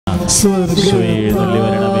എഴുന്നള്ളി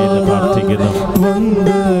വരണമെന്ന് പ്രാർത്ഥിക്കുന്നു.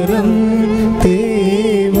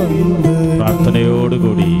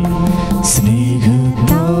 പ്രാർത്ഥനയോടുകൂടി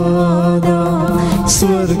സ്നേഹതാതാ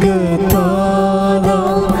സ്വർഗതാതാ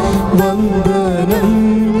വന്ദനം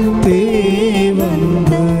തേ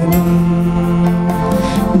വന്ദനം.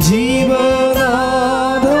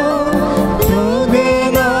 ജീവനാഥ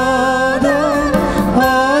ലോകനാഥ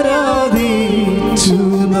ആരാധിച്ചു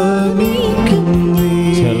നമിക്കുന്നേ.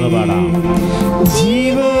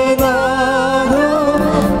 ജീവനാഥ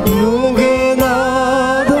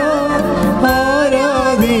യോഗനാഥ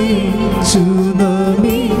ആരാധിച്ചു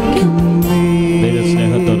നമിക്കുന്നേ.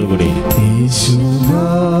 സ്നേഹത്തോടുകൂടി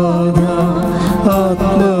യേശുനാഥ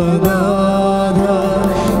ആത്മനാഥ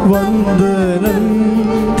വന്ദനം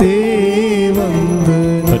തേ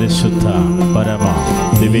വന്ദനം. പരിശുദ്ധ പരമ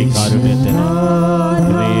ദിവ്യകാരുണ്യത്തിന്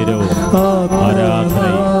നേരവും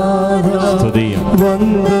ആരാധനയും സ്തുതിയും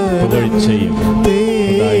പുകഴ്ചയും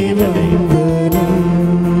ഉണ്ടായിരിക്കട്ടെ.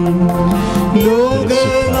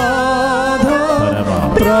 ലോകനാഥ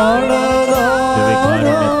പ്രാണനാഥ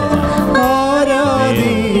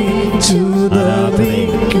ആരാധിച്ചു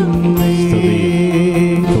നമിക്കുന്നേ.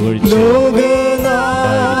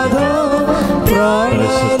 ലോകനാഥ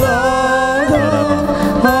പ്രാണനാഥ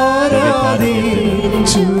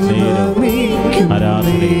ആരാധിച്ചു നമിക്കുന്നേ.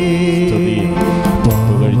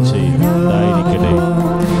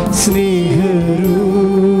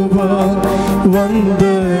 സ്നേഹരൂപ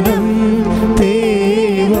വന്ദനം തേ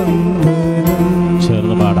വന്ദനം.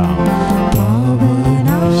 ചേർന്ന് പാടാം.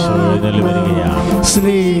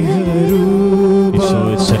 സ്നേഹരൂപ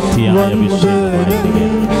വന്ദനം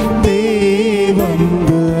തേ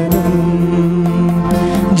വന്ദനം.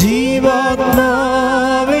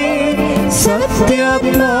 ജീവാത്മാവേ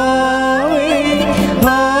സത്യാത്മാവേ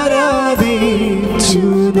ആരാധിച്ചു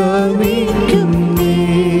നമിക്കുന്നേ.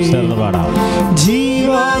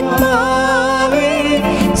 ജീവാത്മാവേ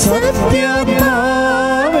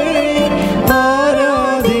സത്യാത്മാവേ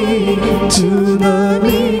ആരാധിച്ചു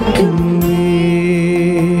നമിക്കുന്നേ.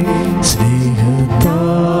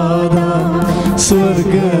 സ്നേഹതാതാ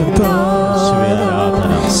സ്വർഗതാതാ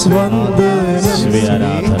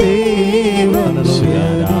വന്ദനം തേ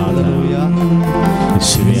വന്ദനം.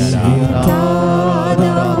 സ്വർഗതാതാ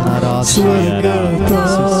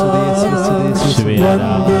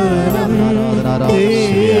വന്ദനം തേ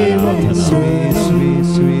വന്ദനം.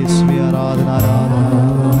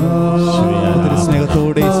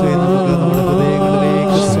 സ്നേഹത്തോടെ നമുക്ക് നമ്മുടെ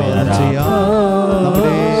ഹൃദയങ്ങളിലേക്ക് സ്വാഗതം ചെയ്യാം.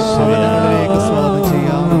 നമ്മുടെ ഭവനങ്ങളിലേക്ക് സ്വാഗതം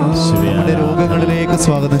ചെയ്യാം. നമ്മുടെ രോഗങ്ങളിലേക്ക്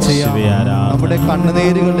സ്വാഗതം ചെയ്യാം. നമ്മുടെ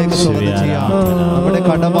കണ്ണുനീരുകളിലേക്ക് സ്വാഗതം ചെയ്യാം. നമ്മുടെ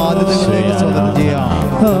കടബാധ്യതകളിലേക്ക് സ്വാഗതം ചെയ്യാം.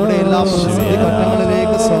 നമ്മുടെ എല്ലാ പ്രതിസന്ധി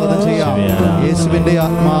ഘട്ടങ്ങളിലേക്ക് സ്വാഗതം ചെയ്യാം. യേശുവിന്റെ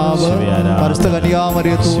ആത്മാവ് പരിശുദ്ധ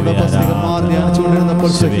കന്യാമറിയത്തോടൊപ്പം സ്ത്രീകന്മാർ ധ്യാനിച്ചുകൊണ്ടിരുന്നപ്പോൾ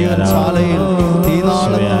ശാലയിൽ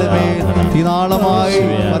തീനാളമായി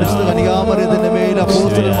പരിശുദ്ധ കന്യാമറിയത്തിന്റെ മേൽ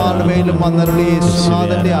അപ്പോസ്തലന്മാരുടെ മേലും വന്നരുളിയ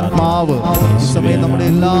യേശുനാഥന്റെ ആത്മാവ് ഈ സമയം നമ്മുടെ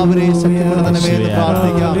എല്ലാവരെയും ശക്തിപ്പെടുന്നതിന് വേണ്ടി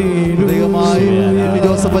പ്രാർത്ഥിക്കാം. ദൈവമായി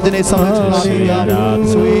ജോസഫ് അച്ഛനെ സംബന്ധിച്ച് പ്രാർത്ഥിക്കാം.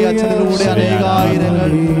 അച്ഛനിലൂടെ അനേകായിരങ്ങൾ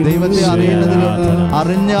ദൈവത്തെ അറിയുന്നതിലും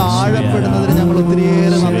അറിഞ്ഞ് ആഴപ്പെടുന്നതിന് ഞങ്ങൾ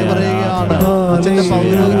ഒത്തിരിയേറെ നന്ദി പറയുകയാണ്. അച്ഛന്റെ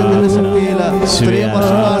പൗരോഹിത്യത്തിന്റെ ശക്തിയിൽ ഇത്രയും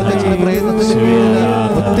വർഷക്കാലത്തെ അച്ഛന്റെ പ്രയത്നത്തിന്റെ കീഴിൽ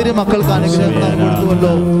ഒത്തിരി മക്കൾക്ക് അനുഗ്രഹങ്ങൾ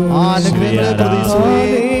കൊടുത്തുവല്ലോ. ആ അനുഗ്രഹങ്ങളെ പ്രതീക്ഷയെ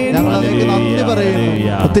ഞങ്ങൾ അതിലേക്ക് നന്ദി പറയുന്നു.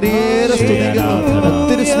 ഒത്തിരിയേറെ സ്തുതിക്കുന്നു.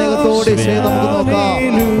 ഒത്തിരി സ്നേഹത്തോടെ ഈശോയെ നമുക്ക് നോക്കാം.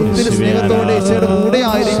 ഒത്തിരി സ്നേഹത്തോടെ ഈശോയുടെ കൂടെ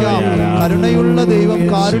ആയിരിക്കാം. കരുണയുള്ള ദൈവം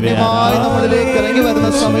കാരുണ്യമായി നമ്മളിലേക്ക് ഇറങ്ങി വരുന്ന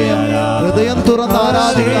സമയം ഹൃദയം തുറന്ന്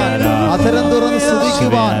ആരാധിക്കാൻ, അധരം തുറന്ന്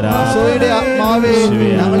സ്തുതിക്കുവാൻ ഈശോയുടെ ആത്മാവേ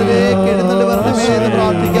ഞങ്ങളിലേക്ക് എഴുന്നള്ളി വരണമേ എന്ന്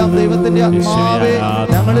പ്രാർത്ഥിക്കാം. ദൈവത്തിന്റെ ആത്മാവേ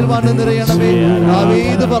ഞങ്ങളിൽ വന്ന് നിറയണമേ.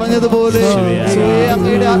 ദാവീദ് പറഞ്ഞതുപോലെ ഈശോയെ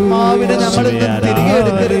അങ്ങയുടെ ആത്മാവിനെ ഞങ്ങളിൽ നിന്ന് തിരികെ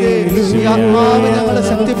എടുക്കരുതേ. ഈ ആത്മാവ് ഞങ്ങളെ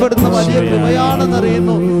ശക്തിപ്പെടുത്തുന്ന വലിയ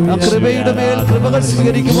കൃപയാണെന്നറിയുന്നു. ആ കൃപയുടെ മേൽ കൃപകൾ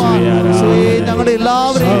സ്വീകരിക്കുവാൻ ഈശോയെ ഞങ്ങളെ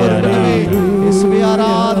എല്ലാവരെയും ഒരുക്കണമേ. യേശുവേ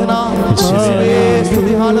ആരാധന, യേശുവേ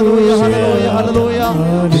സ്തുതി. Hallelujah hallelujah hallelujah.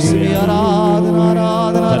 യേശുവേ ആരാധന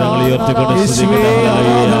ആരാധന. യേശുവേ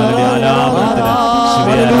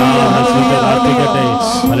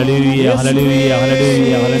hallelujah hallelujah hallelujah hallelujah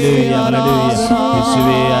hallelujah.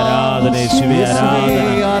 യേശുവേ ആരാധന, യേശുവേ ആരാധന.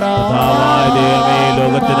 കർത്താവായ ദൈവമേ,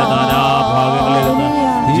 ലോകത്തിന്റെ നാനാഭാഗങ്ങളിൽ നിന്ന്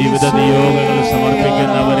ജീവിത നിയോഗങ്ങൾ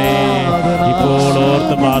സമർപ്പിക്കുന്നവരെ ഇപ്പോൾ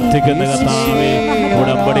ഓർത്ത് പ്രാർത്ഥിക്കുന്ന കർത്താവേ,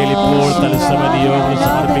 ഉടമ്പടിയിൽ ഇപ്പോൾ തത്സമയ നിയോഗങ്ങൾ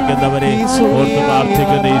സമർപ്പിക്കുന്നവരെ ഓർത്ത്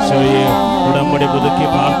പ്രാർത്ഥിക്കുന്ന ഈശോയെ, ഉടമ്പടി പുതുക്കി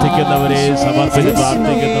പ്രാർത്ഥിക്കുന്നവരെ സമർപ്പിച്ച്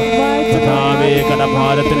പ്രാർത്ഥിക്കുന്നു കർത്താവേ.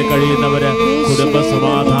 കടഭാരത്തിൽ കഴിയുന്നവര്, കുടുംബ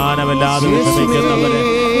സമാധാനമില്ലാതെ വിഷമിക്കുന്നവര്,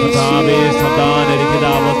 കർത്താവേ സന്താനരഹിത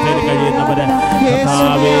അവസ്ഥയിൽ കഴിയുന്നവര്,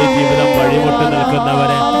 കർത്താവേ ജീവിതം വഴിമുട്ടി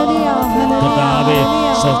നിൽക്കുന്നവര്, കർത്താവേ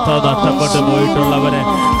സ്വസ്ഥത നഷ്ടപ്പെട്ടു പോയിട്ടുള്ളവരെ,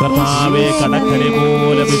 കർത്താവെ കടക്കണി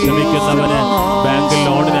മൂലം വിഷമിക്കുന്നവരെ, ബാങ്കിൽ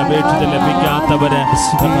ലോണിന് അപേക്ഷിച്ച് ലഭിക്കാത്തവരെ,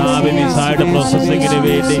 കർത്താവെ വിസയുടെ പ്രോസസ്സിങ്ങിന്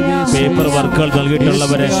വേണ്ടി പേപ്പർ വർക്കുകൾ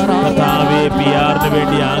നൽകിയിട്ടുള്ളവരെ, കർത്താവെ PR-ന്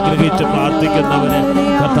വേണ്ടി ആഗ്രഹിച്ച് പ്രാർത്ഥിക്കുന്നവരെ,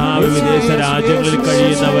 കർത്താവ് വിദേശ രാജ്യങ്ങളിൽ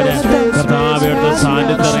കഴിയുന്നവരെ, കർത്താവയുടെ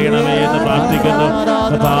സാന്നിധ്യം അറിയണമേ എന്ന് പ്രാർത്ഥിക്കുന്നു.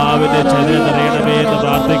 കർത്താവിന്റെ ചൈതന്യം അറിയണമേ എന്ന്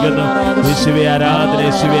പ്രാർത്ഥിക്കുന്നു. യേശുവേ ആരാധന,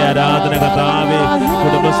 യേശുവേ ആരാധന. കർത്താവെ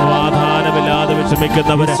കുടുംബ സമാധാനമില്ലാതെ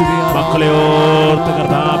വിഷമിക്കുന്നവരെ, മക്കളെ ഓർത്ത്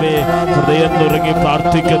കർത്താവെ ഹൃദയം തുറങ്ങി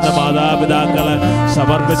പ്രാർത്ഥിക്കുന്ന മാതാപിതാക്കളെ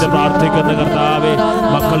സമർപ്പിച്ച് പ്രാർത്ഥിക്കുന്ന കർത്താവെ,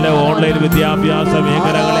 മക്കളുടെ ഓൺലൈൻ വിദ്യാഭ്യാസ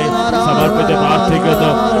മേഖലകളെ സമർപ്പിച്ച്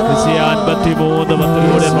പ്രാർത്ഥിക്കുന്നു.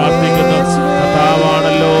 53:10 പ്രാർത്ഥിക്കുന്നു.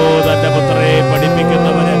 കർത്താവാണല്ലോ തന്റെ പുത്രരെ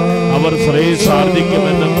പഠിപ്പിക്കുന്നവരെ അവർ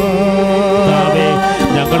ശ്രേയസാർജിക്കുമെന്നും കർത്താവെ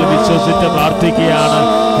ഞങ്ങൾ വിശ്വസിച്ച് പ്രാർത്ഥിക്കുകയാണ്.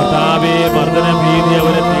 കർത്താവെ മർദ്ദന ഭീതി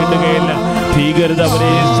അവരെ തീണ്ടുകയില്ല, ഭീകരത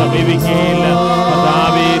അവരെ സമീപിക്കുകയില്ല.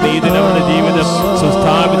 കർത്താവെ നീതിൽ അവരുടെ ജീവിതം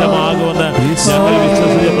സുസ്ഥാപിതമാകുമെന്ന് ഞങ്ങൾ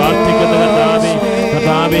വിശ്വസിച്ച് പ്രാർത്ഥിക്കുന്ന കർത്താവെ,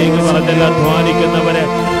 കർത്താവെ പറഞ്ഞല്ല അധ്വാനിക്കുന്നവരെ,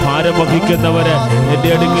 ഭാരം വഹിക്കുന്നവരെ എന്റെ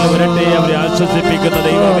അടുക്കൽ വരട്ടെ അവരെ ആശ്വസിപ്പിക്കുന്ന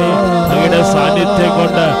ദൈവമേ, അങ്ങയുടെ സാന്നിധ്യം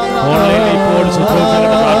കൊണ്ട് ഓൺലൈനിൽ ഇപ്പോൾ ശുശ്രൂഷ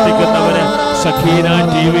കണ്ട് പ്രാർത്ഥിക്കുന്നവരെ, ഷഖീന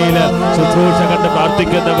TV-യിൽ ശുശ്രൂഷ കണ്ട്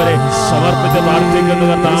പ്രാർത്ഥിക്കുന്നവരെ സമർപ്പിച്ച് പ്രാർത്ഥിക്കുന്ന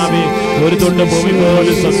കർത്താവെ, ഒരു തുണ്ട് ഭൂമി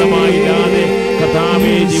പോലും സ്വന്തമായില്ലാതെ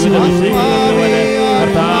കർത്താവെ ജീവിത വിഷയിക്കുന്നവരെ,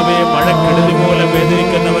 കർത്താവെ മഴക്കെടുതി മൂലം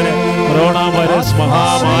വേദനിക്കുന്നവരെ, കൊറോണ വൈറസ്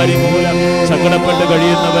മഹാമാരി മൂലം സങ്കടപ്പെട്ട്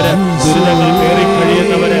കഴിയുന്നവരെ, ദുരിതങ്ങൾ കയറി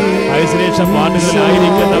കഴിയുന്നവരെ, ഐസൊലേഷൻ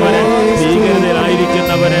വാർഡുകളിലായിരിക്കുന്നവരെ,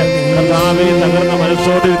 ഭീകരതയിലായിരിക്കുന്നവരെ, കർത്താവെ തകർന്ന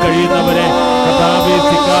മനസ്സോടിൽ കഴിയുന്നവരെ, കർത്താവെ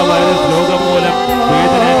സിക്ക വൈറസ് രോഗം മൂലം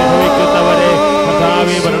വേദന അനുഭവിക്കുന്നവരെ,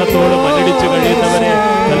 കർത്താവെ മരണത്തോട് മല്ലടിച്ച് കഴിയുന്നവരെ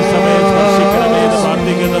തത്സമയം സ്പർശിക്കണമേ എന്ന്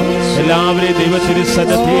പ്രാർത്ഥിക്കുന്നു. എല്ലാവരെയും ദൈവത്തിന്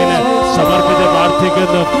സന്നിധിയിൽ സമർപ്പിച്ച്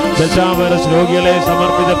പ്രാർത്ഥിക്കുന്നു. ദശാവൈറസ് രോഗികളെ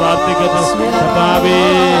സമർപ്പിച്ച് പ്രാർത്ഥിക്കുന്നു. കർത്താവേ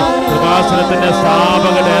കൃപാസനത്തിന്റെ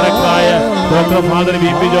സ്ഥാപക ഡയറക്ടറായ ഡോക്ടർ ഫാദർ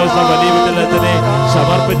VP ജോസഫ് വലിയ വിദ്യാലയത്തിനെ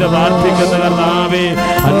സമർപ്പിച്ച് പ്രാർത്ഥിക്കുന്ന കർത്താവേ,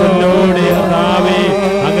 അതിലൂടെ കർത്താവേ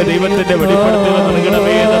അങ്ങ് ദൈവത്തിന്റെ വെളിപ്പെടുത്തൽ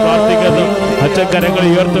നൽകണമേ എന്ന് പ്രാർത്ഥിക്കുന്നു. അച്ചക്കരങ്ങൾ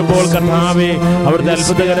ഉയർത്തുമ്പോൾ കർത്താവേ അവിടുത്തെ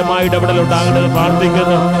അത്ഭുതകരമായ ഇടപെടൽ ഉണ്ടാകണമെന്ന്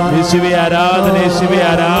പ്രാർത്ഥിക്കുന്നു. യേശുവേ ആരാധന, യേശുവേ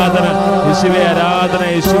ആരാധന, യേശുവേ ആരാധന,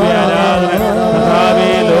 യേശുവേ ആരാധന. കർത്താവേ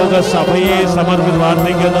ലോകസഭയെ സമർപ്പിച്ച്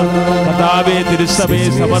പ്രാർത്ഥിക്കുന്നു. കർത്താവേ തിരുസഭയെ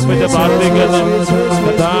സമർപ്പിച്ച് പ്രാർത്ഥിക്കുന്നു.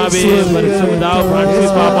 കർത്താവേ പരിശുദ്ധപിതാവ്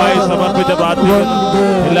ഫ്രാൻസിസ് പാപ്പായെ സമർപ്പിച്ച് പ്രാർത്ഥിക്കുന്നു.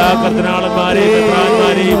 എല്ലാ കർദിനാളന്മാരെയും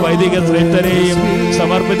മെത്രാന്മാരെയും വൈദിക ശ്രേഷ്ഠരെയും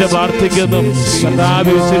സമർപ്പിച്ച് പ്രാർത്ഥിക്കുന്നു.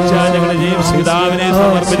 കർത്താവേ വിശിഷ്യ ഞങ്ങളുടെ ജെയിംസ് പിതാവിനെ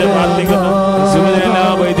സമർപ്പിച്ച് പ്രാർത്ഥിക്കുന്നു. എല്ലാ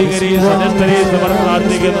വൈദികരെയും സന്യസ്തരെയും സമർപ്പിച്ച്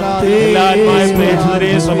പ്രാർത്ഥിക്കുന്നു. എല്ലാ ആത്മായ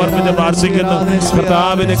പ്രേക്ഷിതരെയും സമർപ്പിച്ച് പ്രാർത്ഥിക്കുന്നു.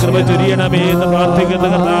 കർത്താവിന് കൃപ ചൊരിയണമേ എന്ന് പ്രാർത്ഥിക്കുന്നു.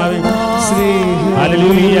 കർത്താവേ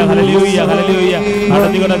ഹല്ലേലൂയ, ഹല്ലേലൂയ, ഹല്ലേലൂയ.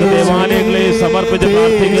 അടഞ്ഞുകിടക്കുന്ന ദേവാലയങ്ങളെ സമർപ്പിച്ച്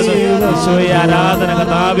പ്രാർത്ഥിക്കുന്നു. ഈശോയെ ആരാധന.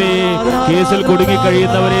 കർത്താവേ കേസിൽ കുടുങ്ങി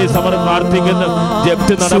കഴിയുന്നവരെ പ്രാർത്ഥിക്കുന്നു.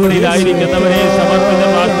 ജപ്തി നടപടിയിലായിരിക്കുന്നവരെ സമർപ്പിച്ച്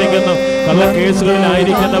പ്രാർത്ഥിക്കുന്നു. കള്ള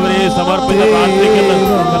കേസുകളിലായിരിക്കുന്നവരെ സമർപ്പിച്ച് പ്രാർത്ഥിക്കുന്നു.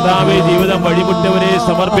 കർത്താവേ ജീവിതം വഴിമുട്ടവരെ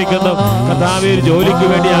സമർപ്പിക്കുന്നു. കർത്താവേ ജോലിക്ക്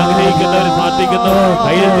വേണ്ടി ആഗ്രഹിക്കുന്നവരെ പ്രാർത്ഥിക്കുന്നു.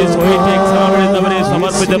 എക്സാം എഴുതുന്നവരെ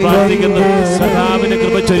സമർപ്പിച്ച് പ്രാർത്ഥിക്കുന്നു. കർത്താവിന്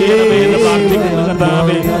കൃപ ചൊരിയണമേ എന്ന് പ്രാർത്ഥിക്കുന്നു.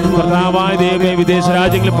 കർത്താവേ കർത്താവായ ദൈവമേ വിദേശ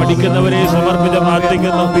രാജ്യങ്ങളിൽ പഠിക്കുന്നവരെ സമർപ്പിച്ച്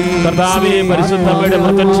പ്രാർത്ഥിക്കുന്നു. കർത്താവേ പരിശുദ്ധമ്മയുടെ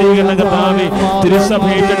പ്രത്യക്ഷീകരണ കർത്താവേ തിരുസഭ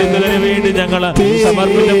ഏറ്റെടുക്കുന്നതിന് വേണ്ടി ഞങ്ങൾ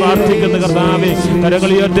സമർപ്പിച്ച് പ്രാർത്ഥിക്കുന്നു. കർത്താവേ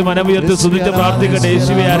കരങ്ങൾ ഉയർത്തി മനമുയർത്തി സ്തുതിച്ച് പ്രാർത്ഥിക്കട്ടെ.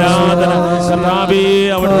 യേശുവേ ആരാധന. കർത്താവേ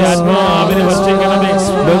അവിടുത്തെ ആത്മാവിനെ വർഷിക്കണമേ.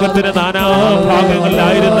 ലോകത്തിന്റെ നാനാ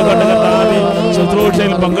ഭാഗങ്ങളിലായിരുന്നു കൊണ്ട് കർത്താവേ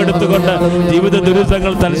ശുശ്രൂഷയിൽ പങ്കെടുത്തുകൊണ്ട് ജീവിത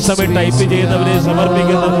ദുരിതങ്ങൾ തത്സമയം ടൈപ്പ് ചെയ്യുന്നവരെ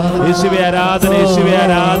സമർപ്പിക്കുന്നു. യേശുവേ ആരാധന, യേശുവേ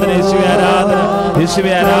ആരാധന, യേശുവേ ആരാധന,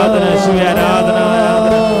 യേശുവേ ആരാധന, യേശുവേ ആരാധന,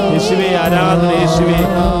 യേശുവേ ആരാധന, യേശുവേ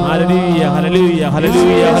hallelujah, hallelujah,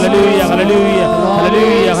 hallelujah, hallelujah, hallelujah,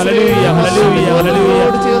 hallelujah, hallelujah, hallelujah, hallelujah.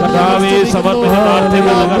 കർത്താവേ സമർപ്പിച്ച്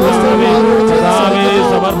പ്രാർത്ഥിക്കുന്ന കർത്താവേ, കർത്താവേ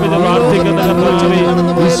സമർപ്പിച്ച് പ്രാർത്ഥിക്കുന്ന കർത്താവേ,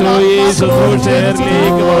 ഈശോയെ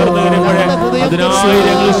ശുശ്രൂഷയിലേക്ക് വളർന്നു വരുമ്പോഴേ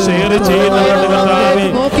അതിനായിരങ്ങൾ ഷെയർ ചെയ്യുന്നവരുടെ കർത്താവേ,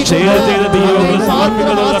 ഷെയർ ചെയ്ത ദൈവങ്ങൾ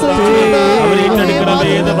സമർപ്പിക്കുന്ന കർത്താവേ, അവരെ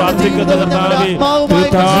ഏറ്റെടുക്കണമേ എന്ന് പ്രാർത്ഥിക്കുന്ന കർത്താവേ,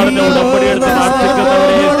 തീർത്ഥാടന ഉടമ്പടിയെടുത്ത്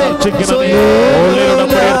പ്രാർത്ഥിക്കുന്നവരെ സ്പർശിക്കണമേ. ഓൺലൈൻ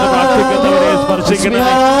ഉടമ്പടിയെടുത്ത് പ്രാർത്ഥിക്കുന്നവരെ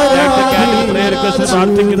സ്പർശിക്കണമേ.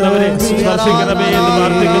 പ്രാർത്ഥിക്കുന്നവരെ സ്പർശിക്കണമേ എന്ന്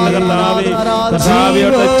പ്രാർത്ഥിക്കുന്ന കർത്താവേ,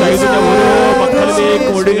 കർത്താവയുടെ ചൈതന്യം ഓരോ മക്കളിലേക്ക്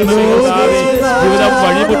ഒഴുകണമേ. കർത്താവേ ജീവിതം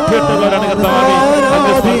വഴിമുട്ടിയിട്ടുള്ളവരാണ് കർത്താവേ,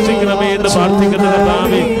 അങ്ങ് സ്പർശിക്കണമേ എന്ന് പ്രാർത്ഥിക്കുന്ന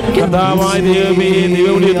കർത്താവേ, കർത്താവായ ദൈവമേ,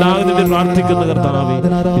 ദൈവവിളി ഉണ്ടാകുന്നതിന് പ്രാർത്ഥിക്കുന്ന കർത്താവേ,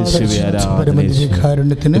 യേശുവേ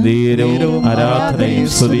പരമദിവ്യകാരുണ്യത്തിന് ആരാധനയും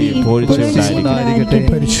സ്തുതിയും പോഴ്ചയുണ്ടായിരിക്കട്ടെ.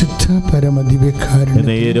 പരിശുദ്ധ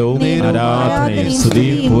പരമദിവ്യകാരുണ്യത്തിന് ആരാധനയും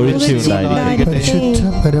സ്തുതിയും പോഴ്ചയുണ്ടായിരിക്കട്ടെ. പരിശുദ്ധ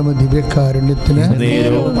പരമദിവ്യകാരുണ്യത്തിന്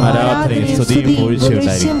ആരാധനയും സ്തുതിയും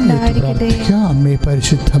പോഴ്ചയുണ്ടായിരിക്കട്ടെ. അമ്മേ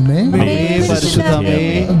പരിശുദ്ധമേ,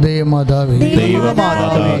 ദൈവമാതാവേ,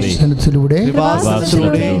 ദൈവമാതാവിലൂടെ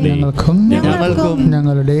ഞങ്ങൾക്കും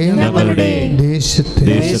ഞങ്ങളുടെ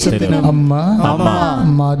ദേശത്തിനും അമ്മ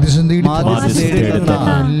മാധ്യസ്ഥം തേടിത്തന്ന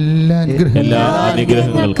എല്ലാ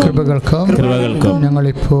അനുഗ്രഹങ്ങൾക്കും കൃപകൾക്കും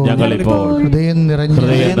ഞങ്ങളിപ്പോൾ ഹൃദയം നിറഞ്ഞ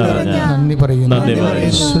നന്ദി പറയുന്നു.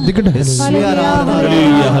 ശ്രദ്ധിക്കട്ടെ.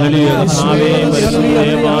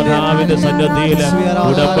 മാതാവിന്റെ സന്നിധിയിൽ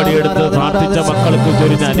ഉടമ്പടിയെടുത്ത് പ്രാർത്ഥിച്ച മക്കൾക്ക്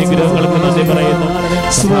ചൊരിഞ്ഞ അനുഗ്രഹങ്ങൾക്ക് നന്ദി പറയുന്നു.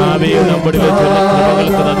 ഉടമ്പടി വെച്ചുള്ള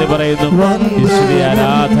കൃപകൾക്ക് നന്ദി പറയുന്നു. യേശുവേ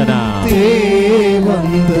ആരാധന.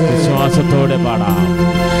 വിശ്വാസത്തോടെ പാടാം.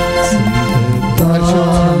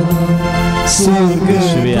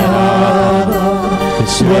 യേശുവേ ആരാധന.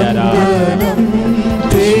 യേശുവേ ആരാധന.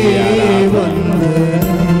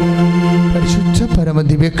 പരിശുദ്ധ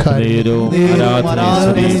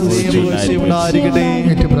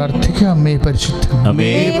പരമദിവ്യകാരുണ്യത്തിന് പ്രാർത്ഥിക്കാം. അമ്മേ പരിശുദ്ധ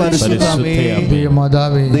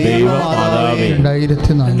ദൈവമാതാവേ,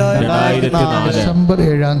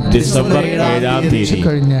 2004 ഡിസംബർ 7 തീയതി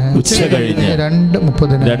ഉച്ചകഴിഞ്ഞ്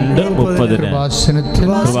 2:30 കൃപാസനത്തിൽ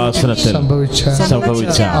സംഭവിച്ച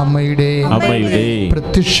അമ്മയുടെ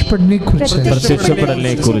പ്രത്യക്ഷപ്പെടലിനെ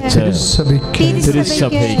കുറിച്ച്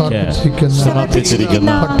തിരുസഭയ്ക്ക് സമർപ്പിച്ചിരിക്കുന്ന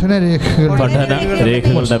പഠനരേഖകളുടെ മേൽ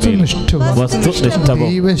വസ്തുനിഷ്ഠവും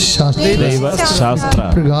ദൈവശാസ്ത്ര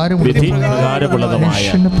വിധിപ്രകാരമുള്ളതുമായ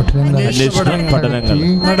അന്വേഷണ പഠനങ്ങൾ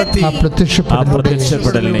ആ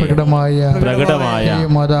പ്രത്യക്ഷപ്പെടലിനെ പ്രകടമായ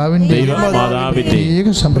ദൈവമാതാവിന്റെ പ്രത്യേക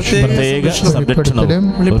സംരക്ഷണവും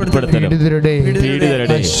ഉൾപ്പെടുത്തലും പീഡിതരുടെ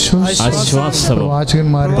ആശ്വാസവും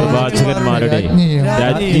പ്രവാചകന്മാരുടെ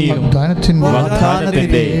രാജ്ഞിയും വാഗ്ദാനത്തിന്റെ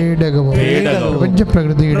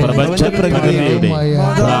പ്രപഞ്ചപ്രകൃതിയുടെ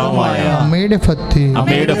അമ്മയുടെ ഭക്തി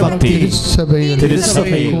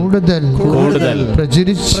തിരുസഭയിൽ കൂടുതൽ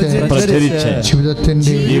പ്രചരിച്ച്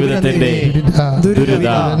ജീവിതത്തിന്റെ ദുരിത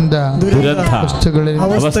അവസ്ഥകളിൽ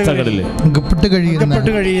അകപ്പെട്ട് കഴിയുന്ന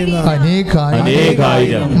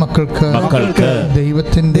അനേകായിരം മക്കൾക്ക്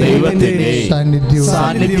ദൈവത്തിന്റെ സാന്നിധ്യവും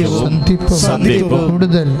സന്ധിപ്പും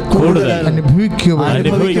കൂടുതൽ അനുഭവിക്കുവാൻ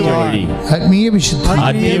ആത്മീയ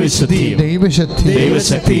വിശുദ്ധി ദൈവശക്തി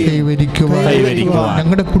കൈവരിക്കുവാൻ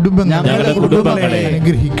ഞങ്ങളുടെ കുടുംബങ്ങളെ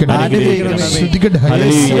അനുഗ്രഹിക്കണം.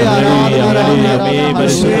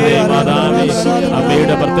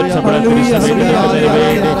 അമ്മയുടെ പ്രത്യക്ഷപ്പെടൽ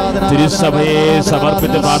തിരുസഭയെ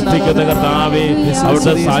സമർപ്പിച്ച് പ്രാർത്ഥിക്കുന്ന കർത്താവേ,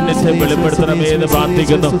 അവിടുത്തെ സാന്നിധ്യം വെളിപ്പെടുത്തണമേ എന്ന്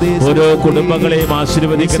പ്രാർത്ഥിക്കുന്നു. ഓരോ കുടുംബങ്ങളെയും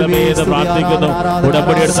ആശീർവദിക്കണമേ എന്ന് പ്രാർത്ഥിക്കുന്നു.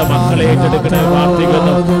 ഉടമ്പടിയെടുത്ത മക്കളെ ഏറ്റെടുക്കണമേ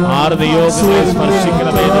പ്രാർത്ഥിക്കുന്നു. 6 നിയോഗങ്ങളെ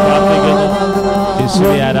സ്പർശിക്കണമേ എന്ന് പ്രാർത്ഥിക്കുന്നു.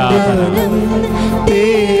 യേശുവേ ആരാധന.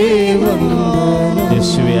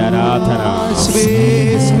 യേശുവേ ആരാധന.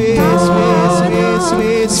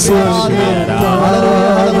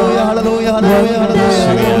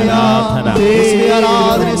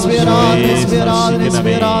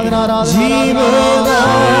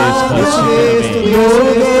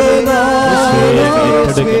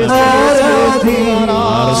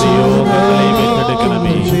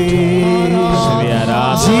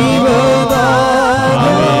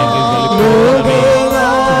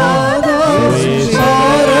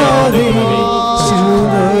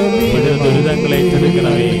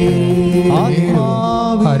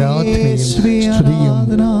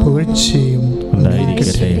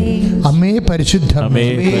 അമ്മേ പരിശുദ്ധമേ,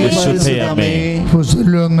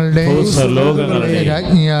 ഭൂസ്വർലോകങ്ങളുടെ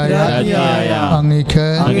രാജ്ഞിയായ അങ്ങേക്ക്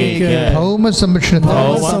ഭൗമ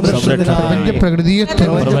സംരക്ഷണത്തിന് പ്രപഞ്ച പ്രകൃതിയെ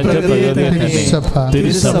സഭ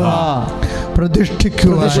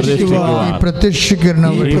പ്രതിഷ്ഠിക്കുവാൻ ഈ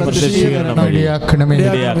പ്രത്യക്ഷീകരണം ഇടയാക്കണമേ.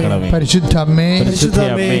 പരിശുദ്ധ അമ്മേ,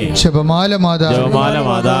 ജപമാല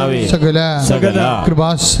മാതാവേ, സകല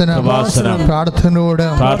കൃപാസന പ്രാർത്ഥനയോട്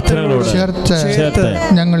ചേർത്ത്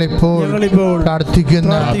ഞങ്ങളിപ്പോൾ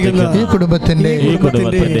പ്രാർത്ഥിക്കുന്ന ഈ കുടുംബത്തിന്റെ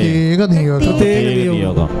പ്രത്യേക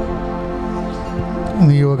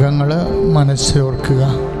നിയോഗങ്ങള് മനസ്സിലോർക്കുക.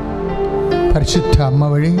 പരിശുദ്ധ അമ്മ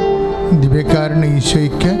വഴി ദിവ്യകാരുണ്യ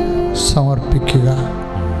ഈശോയ്ക്ക് സമർപ്പിക്കുക.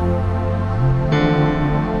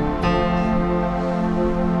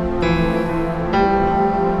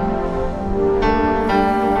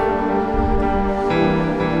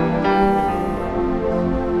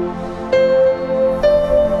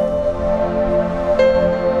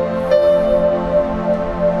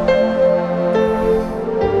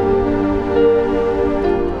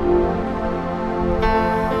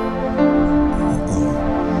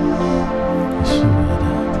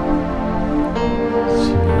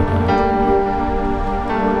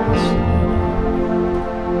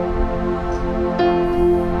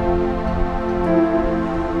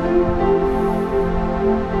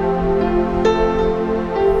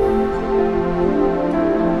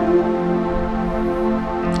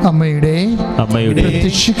 അമ്മയുടെ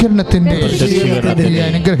പ്രത്യക്ഷീകരണത്തിന്റെ ഈ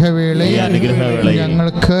അനുഗ്രഹവേളയിൽ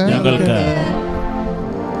ഞങ്ങൾക്ക്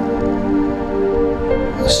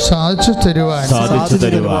സാധിച്ചു തരുവാൻ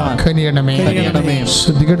കനിയണമേ.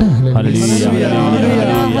 ശ്രദ്ധിക്കട്ടെ.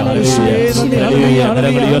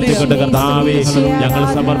 ഞങ്ങൾ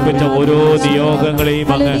സമർപ്പിച്ച ഓരോ നിയോഗങ്ങളെയും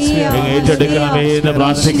അങ്ങ് ഏറ്റെടുക്കണമേ എന്ന്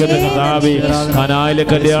പ്രാർത്ഥിക്കുന്ന കർത്താവേ. കനായിലെ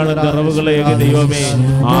കല്യാണ നിറവുകളെ ദൈവമേ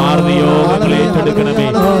 6 നിയോഗങ്ങളെ ഏറ്റെടുക്കണമേ.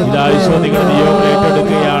 നിങ്ങളുടെ നിയോഗങ്ങൾ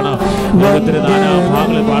ഏറ്റെടുക്കുകയാണ്. ലോകത്തിന്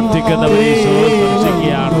നാനാഭാഗങ്ങളിൽ പ്രാർത്ഥിക്കുന്നവരെ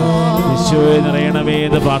സ്പർശിക്കുകയാണ്. ഈശോയെ നിറയണമേ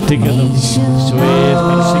എന്ന് പ്രാർത്ഥിക്കുന്നു. ഈശോയെ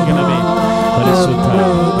സ്പർശിക്കണമേ. പരിശുദ്ധ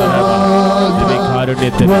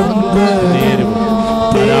കാരുണ്യത്തിന് നേരും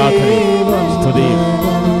ആരാധനയും സ്തുതിയും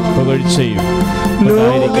പുകഴ്ചയും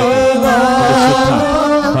പരിശുദ്ധ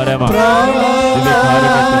പരമ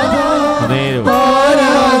ദിവ്യകാരുണ്യത്തിന് നേരും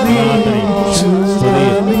ആരാധനയും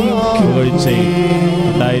സ്തുതിയും പുകഴ്ചയും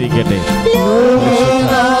ഉണ്ടായിരിക്കട്ടെ.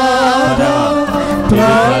 പരിശുദ്ധ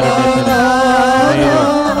പരമ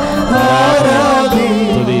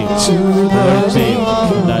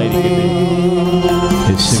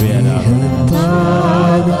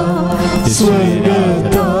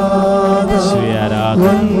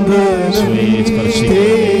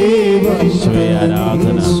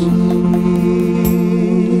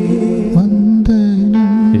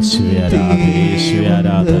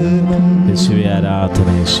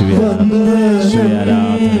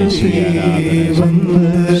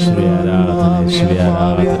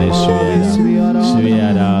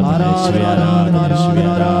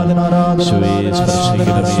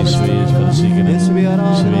ദിവ്യകാരുണ്യത്തിന് നേരും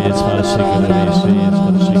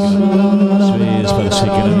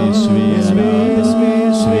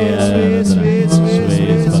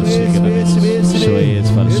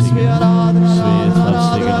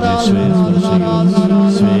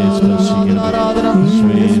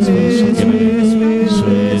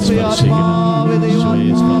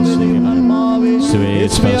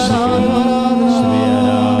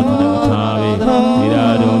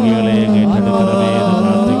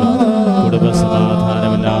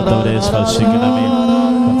കുടുംബസമാധാനമില്ലാത്തവരെ സ്പർശിക്കണമേ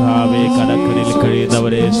കർത്താവേ. കടക്കലിൽ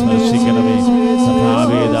കഴിയുന്നവരെ സ്പർശിക്കണമേ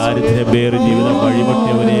കർത്താവേ. ദാരിദ്ര്യം പേറി ജീവിതം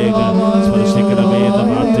വഴിമുട്ടിയവരെ സ്പർശിക്കണമേ എന്ന്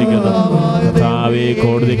പ്രാർത്ഥിക്കുന്നു കർത്താവേ.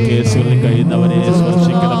 കോടതി കേസുകളിൽ കഴിയുന്നവരെ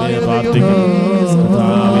സ്പർശിക്കണമേ പ്രാർത്ഥിക്കുന്നു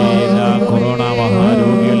കർത്താവേ. എല്ലാ കൊറോണ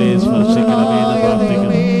മഹാരോഗികളെ സ്പർശിക്കണമേ എന്ന്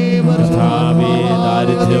പ്രാർത്ഥിക്കുന്നു കർത്താവേ.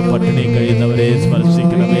 ദാരിദ്ര്യം പട്ടിണി കഴിയുന്നവരെ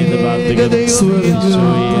സ്പർശിക്കണമേ എന്ന് പ്രാർത്ഥിക്കുന്നു. ഈശോയെ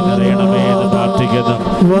നിറയണമേ എന്ന് പ്രാർത്ഥിക്കുന്നു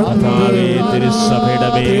കർത്താവേ. തിരുസഭയുടെ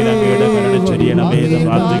മേൽ അങ്ങയുടെ കരുണ ചൊരിയണമേ എന്ന്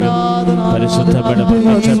പ്രാർത്ഥിക്കുന്നു. പരിശുദ്ധപ്പെട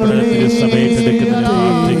പ്രത്യക്ഷപ്പെട തിരുസഭയെ എടുക്കുന്നതിന്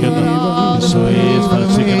പ്രാർത്ഥിക്കുന്നു. ഈശോയെ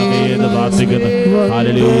സ്പർശിക്കണമേ എന്ന് പ്രാർത്ഥിക്കുന്നു.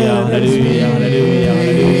 Hallelujah hallelujah hallelujah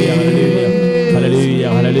hallelujah hallelujah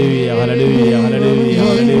hallelujah hallelujah hallelujah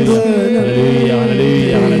hallelujah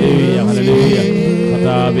hallelujah hallelujah hallelujah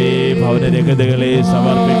കർത്താവേ. ഭവനരഹിതകളെ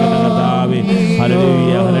സമർപ്പിക്കുന്ന കർത്താവേ.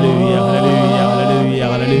 Hallelujah hallelujah hallelujah hallelujah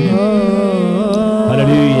hallelujah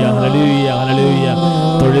hallelujah hallelujah hallelujah.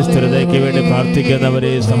 തൊഴിൽ സ്ഥിരതയ്ക്ക് വേണ്ടി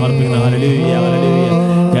പ്രാർത്ഥിക്കുന്നവരെ സമർപ്പിക്കുന്ന ഹല്ലേലൂയ ഹല്ലേലൂയ.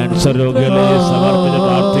 ക്യാൻസർ രോഗികളെ സമർപ്പിച്ച്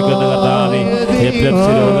പ്രാർത്ഥിക്കുന്ന കർത്താവേ.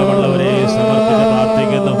 എപ്പിലെപ്സി രോഗമുള്ളവരെ സമർപ്പിച്ച്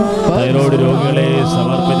പ്രാർത്ഥിക്കുന്നു. തൈറോയ്ഡ് രോഗികളെ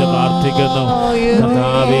സമർപ്പിച്ച് പ്രാർത്ഥിക്കുന്നു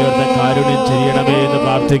കർത്താവേ. അവരുടെ കാരുണ്യം ചെയ്യണമേ എന്ന്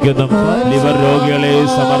പ്രാർത്ഥിക്കുന്നു. ലിവർ രോഗികളെ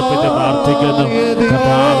സമർപ്പിച്ച് പ്രാർത്ഥിക്കുന്നു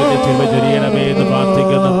കർത്താവിന്റെ ചില ചൊരിയണമേ എന്ന്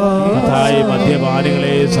പ്രാർത്ഥിക്കുന്നു കർത്താവേ.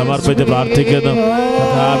 മദ്യപാനികളെ സമർപ്പിച്ച് പ്രാർത്ഥിക്കുന്നു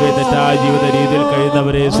കർത്താവേ. തെറ്റായ ജീവിത രീതിയിൽ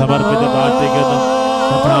കഴിയുന്നവരെ സമർപ്പിച്ച് പ്രാർത്ഥിക്കുന്നു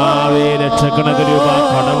കർത്താവേ. ലക്ഷക്കണക്കിന് രൂപ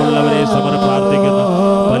കടമുള്ളവരെ പ്രാർത്ഥിക്കുന്നു.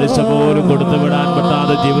 പലിശ പോലും കൊടുത്തുവിടാൻ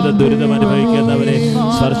പറ്റാതെ ജീവിത ദുരിതം അനുഭവിക്കുന്നവരെ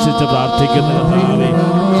സ്പർശിച്ച് പ്രാർത്ഥിക്കുന്നു കർത്താവേ.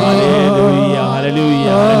 Hallelujah hallelujah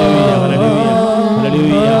hallelujah hallelujah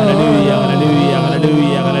hallelujah hallelujah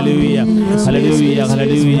hallelujah hallelujah hallelujah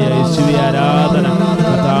hallelujah. യേശുവേ ആരാധന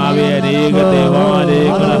കർത്താവേ. അനേക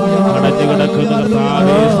ദേവാലയങ്ങൾ അടഞ്ഞു കിടക്കുന്ന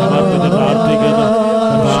കർത്താവേ സമർപ്പിച്ച് പ്രാർത്ഥിക്കുന്നു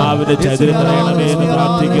കർത്താവിന്റെ ചൈതന്യം നിറയണമേ എന്ന്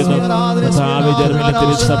പ്രാർത്ഥിക്കുന്നു കർത്താവേ. ജർമ്മനി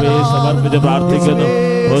തിരുസഭയെ സമർപ്പിച്ച് പ്രാർത്ഥിക്കുന്നു.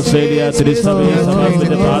 ഓസ്ട്രേലിയ തിരുസഭയെ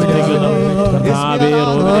സമർപ്പിച്ച് പ്രാർത്ഥിക്കുന്നു കർത്താവേ.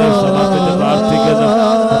 റോമിനെ സമർപ്പിച്ച് പ്രാർത്ഥിക്കുന്നു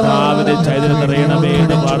കർത്താവിന്റെ ചൈതന്യം നിറയണമേ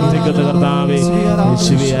എന്ന് പ്രാർത്ഥിക്കുന്നു കർത്താവേ.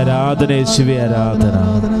 യേശുവേ ആരാധന യേശുവേ ആരാധന.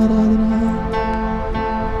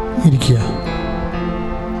 ഇരിക്കുക.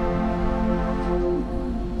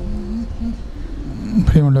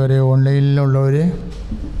 പ്രിയമുള്ളവരെ, ഓൺലൈനിലുള്ളവരെ,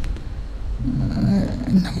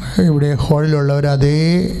 ഇവിടെ ഹാളിലുള്ളവർ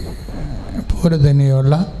അതേപോലെ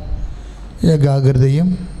തന്നെയുള്ള ഏകാഗ്രതയും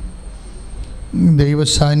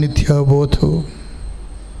ദൈവസാന്നിധ്യബോധവും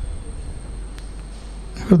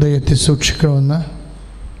ഹൃദയത്തിൽ സൂക്ഷിക്കണമെന്ന്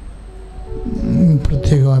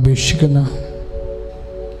പ്രത്യേകം അപേക്ഷിക്കുന്ന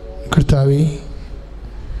കർത്താവേ.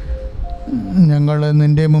 ഞങ്ങൾ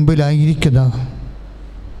നിൻ്റെ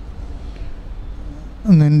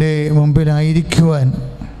മുമ്പിലായിരിക്കുവാൻ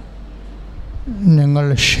ഞങ്ങൾ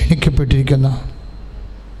ക്ഷണിക്കപ്പെട്ടിരിക്കുന്നു.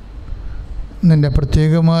 നിൻ്റെ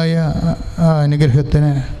പ്രത്യേകമായ ആ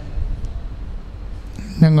അനുഗ്രഹത്തിന്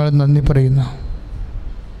ഞങ്ങൾ നന്ദി പറയുന്നു.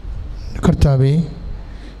 കർത്താവേ,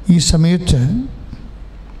 ഈ സമയത്ത്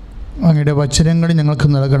അങ്ങയുടെ വചനങ്ങൾ ഞങ്ങൾക്ക്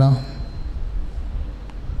നൽകണം.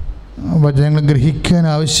 വചനങ്ങൾ ഗ്രഹിക്കാൻ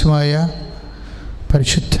ആവശ്യമായ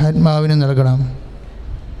പരിശുദ്ധാത്മാവിന് നൽകണം.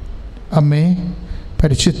 അമ്മേ,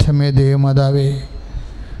 പരിശുദ്ധമേ, ദൈവമാതാവേ,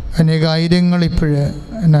 അനേകായിരങ്ങൾ ഇപ്പോഴ്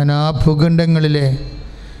നാനാഭൂഖണ്ഡങ്ങളിലെ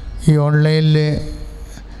ഈ ഓൺലൈനിൽ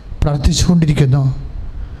പ്രാർത്ഥിച്ചുകൊണ്ടിരിക്കുന്നു.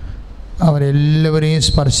 അവരെല്ലാവരെയും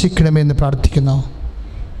സ്പർശിക്കണമെന്ന് പ്രാർത്ഥിക്കുന്നു.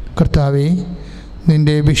 കർത്താവേ,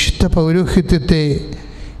 നിൻ്റെ വിശുദ്ധ പൗരോഹിത്യത്തെ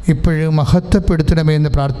ഇപ്പോഴും മഹത്വപ്പെടുത്തണമെന്ന്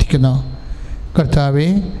പ്രാർത്ഥിക്കുന്നു. കർത്താവേ,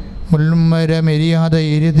 മുൾമരമെരിയാതെ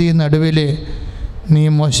എരുതി നടുവിൽ നീ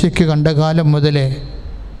മോശയ്ക്ക് കണ്ട കാലം മുതലേ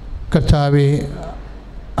കർത്താവേ,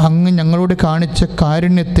 അങ്ങ് ഞങ്ങളോട് കാണിച്ച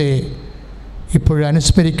കാരുണ്യത്തെ ഇപ്പോഴും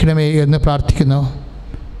അനുസ്മരിക്കണമേ എന്ന് പ്രാർത്ഥിക്കുന്നു.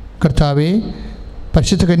 കർത്താവേ,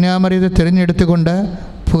 പരിശുദ്ധ കന്യാമറിയത്തെ തിരഞ്ഞെടുത്തുകൊണ്ട്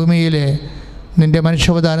ഭൂമിയിലെ നിൻ്റെ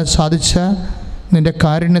മനുഷ്യാവതാരം സാധിച്ച നിൻ്റെ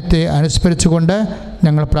കാരുണ്യത്തെ അനുസ്മരിച്ചുകൊണ്ട്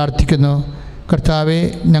ഞങ്ങൾ പ്രാർത്ഥിക്കുന്നു. കർത്താവെ,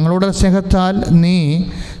 ഞങ്ങളുടെ സ്നേഹത്താൽ നീ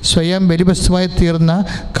സ്വയം ബലിവസ്തുവായി തീർന്ന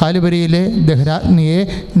കാലുവരിയിലെ ദഹരാഗ്നിയെ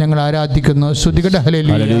ഞങ്ങൾ ആരാധിക്കുന്നു. സ്തുതികട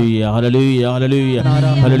hallelujah, hallelujah, hallelujah, hallelujah,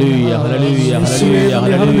 hallelujah,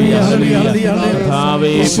 hallelujah, hallelujah.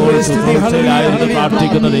 കർത്താവേ, ഇപ്പോൾ സുഖത്തിലായിരുന്നു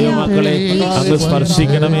പ്രാർത്ഥിക്കുന്ന ദൈവമക്കളെ അങ്ങ്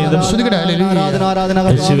സ്പർശിക്കണമേ. സ്തുതികട ഹല്ലേലൂയ,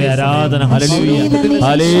 യേശുവേ ആരാധന. Hallelujah,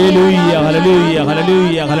 hallelujah, hallelujah,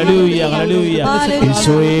 hallelujah, hallelujah, hallelujah.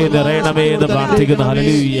 യേശുവേ നിറയണമേ എന്ന് പ്രാർത്ഥിക്കുന്നു.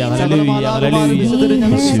 ഹല്ലേലൂയ, ഹല്ലേലൂയ, ഹല്ലേലൂയ,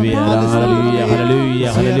 യേശുവേ ആരാധന. ഹല്ലേലൂയ, ഹല്ലേലൂയ,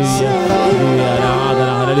 ഹല്ലേലൂയ, ആരാധന.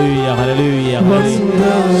 ഹല്ലേലൂയ, ഹല്ലേലൂയ,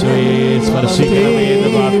 യേശുവേ സ്പർശിക്കണമേ എന്ന്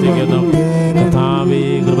പ്രാർത്ഥിക്കുന്നു. കർത്താവേ,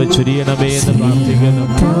 കൃപ ചൊരിയണമേ എന്ന് പ്രാർത്ഥിക്കുന്നു.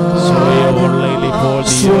 യേശുവേ, ഓൺലൈനിൽ ഇപ്പോൾ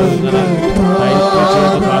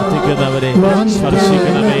പ്രാർത്ഥിക്കുന്നവരെ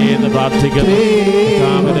സ്പർശിക്കണമേ എന്ന് പ്രാർത്ഥിക്കുന്നു.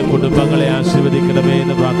 കർത്താവിന്റെ കുടുംബങ്ങളെ ആശീർവദിക്കണമേ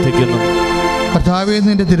എന്ന് പ്രാർത്ഥിക്കുന്നു. കർത്താവേ,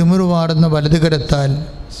 നിന്റെ തിരുമുറിവാടുന്ന വലതുകരത്താൽ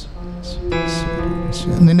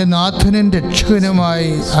നിന്റെ നാഥനും രക്ഷകനുമായി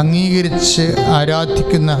അംഗീകരിച്ച്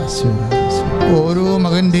ആരാധിക്കുന്ന ഓരോ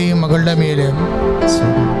മകൻ്റെയും മകളുടെ മേലും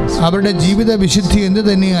അവരുടെ ജീവിത വിശുദ്ധി എന്തു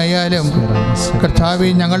തന്നെയായാലും കർത്താവേ,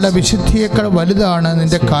 ഞങ്ങളുടെ വിശുദ്ധിയേക്കാൾ വലുതാണ്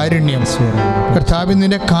നിന്റെ കാരുണ്യം. കർത്താവേ,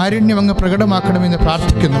 നിന്റെ കാരുണ്യം അങ്ങ് പ്രകടമാക്കണമെന്ന്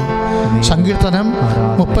പ്രാർത്ഥിക്കുന്നു. സങ്കീർത്തനം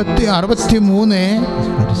 63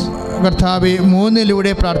 കർത്താവെ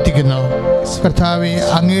 3 പ്രാർത്ഥിക്കുന്നു. കർത്താവെ,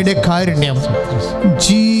 അങ്ങയുടെ കാരുണ്യം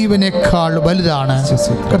ജീവനേക്കാൾ വലുതാണ്.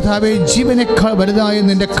 കർത്താവെ, ജീവനേക്കാൾ വലുതായ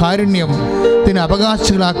നിന്റെ കാരുണ്യം ഇതിന്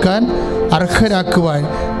അവകാശികളാക്കാൻ അർഹരാക്കുവാൻ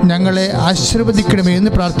ഞങ്ങളെ ആശീർവദിക്കണമേ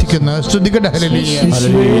എന്ന് പ്രാർത്ഥിക്കുന്നു. സ്തുതികട ഹല്ലേലൂയ,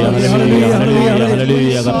 ഹല്ലേലൂയ, ഹല്ലേലൂയ,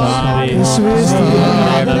 ഹല്ലേലൂയ. കർത്താവേ,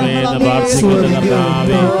 നിറയണമേ എന്ന് പ്രാർത്ഥിക്കുന്നു.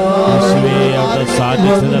 കർത്താവേ, യേശുവേ അവിടുത്തെ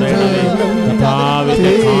സാന്നിധ്യം നിറയണമേ.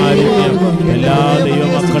 കർത്താവിന്റെ കാരുണ്യം എല്ലാ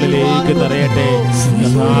ദൈവമക്കളിലേക്ക് നിറയട്ടെ.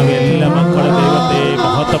 കർത്താവേ, എല്ലാ മക്കളും ദൈവത്തെ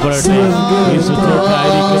മഹത്വപ്പെടട്ടെ. ഈ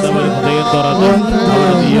ശുശ്രൂഷയായിരിക്കുന്നവർ ഹൃദയം തുറന്ന്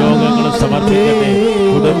അവരുടെ നിയോഗങ്ങൾ സമർപ്പിക്കട്ടെ.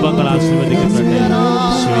 കുടുംബങ്ങൾ ആശീർവദിക്കട്ടെ.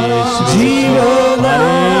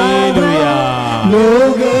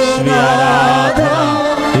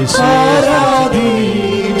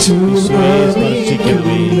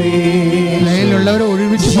 ലയിലുള്ളവരെ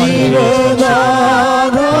ഒഴിവിച്ച്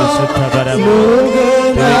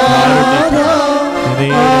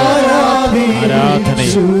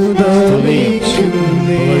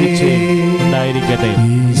ഉണ്ടായിരിക്കട്ടെ.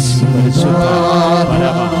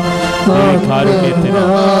 കാരുണ്യത്തിന്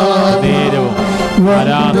നേരവും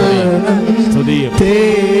ആരാധനയും സ്തുതിയും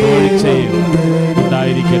തോഴ്ചയും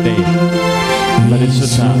ഉണ്ടായിരിക്കട്ടെ.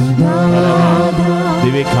 പരിശുദ്ധ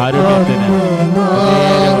ദിവ്യകാരുണ്യത്തിന്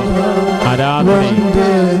നേരവും ആരാധനയും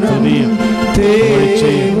സ്തുതിയും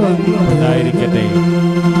തോഴ്ചയും ഉണ്ടായിരിക്കട്ടെ.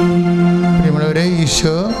 പ്രിയമുള്ളവരെ,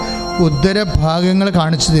 ഈശോ ഉദരഭാഗങ്ങൾ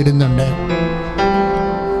കാണിച്ചു തരുന്നുണ്ട്.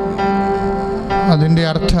 അതിൻ്റെ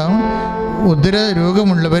അർത്ഥം ഉദര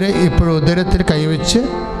രോഗമുള്ളവരെ ഇപ്പോഴും ഉദരത്തിൽ കൈവച്ച്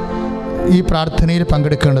ഈ പ്രാർത്ഥനയിൽ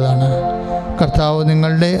പങ്കെടുക്കേണ്ടതാണ്. കർത്താവ്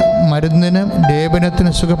നിങ്ങളുടെ മരുന്നിനും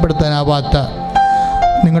ലേപനത്തിനും സുഖപ്പെടുത്താനാവാത്ത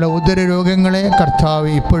നിങ്ങളുടെ ഉദര രോഗങ്ങളെ കർത്താവ്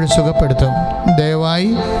ഇപ്പോഴും സുഖപ്പെടുത്തും. ദയവായി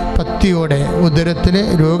ഭക്തിയോടെ ഉദരത്തിലെ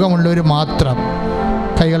രോഗമുള്ളവർ മാത്രം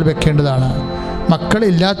കൈകൾ വെക്കേണ്ടതാണ്.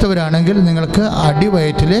 മക്കളില്ലാത്തവരാണെങ്കിൽ നിങ്ങൾക്ക്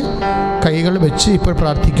അടിവയറ്റിൽ കൈകൾ വെച്ച് ഇപ്പോൾ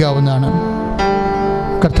പ്രാർത്ഥിക്കാവുന്നതാണ്.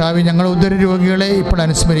 കർത്താവ്, ഞങ്ങൾ ഉദര രോഗികളെ ഇപ്പോൾ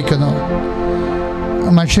അനുസ്മരിക്കുന്നു.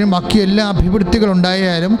 മനുഷ്യന് ബാക്കി എല്ലാ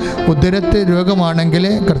അഭിവൃദ്ധികളുണ്ടായാലും ഉദരത്തിൽ രോഗമാണെങ്കിൽ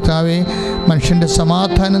കർത്താവെ മനുഷ്യൻ്റെ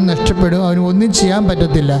സമാധാനം നഷ്ടപ്പെടും. അവന് ഒന്നും ചെയ്യാൻ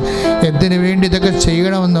പറ്റത്തില്ല. എന്തിനു വേണ്ടി ഇതൊക്കെ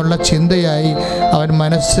ചെയ്യണമെന്നുള്ള ചിന്തയായി അവൻ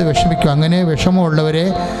മനസ്സ് വിഷമിക്കും. അങ്ങനെ വിഷമമുള്ളവരെ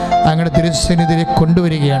അങ്ങയുടെ തിരുസന്നിധിയിലേക്ക്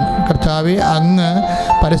കൊണ്ടുവരികയാണ്. കർത്താവെ, അങ്ങ്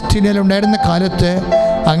പലസ്തീനയിലുണ്ടായിരുന്ന കാലത്ത്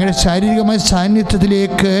അങ്ങനെ ശാരീരികമായ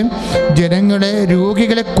സാന്നിധ്യത്തിലേക്ക് ജനങ്ങളെ,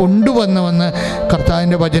 രോഗികളെ കൊണ്ടുവന്നുവെന്ന്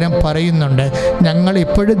കർത്താവിൻ്റെ വചനം പറയുന്നുണ്ട്. ഞങ്ങൾ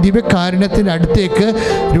ഇപ്പോഴും ദിവ്യകാരുണ്യത്തിൻ്റെ അടുത്തേക്ക്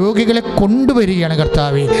രോഗികളെ കൊണ്ടുവരികയാണ്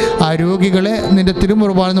കർത്താവെ. ആ രോഗികളെ നിൻ്റെ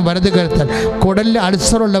തിരുമുറുപാടുന്ന വലത് കരുത്താൽ കുടലിൽ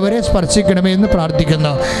അൾസറുള്ളവരെ സ്പർശിക്കണമേ എന്ന്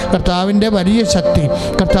പ്രാർത്ഥിക്കുന്നു. കർത്താവിൻ്റെ വലിയ ശക്തി,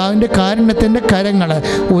 കർത്താവിൻ്റെ കാരുണ്യത്തിൻ്റെ കരങ്ങൾ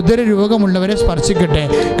ഉദര രോഗമുള്ളവരെ സ്പർശിക്കട്ടെ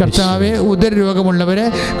കർത്താവെ. ഉദര രോഗമുള്ളവരെ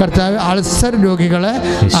കർത്താവ്, അൾസർ രോഗികൾ,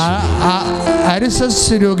 അരിസസ്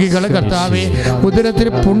രോഗികൾ കർത്താവെ, ഉദരത്തിൽ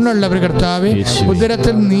പുണ്ണുള്ളവർ കർത്താവെ,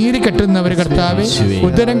 ഉദരത്തിൽ നീര് കെട്ടുന്നവർ കർത്താവെ,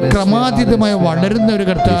 ഉദരം ക്രമാതീതമായി വളരുന്നവർ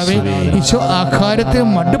കർത്താവെ, ഈശോ ആഹാരത്തിൽ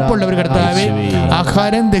മടുപ്പുള്ളവർ കർത്താവെ,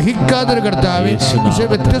 ആഹാരം ദഹിക്കാത്തൊരു കർത്താവെ, ഈശോ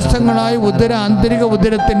വ്യത്യസ്തങ്ങളായ ആന്തരിക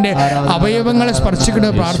ഉദരത്തിൻ്റെ അവയവങ്ങളെ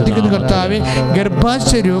സ്പർശിക്കുന്നത് പ്രാർത്ഥിക്കുന്ന കർത്താവെ.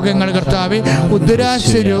 ഗർഭാശയ രോഗങ്ങൾ കർത്താവെ,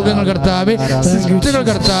 ഉദരാശയ രോഗങ്ങൾ കർത്താവെ, സിസ്റ്റുകൾ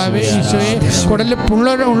കർത്താവെ, ഈശോയെ കുടലിൽ പുള്ള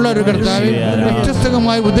ഒരു കർത്താവെ,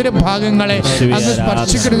 വ്യത്യസ്തമായ ഉദരഭാഗങ്ങളെ അങ്ങ്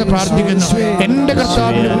സ്പർശിക്കണമെന്ന് പ്രാർത്ഥിക്കുന്നു. എൻ്റെ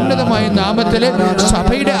കർത്താവിൻ്റെ ഉന്നതമായ നാമത്തിൽ,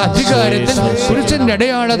 സഭയുടെ അധികാരത്തിൽ, പുരുഷന്റെ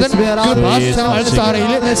അടയാളത്തിൽ,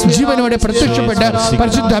 ജീവനോടെ പ്രത്യക്ഷപ്പെട്ട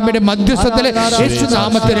പരിശുദ്ധ അമ്മയുടെ മധ്യസ്ഥത്തിൽ യേശു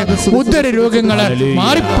നാമത്തിൽ ഉദര രോഗങ്ങൾ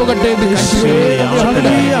മാറിപ്പോകട്ടെ എന്ന്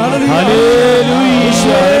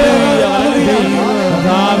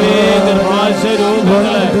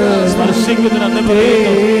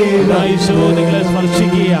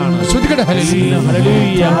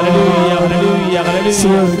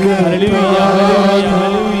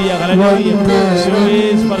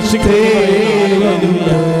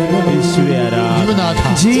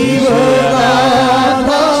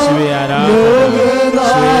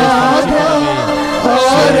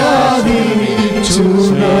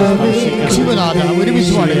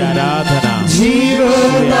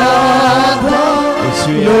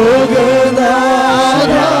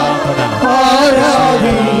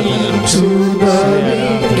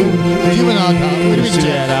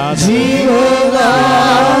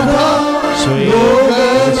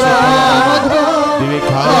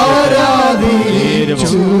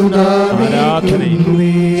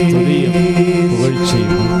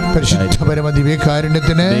പരിശുദ്ധ പരമ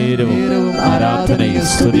ദിവ്യകാരുണ്യത്തിന്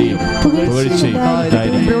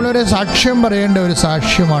പ്രിയമുള്ളവരെ, സാക്ഷ്യം പറയേണ്ട ഒരു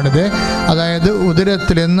സാക്ഷ്യമാണിത്. അതായത്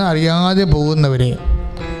ഉദരത്തിൽ നിന്ന് അറിയാതെ പോകുന്നവരെ,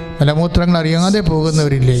 മലമൂത്രങ്ങൾ അറിയാതെ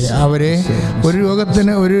പോകുന്നവരില്ലേ, അവരെ ഒരു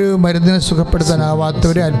രോഗത്തിന്, ഒരു മരുന്നിനെ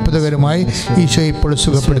സുഖപ്പെടുത്താനാവാത്തവരെ അത്ഭുതകരമായി ഈശോ ഇപ്പോൾ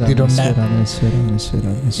സുഖപ്പെടുത്തിയിട്ടുണ്ട്.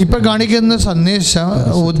 ഇപ്പം കാണിക്കുന്ന സന്ദേശം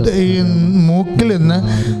ഈ മൂക്കിൽ നിന്ന്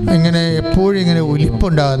ഇങ്ങനെ എപ്പോഴും ഇങ്ങനെ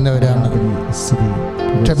ഒലിപ്പുണ്ടാകുന്നവരാണ്.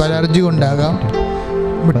 അലർജി കൊണ്ടാകാം,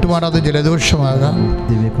 വിട്ടുമാറാത്ത ജലദോഷമാകാം,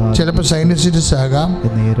 ചിലപ്പോൾ സൈനസൈറ്റിസ് ആകാം.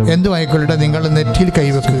 എന്തുമായിക്കൊള്ളട്ടെ, നിങ്ങൾ നെറ്റിയിൽ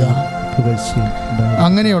കൈവെക്കുക.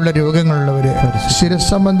 അങ്ങനെയുള്ള രോഗങ്ങളുള്ളവർ,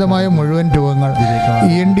 ശിരസംബന്ധമായ മുഴുവൻ രോഗങ്ങൾ,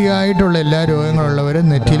 ENT ആയിട്ടുള്ള എല്ലാ രോഗങ്ങളുള്ളവർ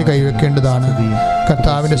നെറ്റിയിൽ കൈവെക്കേണ്ടതാണ്.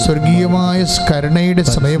 കർത്താവിൻ്റെ സ്വർഗീയമായ കരുണയുടെ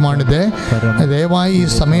സമയമാണിത്. ദയവായി ഈ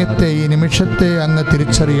സമയത്തെ, ഈ നിമിഷത്തെ അങ്ങ്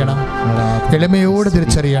തിരിച്ചറിയണം, എളിമയോടെ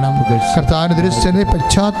തിരിച്ചറിയണം. കർത്താവിൻ്റെ തിരുസന്നിധി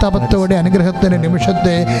പശ്ചാത്താപത്തോടെ അനുഗ്രഹത്തിൻ്റെ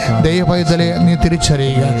നിമിഷത്തെ ദൈവപൈതലെ നീ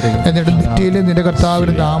തിരിച്ചറിയുക. എന്നിട്ട് നെറ്റിയിൽ നിന്റെ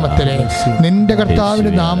കർത്താവിൻ്റെ നാമത്തിലെ, നിന്റെ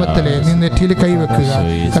കർത്താവിൻ്റെ നാമത്തിലെ നീ നെറ്റിയിൽ കൈവെക്കുക.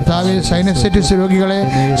 കർത്താവ് സൈനസൈറ്റിസ് രോഗികളെ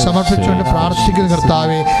സമർപ്പിച്ചുകൊണ്ട് പ്രാർത്ഥിക്കുന്ന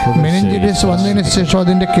കർത്താവെ, മെനിഞ്ചൈറ്റിസ് വന്നതിന് ശേഷം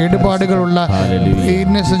അതിൻ്റെ കേടുപാടുകളുള്ള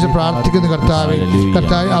ബ്രെയിനിനെ പ്രാർത്ഥിക്കുന്ന കർത്താവെ,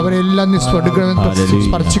 അവരെല്ലാം നീ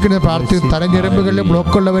സ്പർശിക്കുന്നത് പ്രാർത്ഥിക്കുന്നു. തലഞ്ഞെരമ്പുകളിലെ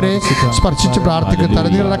ബ്ലോക്കുള്ളവരെ സ്പർശിച്ച് പ്രാർത്ഥിക്കുന്നു.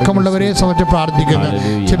 തലഞ്ഞിറക്കമുള്ളവരെ സംബന്ധിച്ച് പ്രാർത്ഥിക്കുന്നു.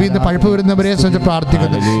 ചെവിയിൽ നിന്ന് പഴുപ്പ് വരുന്നവരെ സംബന്ധിച്ച്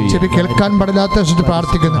പ്രാർത്ഥിക്കുന്നു. ചെവി കേൾക്കാൻ പാടില്ലാത്ത സംബന്ധിച്ച്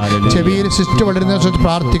പ്രാർത്ഥിക്കുന്നു. ചെവിയിൽ സിസ്റ്റ് വളരുന്നതിനെ സംബന്ധിച്ച്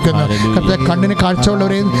പ്രാർത്ഥിക്കുന്നു. കർത്താവ് കണ്ണിന്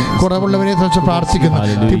കാഴ്ചയുള്ളവരെയും കുറവുള്ളവരെ സംബന്ധിച്ച് പ്രാർത്ഥിക്കുന്നു.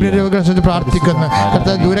 തിമിര രോഗികളെ സംബന്ധിച്ച് പ്രാർത്ഥിക്കുന്നു.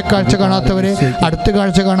 കർത്താവ് ദൂരക്കാഴ്ച കാണാത്തവരെ, അടുത്ത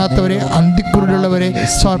കാഴ്ച കാണാത്തവരെ, അന്തിക്കുരുള്ളവരെ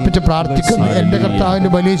സമർപ്പിച്ച് പ്രാർത്ഥിക്കുന്നു. എൻ്റെ കർത്താവിൻ്റെ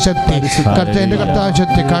വലിയ ശക്തി, എൻ്റെ കർത്താവിൻ്റെ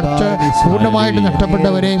ശക്തി, കാഴ്ച പൂർണ്ണമായിട്ട്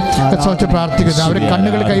നഷ്ടപ്പെട്ടവരെ സംബന്ധിച്ച് പ്രാർത്ഥിക്കുന്നു. അവരെ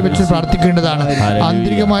കണ്ണുകൾ കൈവച്ച് പ്രാർത്ഥിക്കേണ്ടതാണ്.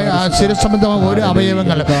 ആന്തരികമായ ശിരസംബന്ധമായ ഓരോ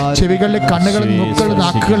അവയവങ്ങൾ, ചെവികളിലെ കണ്ണുകൾ, മൂക്കുകൾ,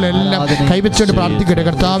 നാക്കുകളെല്ലാം കൈവച്ചുകൊണ്ട് പ്രാർത്ഥിക്കട്ടെ.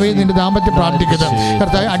 കർത്താവെ, നിന്റെ നാമത്തിൽ പ്രാർത്ഥിക്കുന്നു.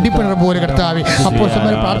 കർത്താവ് അടിപ്പിണർ പോലെ കർത്താവെ,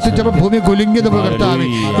 അപ്പോസ്തലന്മാർ പ്രാർത്ഥിച്ചപ്പോൾ ഭൂമി കുലുങ്ങിയതുപോലെ കർത്താവെ,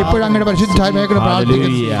 ഇപ്പോഴങ്ങനെ പരിശുദ്ധമായ മേഖല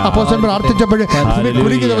പ്രാർത്ഥിക്കുന്നു. അപ്പോസ്തലന്മാർ പ്രാർത്ഥിച്ചപ്പോൾ ഭൂമി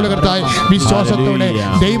കുലുങ്ങിയതുപോലെ കർത്താവ്. വിശ്വാസത്തോടെ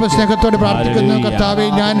ദൈവസ്നേഹത്തോടെ പ്രാർത്ഥിക്കുന്നു കർത്താവെ.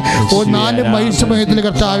 ഞാൻ 4 വയസ്സുമയത്തിൽ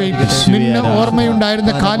കർത്താവെ നിന്നെ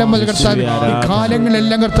ഓർമ്മയുണ്ടായിരുന്ന കാലം മുതൽ കർത്താവെ ഈ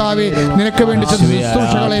കാലങ്ങളെല്ലാം കർത്താവെ നിനക്ക് വേണ്ടി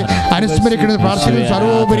ശുശ്രൂഷകളെ അനുസ്മരിക്കുന്നത് പ്രാർത്ഥിക്കുന്നു.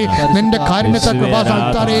 സർവോപരി നിന്റെ കാരുണ്യത്താൽ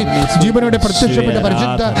കൃപാസനത്താലെ ജീവനോടെ പ്രത്യക്ഷപ്പെട്ട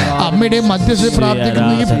പരിശുദ്ധ അമ്മയുടെ മധ്യസ്ഥയിൽ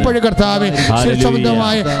പ്രാർത്ഥിക്കുന്നു. ഇപ്പോഴും കർത്താവെ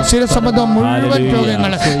ശിരസംബന്ധമായ മുഴുവൻ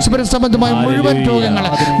രോഗങ്ങൾ, ശിരസംബന്ധമായ മുഴുവൻ രോഗങ്ങൾ,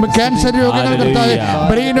 ക്യാൻസർ രോഗങ്ങൾ കർത്താവെ,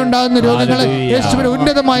 ബ്രെയിൻ ഉണ്ടാകുന്ന രോഗങ്ങൾ യേശുവിന്റെ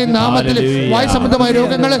ഉന്നതമായ നാമത്തിൽ, വായു സംബന്ധമായ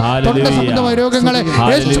രോഗങ്ങൾ, തൊണ്ട സംബന്ധമായ രോഗങ്ങൾ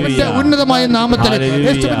യേശുവിന്റെ ഉന്നതമായ നാമത്തിൽ,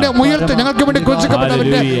 യേശുവിന്റെ ഉയർത്ത് ഞങ്ങൾക്ക് വേണ്ടി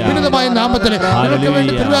ക്രൂശിക്കപ്പെട്ടവന്റെ ഉന്നതമായ നാമത്തിൽ, ഞങ്ങൾക്ക്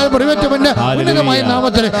വേണ്ടി തിരുവാതിരവന്റെ ഉന്നതമായ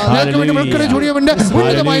നാമത്തിൽ, ഞങ്ങൾക്ക് വേണ്ടി മുൾക്കട ചൂടിയവന്റെ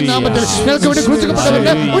ഉന്നതമായ നാമത്തിൽ, ഞങ്ങൾക്ക് വേണ്ടി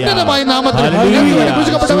ക്രൂശിക്കപ്പെട്ടവന്റെ ഉന്നതമായ നാമത്തിൽ, ഞങ്ങൾക്ക് വേണ്ടി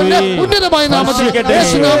ക്രൂശിക്കപ്പെട്ടവന്റെ ഉന്നതമായ നാമത്തിൽ,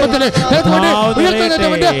 യേശു നാമത്തിൽ ഞങ്ങൾക്ക് വേണ്ടി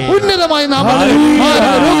ഉയർത്തുന്നവന്റെ ഉന്നതമായ നാമത്തിൽ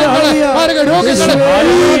രോഗങ്ങളെ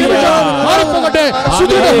മാറിപ്പോകട്ടെ.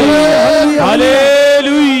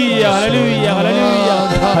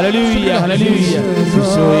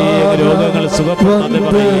 രോഗങ്ങൾ സുഖപ്പെടുന്നത്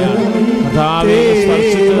പറയുകയാണ് കർത്താവേ.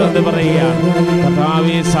 സ്പർശിച്ചത് പറയുകയാണ്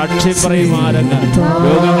കർത്താവേ. സാക്ഷ്യം പറയും ആരങ്ങൾ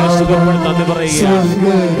രോഗങ്ങൾ സുഖപ്പെടുന്നത് പറയുകയാണ്.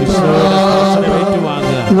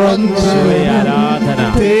 ഏറ്റുവാങ്ങുക. ആരാധന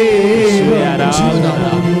ആരാധന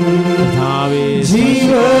കർത്താവേ.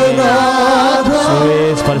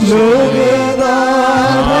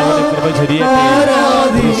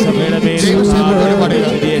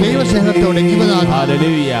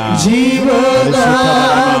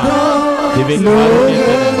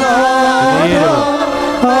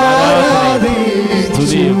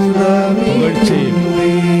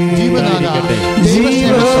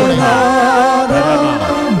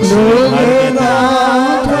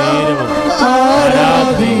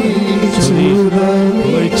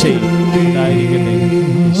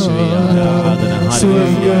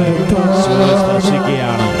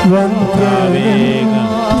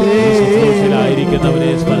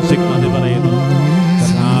 സ്പർശിക്കുന്നത് പറയുന്നു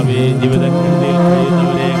കർത്താവേ. ജീവിതങ്ങളിൽ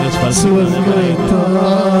കഴിയുന്നവരെ സ്പർശിക്കുന്നത് പറയുന്നു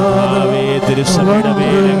കർത്താവേ. തിരുസഭയുടെ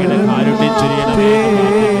മേലകിട കാരുണ്യം ചൊരിയണമേ,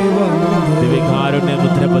 ദിവ്യകാരുണ്യ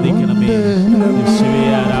മുദ്ര പതിക്കണമേ. യേശുവേ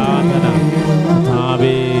ആരാധന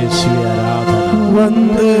കർത്താവേ. യേശുവേ ആരാധന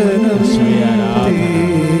യേശുവേ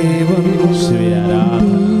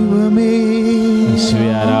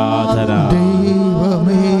ആരാധന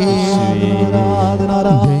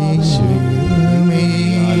യേശുവേ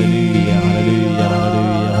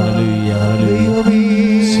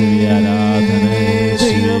ആരാധന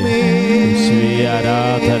യേശുവേ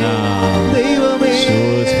ആരാധന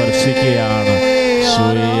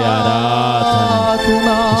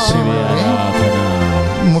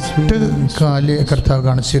മുട്ട് കാല് കർത്താവ്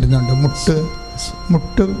കാണിച്ചിരുന്നുണ്ട്.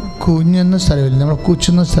 മുട്ട് കുഞ്ഞുന്ന സ്ഥലമില്ലേ, നമ്മൾ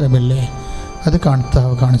കൂച്ചുന്ന സ്ഥലമില്ലേ, അത്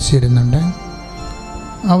കർത്താവ് കാണിച്ചിരുന്നുണ്ട്.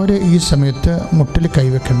 അവർ ഈ സമയത്ത് മുട്ടിൽ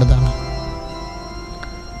കൈവെക്കേണ്ടതാണ്.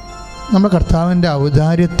 നമ്മൾ കർത്താവിൻ്റെ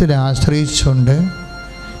ഔദാര്യത്തിൽ ആശ്രയിച്ചുകൊണ്ട്,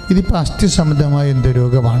 ഇതിപ്പോൾ അസ്ഥി സംബന്ധമായ എന്ത്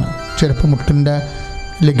രോഗമാണ്, ചിലപ്പോൾ മുട്ടിൻ്റെ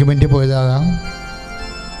ലിഗമെൻ്റ് പോയതാകാം,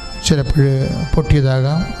 ചിലപ്പോൾ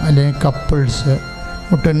പൊട്ടിയതാകാം, അല്ലെങ്കിൽ കപ്പിൾസ്,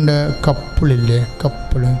 മുട്ടിൻ്റെ കപ്പിളില്ലേ,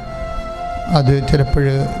 കപ്പിള് അത് ചിലപ്പോൾ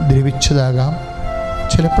ദ്രവിച്ചതാകാം,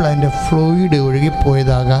 ചിലപ്പോൾ അതിൻ്റെ ഫ്ലൂയിഡ്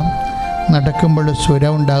ഒഴുകിപ്പോയതാകാം, നടക്കുമ്പോൾ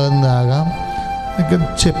സ്വരം ഉണ്ടാകുന്നതാകാം,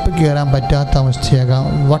 ചെപ്പ് കയറാൻ പറ്റാത്ത അവസ്ഥയാകാം.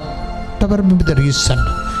 whatever may be the reason,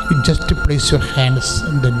 you just place your hands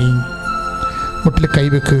in the knee. മുട്ടിൽ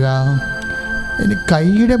കൈവെക്കുക. ഇനി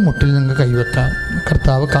കൈയുടെ മുട്ടിൽ നിങ്ങൾക്ക് കൈവെക്കാം.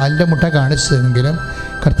 കർത്താവ് കാലിൻ്റെ മുട്ട കാണിച്ചതെങ്കിലും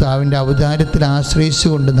കർത്താവിൻ്റെ ഔദാര്യത്തിൽ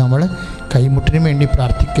ആശ്രയിച്ചുകൊണ്ട് നമ്മൾ കൈമുട്ടിന് വേണ്ടി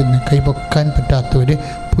പ്രാർത്ഥിക്കുന്നു. കൈ പൊക്കാൻ പറ്റാത്തവർ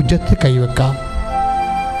ഭുജത്തിൽ കൈവെക്കാം.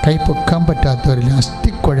 കൈ പൊക്കാൻ പറ്റാത്തവരിൽ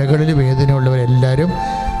അസ്ഥിക്കുഴകളിൽ വേദനയുള്ളവരെല്ലാവരും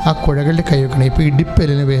ആ കുഴകളിൽ കൈവെക്കണം. ഇപ്പോൾ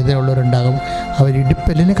ഇടിപ്പെല്ലിന് വേദനയുള്ളവരുണ്ടാകും, അവർ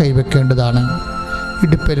ഇടിപ്പെല്ലിന് കൈവെക്കേണ്ടതാണ്.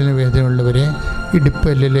 ഇടിപ്പെല്ലിന് വേദനയുള്ളവരെ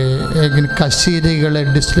ഇടിപ്പെല്ലിൽ കശീരികളെ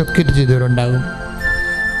ഡിസ്ലൊക്കേറ്റ് ചെയ്തവരുണ്ടാകും.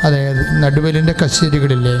 അതായത് നടുവലിൻ്റെ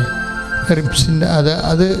കശീരികളില്ലേ, റിബ്സിൻ്റെ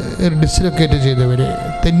അത് ഡിസ്ലൊക്കേറ്റ് ചെയ്തവർ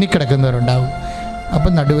തെന്നിക്കിടക്കുന്നവരുണ്ടാകും.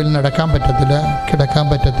 അപ്പം നടുവിൽ നടക്കാൻ പറ്റത്തില്ല, കിടക്കാൻ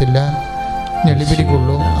പറ്റത്തില്ല, ഞെളിപിരി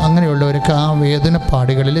കൊള്ളൂ. അങ്ങനെയുള്ളവർക്ക് ആ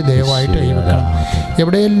വേദനപ്പാടുകളിൽ ദയവായിട്ട് കൈവെക്കണം.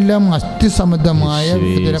 എവിടെയെല്ലാം അസ്ഥി സംബന്ധമായ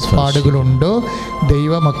വേദനപ്പാടുകളുണ്ടോ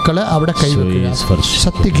ദൈവമക്കൾ അവിടെ കൈവെക്കുക,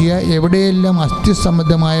 ശ്രദ്ധിക്കുക. എവിടെയെല്ലാം അസ്ഥി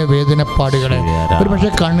സംബന്ധമായ വേദനപ്പാടുകൾ, ഒരു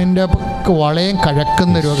പക്ഷേ കണ്ണിൻ്റെ വളയം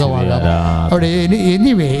കഴക്കുന്ന രോഗമാകാം, അവിടെ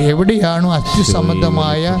എനിവേ എവിടെയാണോ അസ്ഥി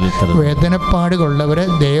സംബന്ധമായ വേദനപ്പാടുകളുള്ളവരെ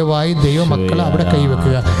ദയവായി ദൈവമക്കൾ അവിടെ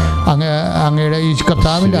കൈവെക്കുക. അങ്ങയുടെ ഈ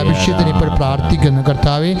കർത്താവിൻ്റെ അഭിഷേകത്തിന് ഇപ്പോൾ പ്രാർത്ഥിക്കുന്നു.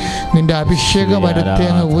 കർത്താവെ, നിൻ്റെ അഭിഷേകം അഭിഷേക വരത്തെ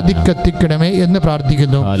അങ്ങ് ഊതിക്കത്തിക്കണമേ എന്ന്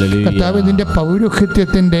പ്രാർത്ഥിക്കുന്നു. കർത്താവ് നിന്റെ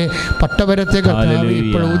പൗരോഹിത്യത്തിന്റെ പട്ടവരത്തെ കർത്താവ്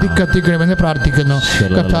ഇപ്പോൾ ഊതിക്കത്തിക്കണമെന്ന് പ്രാർത്ഥിക്കുന്നു.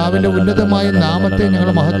 കർത്താവിന്റെ ഉന്നതമായ നാമത്തെ ഞങ്ങൾ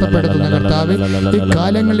മഹത്വപ്പെടുത്തുന്നു. കർത്താവ് ഈ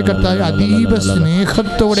കാലങ്ങളിൽ കർത്താവ് അതീവ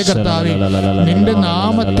സ്നേഹത്തോടെ കർത്താവ് നിന്റെ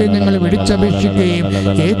നാമത്തെ ഞങ്ങൾ വിളിച്ചപേക്ഷിക്കുകയും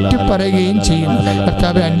ഏറ്റുപറയുകയും ചെയ്യുന്നു.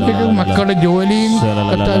 കർത്താവ് അന്യ മക്കളുടെ ജോലിയും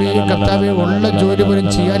കർത്താവ് ഉള്ള ജോലി പോലും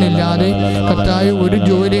ചെയ്യാനില്ലാതെ കർത്താവ് ഒരു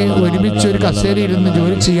ജോലി ഒരുമിച്ച് ഒരു കസേരയിരുന്ന്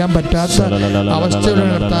ജോലി ചെയ്യാൻ പറ്റാത്ത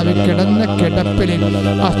അവസ്ഥയിലുള്ള കർത്താവ് കിടന്ന കിടപ്പിൽ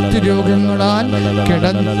അസ്ഥിരോഗങ്ങളാൽ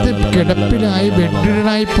കിടപ്പിലായി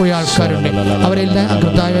ബെഡിലായി പോയ ആൾക്കാരുണ്ട്. അവരെല്ലാം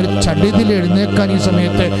കർത്താവ് ഒരു ചടിതിൽ എഴുന്നേക്കാൻ ഈ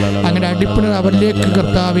സമയത്ത് അങ്ങനെ അടിപ്പിണ അവരിലേക്ക്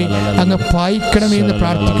കർത്താവ് അങ്ങ് പായിക്കണമെന്ന്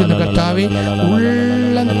പ്രാർത്ഥിക്കുന്നു. കർത്താവ്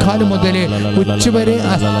ഉള്ളം കാലം മുതൽ ഉച്ചവരെ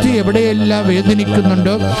അസ്ഥി എവിടെയെല്ലാം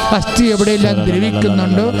വേദനിക്കുന്നുണ്ടോ, അസ്ഥി എവിടെയെല്ലാം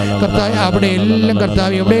ദ്രവിക്കുന്നുണ്ടോ കർത്താവ്, അവിടെയെല്ലാം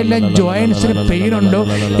കർത്താവ് എവിടെയെല്ലാം ജോയിൻസിന് പെയിൻ ഉണ്ടോ,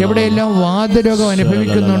 എവിടെയെല്ലാം വാതരോഗം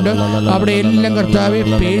അനുഭവിക്കുന്നുണ്ടോ അവിടെയെല്ലാം കർത്താവ്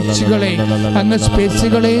പേശികളെ അങ്ങ്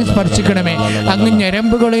സ്പർശിക്കണമേ, അങ്ങ്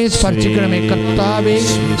ഞരമ്പുകളെ സ്പർശിക്കണമേ. കർത്താവെ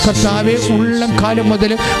ഉള്ളം കാലം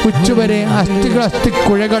മുതൽ ഉച്ചവരെ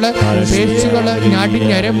അസ്ഥിക്കുഴകള് പേശികള്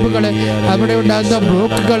ഞരമ്പുകള് അവിടെ ഉണ്ടാകുന്ന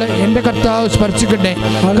ബ്ലോക്കുകള് എൻ്റെ കർത്താവ് സ്പർശിക്കട്ടെ.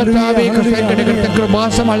 കർത്താവെ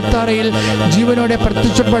കൃപാസം അൾത്താറയിൽ ജീവനോടെ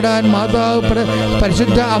പ്രത്യക്ഷപ്പെടാൻ മാതാവ്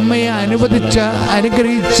പരിശുദ്ധ അമ്മയെ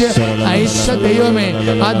അനുഗ്രഹിച്ച് അയച്ച ദൈവമേ,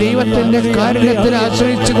 ആ ദൈവത്തിന്റെ കാരുണ്യത്തിൽ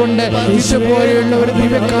ആശ്രയിച്ചുകൊണ്ട് ഇതുപോലെയുള്ള ഒരു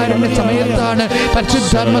ദിവ്യകാരുണ്യ സമയത്താണ്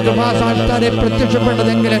പരിശുദ്ധാത്മ കൃപാസം അൾത്താറെ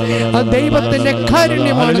പ്രത്യക്ഷപ്പെട്ടതെങ്കിൽ അത് ദൈവത്തിന്റെ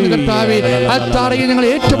കാരുണ്യമാണെന്ന് കർത്താവെ അൾത്താറയിൽ ഞങ്ങൾ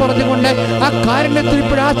ഏറ്റുപറഞ്ഞുകൊണ്ട് ആ കാരുണ്യത്തിൽ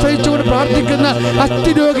ഇപ്പോൾ ആശ്രയിച്ചുകൊണ്ട് പ്രാർത്ഥിക്കുന്ന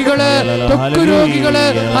അസ്ഥിരോഗികള്, ത്വക്ക് രോഗികള്,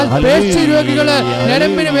 പേശി രോഗികള്,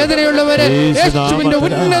 ഞരമ്പിന് വേദനയുള്ളവര് യേശുവിന്റെ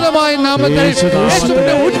ഉന്നതമായ നാമത്തിൽ,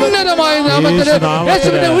 യേശുവിന്റെ ഉന്നതമായ നാമത്തിൽ,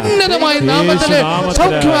 യേശുവിന്റെ ഉന്നതമായ നാമത്തിൽ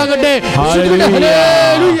സൗഖ്യമാകട്ടെ.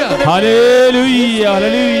 ഹല്ലേലൂയ ഹല്ലേലൂയ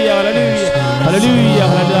ഹല്ലേലൂയ ഹല്ലേലൂയ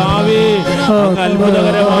കർത്താവേ,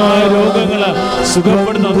 അത്ഭുതകരമായ രോഗങ്ങള്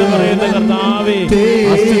സുഖപ്പെടുന്നു പറയുന്ന കർത്താവേ,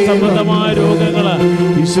 അസ്ഥി സംബന്ധമായ രോഗങ്ങള്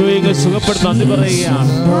ഈശോയെ സുഖപ്പെടുന്നു എന്ന്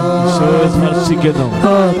പറയുകയാണ്. ഈശോയെ സ്പർശിക്കുന്നു,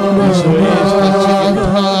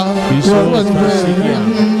 ഈശോയെ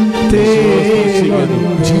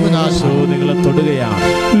നിങ്ങളെ തൊടുകയാണ്,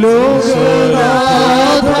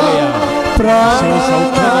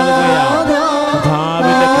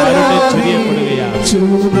 കർത്താവിന്റെ കാരുണ്യം ചൊരിയപ്പെടുകയാണ്.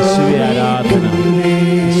 ഈശോയെ ആരാധന,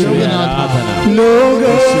 ഈശോയെ ആരാധന, ഈശോയെ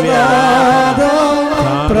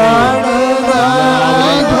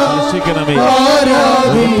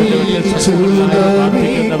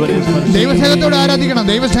ദൈവസ്നേഹത്തോടെ ആരാധിക്കണം,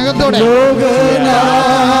 ദൈവസ്നേഹത്തോടെ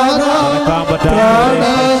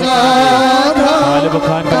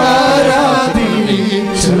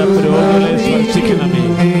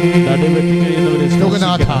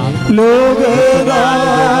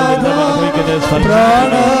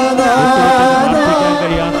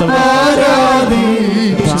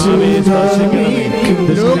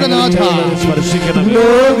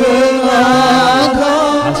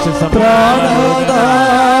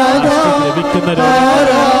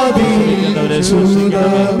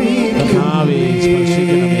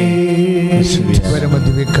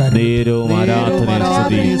നേരവും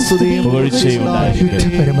ആരാധനയും സ്തുതിയും പുകഴ്ചയും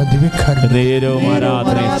നേരവും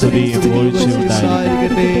ആരാധനയും സ്തുതിയും പുകഴ്ചയും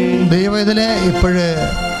ദൈവവേദന ഇപ്പോഴ്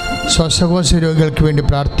ശ്വാസകോശ രോഗികൾക്ക് വേണ്ടി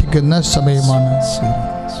പ്രാർത്ഥിക്കുന്ന സമയമാണ്.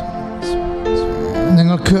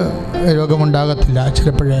 നിങ്ങൾക്ക് രോഗമുണ്ടാകത്തില്ല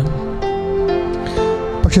ചിലപ്പോഴേ,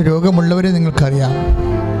 പക്ഷെ രോഗമുള്ളവരെ നിങ്ങൾക്കറിയാം.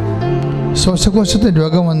 ശ്വാസകോശത്തിന്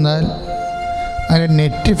രോഗം വന്നാൽ അതിൻ്റെ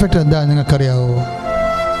നെറ്റ് ഇഫക്റ്റ് എന്താണെന്ന് നിങ്ങൾക്കറിയാവോ?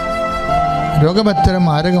 രോഗം എത്ര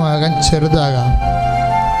മാരകമാകാൻ ചെറുതാകാം,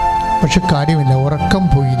 പക്ഷെ കാര്യമില്ല. ഉറക്കം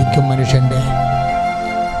പോയിരിക്കും മനുഷ്യൻ്റെ.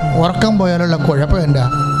 ഉറക്കം പോയാലുള്ള കുഴപ്പം എന്താ?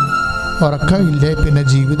 ഉറക്കമില്ലേ പിന്നെ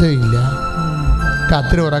ജീവിതമില്ല.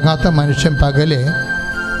 രാത്രി ഉറങ്ങാത്ത മനുഷ്യൻ പകല്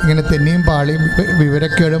ഇങ്ങനെ തെന്നിയും പാളിയും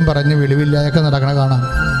വിവരക്കേടും പറഞ്ഞ് വെളിവില്ലാതൊക്കെ നടക്കണ കാണാം.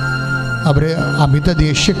 അവർ അമിത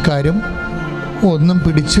ദേഷ്യക്കാരും ഒന്നും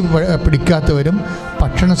പിടിക്കാത്തവരും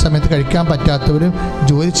ഭക്ഷണ സമയത്ത് കഴിക്കാൻ പറ്റാത്തവരും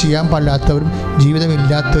ജോലി ചെയ്യാൻ പാടില്ലാത്തവരും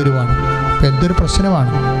ജീവിതമില്ലാത്തവരുമാണ്. അപ്പം എന്തൊരു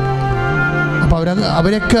പ്രശ്നമാണ്. അപ്പോൾ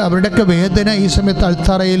അവരുടെയൊക്കെ വേദന ഈ സമയത്ത്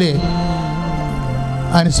അൾത്താറയിൽ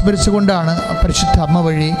അനുസ്മരിച്ചുകൊണ്ടാണ് പരിശുദ്ധ അമ്മ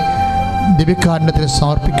വഴി ദിവ്യകാരുണ്യത്തിന്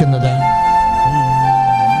സമർപ്പിക്കുന്നത്.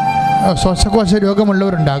 ശ്വാസകോശ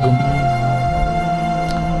രോഗമുള്ളവരുണ്ടാകും,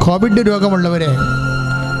 കോവിഡ് രോഗമുള്ളവരെ,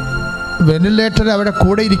 വെന്റിലേറ്റർ അവിടെ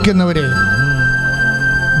കൂടെ ഇരിക്കുന്നവരെ,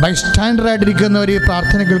 ബൈസ്റ്റാൻഡറായിട്ടിരിക്കുന്നവർ ഈ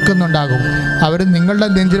പ്രാർത്ഥന കേൾക്കുന്നുണ്ടാകും. അവർ നിങ്ങളുടെ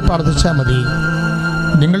നെഞ്ചിൽ പ്രാർത്ഥിച്ചാൽ മതി,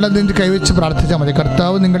 നിങ്ങളുടെ നെഞ്ചിൽ കൈവച്ച് പ്രാർത്ഥിച്ചാൽ മതി.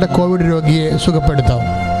 കർത്താവ് നിങ്ങളുടെ കോവിഡ് രോഗിയെ സുഖപ്പെടുത്താം.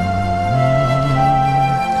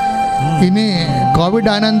 ഇനി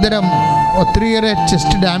കോവിഡ് അനന്തരം ഒത്തിരിയേറെ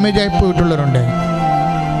ചെസ്റ്റ് ഡാമേജ് ആയി പോയിട്ടുള്ളവരുണ്ട്.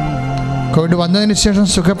 കോവിഡ് വന്നതിന് ശേഷം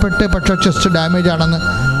സുഖപ്പെട്ട് പക്ഷേ ചെസ്റ്റ് ഡാമേജ് ആണെന്ന്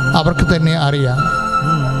അവർക്ക് തന്നെ അറിയാം.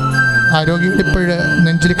 ആരോഗ്യം ഇപ്പോഴ്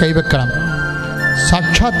നെഞ്ചിൽ കൈവെക്കണം.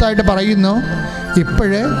 സാക്ഷാത്തായിട്ട് പറയുന്നു,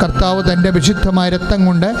 ഇപ്പോഴേ കർത്താവ് തൻ്റെ വിശുദ്ധമായ രക്തം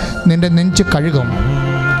കൊണ്ട് നിൻ്റെ നെഞ്ച് കഴുകും.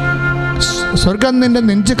 സ്വർഗം നിൻ്റെ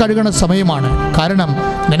നെഞ്ച് കഴുകണ സമയമാണ്. കാരണം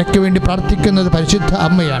നിനക്ക് വേണ്ടി പ്രാർത്ഥിക്കുന്നത് പരിശുദ്ധ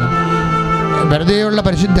അമ്മയാണ്. വെറുതെയുള്ള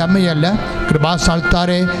പരിശുദ്ധ അമ്മയല്ല,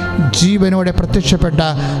 കൃപാസ്ഥാനത്താരെ ജീവനോടെ പ്രത്യക്ഷപ്പെട്ട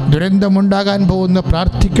ദുരന്തമുണ്ടാകാൻ പോകുന്ന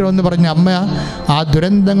പ്രാർത്ഥിക്കണമെന്ന് പറഞ്ഞ അമ്മ ആ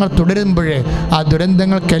ദുരന്തങ്ങൾ തുടരുമ്പോഴേ ആ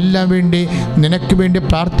ദുരന്തങ്ങൾക്കെല്ലാം വേണ്ടി നിനക്ക് വേണ്ടി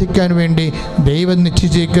പ്രാർത്ഥിക്കാൻ വേണ്ടി ദൈവം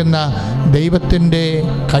നിശ്ചയിച്ചിരിക്കുന്ന ദൈവത്തിൻ്റെ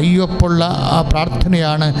കയ്യൊപ്പുള്ള ആ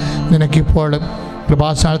പ്രാർത്ഥനയാണ് നിനക്കിപ്പോൾ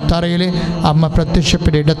കൃപാസ്ഥാനത്താരയിൽ അമ്മ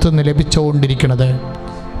പ്രത്യക്ഷപ്പെട്ട ഇടത്തുനിന്ന് ലഭിച്ചുകൊണ്ടിരിക്കുന്നത്.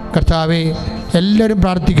 കർത്താവെ, എല്ലാവരും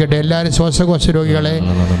പ്രാർത്ഥിക്കട്ടെ. എല്ലാവരും ശ്വാസകോശ രോഗികളെ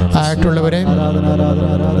ആയിട്ടുള്ളവരെ,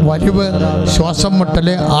 വലിവ്, ശ്വാസം മുട്ടൽ,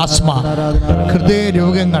 ആസ്മ, ഹൃദയ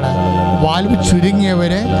രോഗങ്ങൾ, വാൽവ്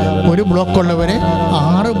ചുരുങ്ങിയവരെ, 1 ബ്ലോക്കുള്ളവരെ,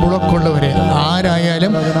 6 ബ്ലോക്കുള്ളവരെ,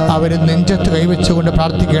 ആരായാലും അവർ നെഞ്ചത്ത് കൈവച്ചുകൊണ്ട്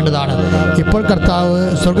പ്രാർത്ഥിക്കേണ്ടതാണ്. ഇപ്പോൾ കർത്താവ്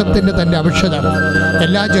സ്വർഗത്തിൻ്റെ തൻ്റെ ഔഷധം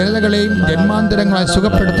എല്ലാ ജനതകളെയും ജന്മാന്തരങ്ങളായി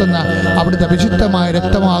സുഖപ്പെടുത്തുന്ന അവിടുത്തെ വിശുദ്ധമായ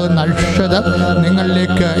രക്തമാകുന്ന ഔഷധം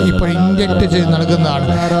നിങ്ങളിലേക്ക് ഇപ്പോൾ ഇൻജക്റ്റ് ചെയ്ത് നൽകുന്നതാണ്.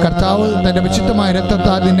 കർത്താവ് തൻ്റെ വിശുദ്ധമായ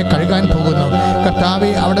രക്തത്താൽ നിന്നെ കഴുകാൻ പോകുന്നു. കർത്താവെ,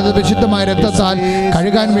 അവിടുത്തെ വിശുദ്ധമായ രക്തത്താൽ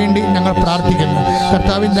കഴുകാൻ വേണ്ടി ഞങ്ങൾ പ്രാർത്ഥിക്കുന്നു.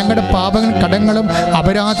 കർത്താവിൽ ഞങ്ങളുടെ പാപങ്ങളും കടങ്ങളും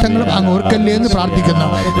അപരാധങ്ങളും അങ്ങ് ഓർക്കല്ലേ എന്ന് പ്രാർത്ഥിക്കുന്നു.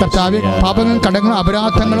 കർത്താവ്, പാപങ്ങളും കടങ്ങളും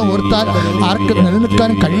അപരാധങ്ങളും ഓർത്താൽ ആർക്ക് നിലനിൽക്കാൻ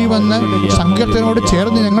കഴിയുമെന്ന് സങ്കീർത്തനോട്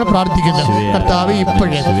ചേർന്ന് ഞങ്ങൾ പ്രാർത്ഥിക്കുന്നു. കർത്താവ്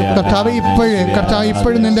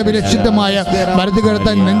ഇപ്പോഴും നിന്റെ വിലക്ഷിതമായ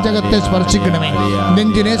വലതുകരത്തെ നെഞ്ചകത്തെ സ്പർശിക്കണമേ,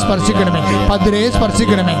 നെഞ്ചിനെ സ്പർശിക്കണമേ, പതിരെ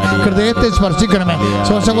സ്പർശിക്കണമേ, ഹൃദയത്തെ സ്പർശിക്കണമേ,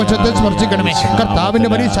 ശ്വാസകോശത്തെ സ്പർശിക്കണമേ. കർത്താവിൻ്റെ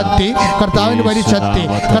വലിയ ശക്തി, കർത്താവിൻ്റെ വലിയ ശക്തി,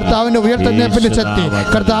 കർത്താവിൻ്റെ ഉയർത്തെഴുന്നേൽപ്പിൻ്റെ ശക്തി,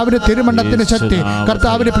 കർത്താവിൻ്റെ തിരുമണ്ഡലത്തിൻ്റെ ശക്തി,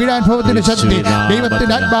 കർത്താവിൻ്റെ പീഡാനുഭവത്തിൻ്റെ ശക്തി,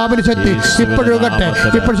 ദൈവത്തിൻ്റെ ആത്മാവിൻ്റെ ശക്തി ഇപ്പോഴൊഴുകട്ടെ,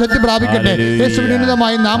 ഇപ്പോൾ ശക്തി പ്രാപിക്കട്ടെ. യേശുവിന്റെ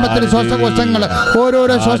ഉന്നതമായ നാമത്തിൽ ശ്വാസകോശങ്ങൾ,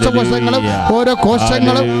 ഓരോരോ ശ്വാസകോശങ്ങളും, ഓരോ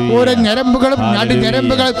കോശങ്ങളും, ഓരോ ഞരമ്പുകളും,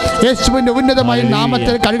 ഞരമ്പുകളും യേശുവിന്റെ ഉന്നതമായ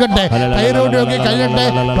നാമത്തിൽ കഴുകട്ടെ. തൈറോയ്ഡ് രോഗിയെ കഴുകട്ടെ,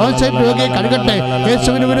 ടോൺസൈറ്റ് രോഗിയെ കഴുകട്ടെ,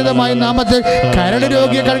 യേശുവിന്റെ ഉന്നതമായ നാമത്തിൽ കരൾ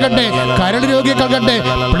രോഗിയെ കഴുകട്ടെ, കഴുകട്ടെ.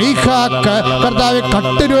 കർത്താവെ,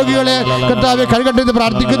 കട്ട് രോഗികളെ കർത്താവെ കഴുകട്ടെ എന്ന്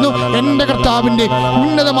പ്രാർത്ഥിക്കുന്നു. എൻ്റെ കർത്താവിൻ്റെ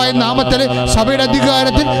ഉന്നതമായ നാമത്തിൽ, സഭയുടെ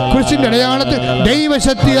അധികാരത്തിൽ, കുരിശിന്റെ അടയാളത്തിൽ,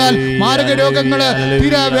 ദൈവശക്തിയാൽ മാരക രോഗങ്ങള്,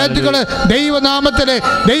 തീരാവേദികള് ദൈവനാമത്തില്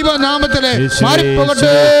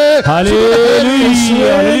മാറിപ്പോകട്ടെ.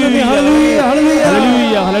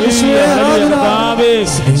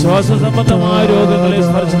 ശ്വാസ സംബന്ധമായ രോഗങ്ങളെ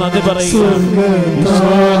സ്പർശിച്ച് നന്ദി പറയുകയാണ്.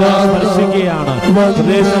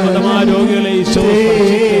 ഹൃദയ സംബന്ധമായ രോഗികളെ ഈശോ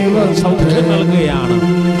സൗഖ്യം നൽകുകയാണ്.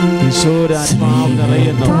 ഈശോരാത്മാവ്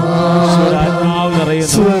നിറയുന്നു,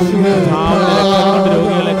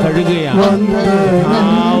 രോഗികളെ കഴുകുകയാണ്.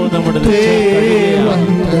 നമ്മുടെ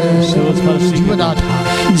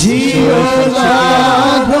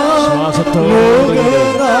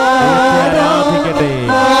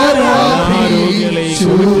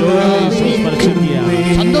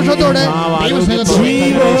സന്തോഷത്തോടെ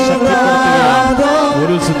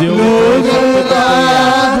ഒരു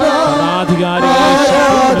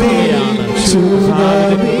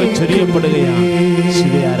ചൊരിയപ്പെടുകയാണ്.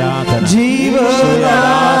 ശിവആരാധന,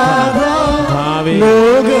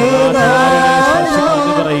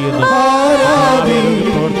 പറയുന്നു.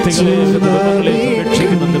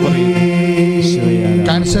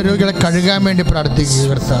 ക്യാൻസർ രോഗികളെ കഴുകാൻ വേണ്ടി പ്രാർത്ഥിക്കുക.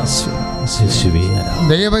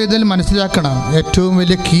 ദയവൈതൽ മനസ്സിലാക്കണം, ഏറ്റവും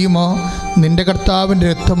വലിയ കീമോ നിന്റെ കർത്താവിൻ്റെ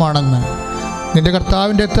രക്തമാണെന്ന്. നിന്റെ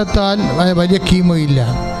കർത്താവിൻ്റെ രക്തത്താൽ വലിയ കീമോ ഇല്ല.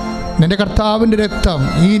 നിന്റെ കർത്താവിൻ്റെ രക്തം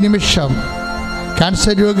ഈ നിമിഷം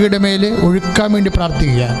ക്യാൻസർ രോഗിയുടെ മേലെ ഒഴുക്കാൻ വേണ്ടി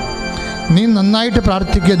പ്രാർത്ഥിക്കുക. നീ നന്നായിട്ട്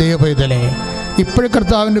പ്രാർത്ഥിക്കുക ദൈവപൈതലേ. ഇപ്പോഴും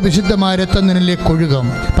കർത്താവിൻ്റെ വിശുദ്ധമായ രക്തം നിന്നിലേക്ക് ഒഴുകും.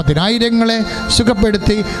 10,000ങ്ങളെ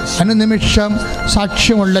സുഖപ്പെടുത്തി അനുനിമിഷം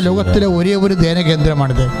സാക്ഷ്യമുള്ള ലോകത്തിലെ ഒരേ ഒരു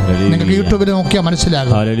ധ്യാനകേന്ദ്രമാണിത്. നിങ്ങൾക്ക് യൂട്യൂബിൽ നോക്കിയാൽ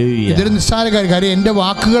മനസ്സിലാകും. ഇതൊരു നിസ്സാര കാര്യം. എൻ്റെ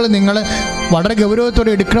വാക്കുകൾ നിങ്ങൾ വളരെ ഗൗരവത്തോടെ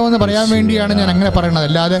എടുക്കണമെന്ന് പറയാൻ വേണ്ടിയാണ് ഞാൻ അങ്ങനെ പറയുന്നത്.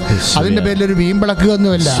 അല്ലാതെ അതിൻ്റെ പേരിലൊരു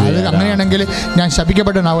വീമ്പിളക്കുകയൊന്നുമല്ല. അത് അങ്ങനെയാണെങ്കിൽ ഞാൻ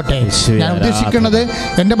ശപിക്കപ്പെട്ടവനാവട്ടെ. ഞാൻ ഉദ്ദേശിക്കുന്നത്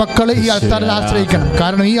എൻ്റെ മക്കൾ ഈ അൾത്താറിൽ ആശ്രയിക്കണം.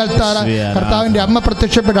 കാരണം ഈ അൾത്താറ കർത്താവിൻ്റെ അമ്മ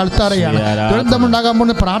പ്രത്യക്ഷപ്പെട്ട അൾത്താറയാണ്. ദുരന്തമുണ്ടാകാൻ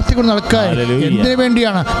പോകുന്ന പ്രാർത്ഥിക്കുന്ന ആൾക്കാർ എന്തിനു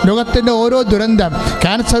വേണ്ടിയാണ്? ലോകത്തിൻ്റെ ഓരോ ദുരന്തം,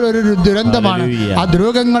 ക്യാൻസർ ഒരു ദുരന്തമാണ്, ആ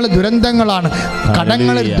രോഗങ്ങൾ ദുരന്തങ്ങളാണ്,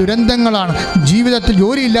 കടങ്ങൾ ദുരന്തങ്ങളാണ്, ജീവിതത്തിൽ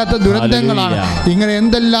ജോലിയില്ലാത്ത ദുരന്തങ്ങളാണ്, ഇങ്ങനെ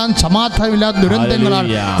എന്തെല്ലാം സമാധാനമില്ലാത്ത ദുരന്തങ്ങളാണ്.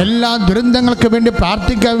 എല്ലാ ദുരന്തങ്ങൾക്ക് വേണ്ടി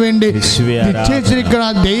പ്രാർത്ഥിക്കാൻ വേണ്ടി നിശ്ചയിച്ചിരിക്കണ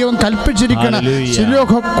ദൈവം കൽപ്പിച്ചിരിക്കണ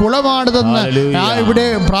ശിലോഹ കുളമാണിതെന്ന് ഇവിടെ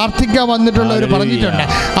പ്രാർത്ഥിക്കാൻ വന്നിട്ടുള്ളവർ പറഞ്ഞിട്ടുണ്ട്.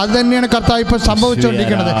 അത് തന്നെയാണ് കർത്താവ് ഇപ്പോൾ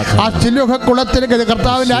സംഭവിച്ചുകൊണ്ടിരിക്കുന്നത്. ആ ശിലോഹ കുളത്തിലേക്ക്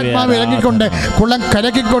കർത്താവിൻ്റെ ആത്മാവ് ഇറങ്ങിക്കൊണ്ട് കുളം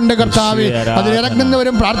കലക്കിക്കൊണ്ട് കർത്താവ്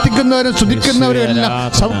അതിലിറങ്ങുന്നവരും പ്രാർത്ഥിക്കുന്നവരും സ്തുതിക്കുന്നവരും എല്ലാം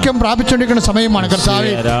സൗഖ്യം പ്രാപിച്ചുകൊണ്ടിരിക്കുന്ന സമയമാണ്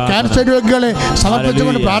കർത്താവേ. ക്യാൻസർ രോഗികളെ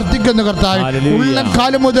സമർപ്പിച്ചുകൊണ്ട് പ്രാർത്ഥിക്കുന്നു കർത്താവേ.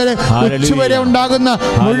 ഉള്ളംകാലം മുതൽ ഉച്ചവരെ ഉണ്ടാകുന്ന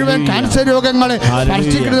മുഴുവൻ ക്യാൻസർ രോഗങ്ങളെ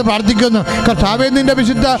സ്പർശിക്കുന്നത് പ്രാർത്ഥിക്കുന്നു കർത്താവേ. നിന്റെ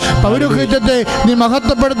വിശുദ്ധ പൗരോഹിത്യത്തെ നീ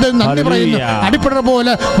മഹത്വപ്പെടുത്തി നന്ദി പറയുന്നു. അടിപ്പട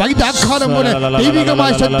പോലെ വൈദ്യാഘാതം പോലെ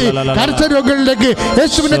ദൈവികമായ ശക്തി ക്യാൻസർ രോഗികളിലേക്ക്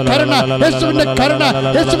യേശുവിന്റെ കരുണ, യേശുവിന്റെ കരുണ,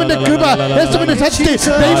 യേശുവിന്റെ കൃപ, യേശുവിന്റെ ശക്തി,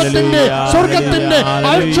 ദൈവത്തിന്റെ സ്വർഗത്തിന്റെ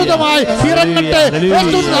ഔഷധമായി ഇറങ്ങട്ടെ.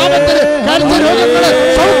 യേശുവിന്റെ നാമത്തിൽ ക്യാൻസർ രോഗങ്ങളെ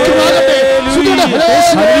സൗഖ്യമാകട്ടെ.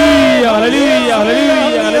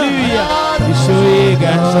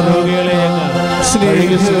 ക്യാൻസർ രോഗികളെ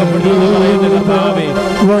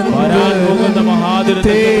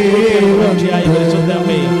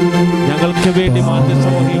ഞങ്ങൾക്ക് വേണ്ടി മാറ്റി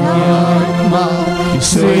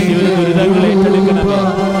ദുരിതങ്ങൾ ഏറ്റെടുക്കണമേ.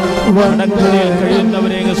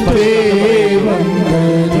 കഴിയുന്നവരെ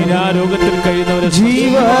രോഗത്തിൽ കഴിയുന്നവരെ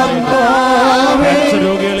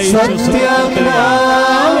രോഗികളെ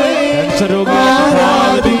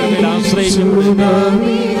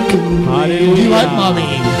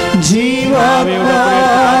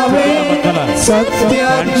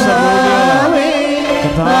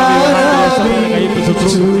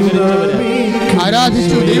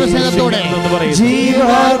ആരാധിച്ചു ദൈവസ്നേഹത്തോടെ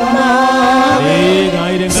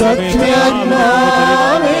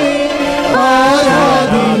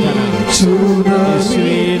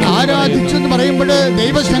ആരാധിച്ചു എന്ന് പറയുമ്പോൾ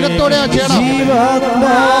ദൈവസ്നേഹത്തോടെ ചെയ്യണം.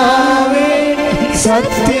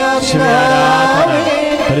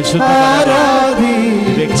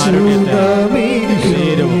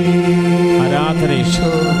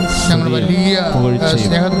 ഞങ്ങൾ വലിയ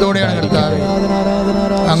സ്നേഹത്തോടെയാണ് കർത്താവേ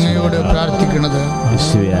അങ്ങയോട് പ്രാർത്ഥിക്കുന്നത്.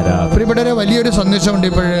 പ്രിയപ്പെട്ടവരെ, വലിയൊരു സന്ദേശമുണ്ട്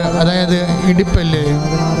ഇപ്പോഴ്. അതായത് ഇടിപ്പല്ല്,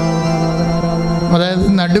 അതായത്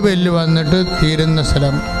നടുവെല്ല് വന്നിട്ട് തീരുന്ന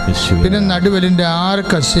സ്ഥലം, പിന്നെ നടുവെല്ലിൻ്റെ 6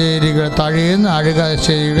 കശേരികൾ, താഴേന്ന് 6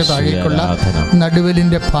 കശേരികൾ താഴേക്കുള്ള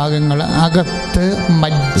നടുവെല്ലിൻ്റെ ഭാഗങ്ങൾ, അകത്ത്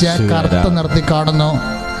മജ്ജ കറുത്ത നിറത്തി കാണുന്നു.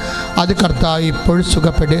 അത് കർത്താവ് ഇപ്പോൾ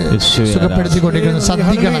സുഖപ്പെടുത്തിക്കൊണ്ടിരിക്കുന്നത്.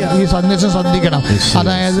 ശ്രദ്ധിക്കണം, ഈ സന്ദേശം ശ്രദ്ധിക്കണം.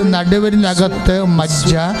 അതായത് നടുവിനകത്ത്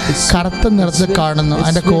മജ്ജ കറുത്ത നിറത്ത് കാണുന്നു.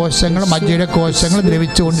 അതിൻ്റെ കോശങ്ങൾ, മജ്ജയുടെ കോശങ്ങൾ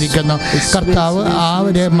ദ്രവിച്ചുകൊണ്ടിരിക്കുന്നു. കർത്താവ് ആ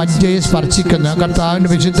ഒരു മജ്ജയെ സ്പർശിക്കുന്നു. കർത്താവിൻ്റെ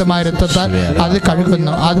വിശുദ്ധമായ രക്തത്താൽ അത്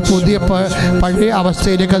കഴുകുന്നു. അത് പുതിയ പഴയ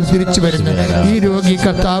അവസ്ഥയിലേക്ക് അത് തിരിച്ചു വരുന്നു. ഈ രോഗി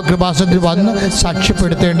കർത്താവ് കൃപാസനത്തിൽ വന്ന്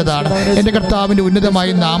സാക്ഷ്യപ്പെടുത്തേണ്ടതാണ്. എൻ്റെ കർത്താവിൻ്റെ ഉന്നതമായ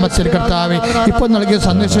നാമത്തിൽ കർത്താവെ ഇപ്പോൾ നൽകിയ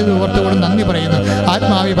സന്ദേശത്തെ ഓർത്തുകൊണ്ട് നന്ദി പറയുന്നു.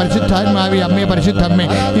 ആത്മാവി പരിശുദ്ധാത്മാവി അമ്മയെ പരിശുദ്ധമ്മേ,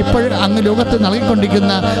 ഇപ്പോൾ അങ്ങ് ലോകത്ത്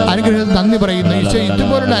നൽകിക്കൊണ്ടിരിക്കുന്ന അനുഗ്രഹത്തിൽ നന്ദി പറയുന്നു. ഈശോ,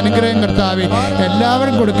 ഇതുപോലുള്ള അനുഗ്രഹം കർത്താവെ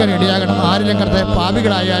എല്ലാവരും കൊടുക്കാൻ ഇടയാകണം. ആരെങ്കിലും കർത്താവ്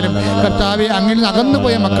പാപികളായാലും, കർത്താവെ അങ്ങനെ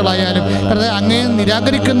അകന്നുപോയ മക്കളായാലും, കർത്താവ് അങ്ങനെ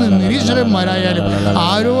നിരാകരിക്കുന്ന നിരീശ്വരന്മാരായാലും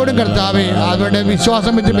ആരോടും കർത്താവെ അവരുടെ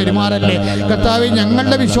വിശ്വാസം വെച്ച് പെരുമാറല്ലേ. കർത്താവെ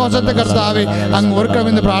ഞങ്ങളുടെ വിശ്വാസത്തെ കർത്താവെ അങ്ങ്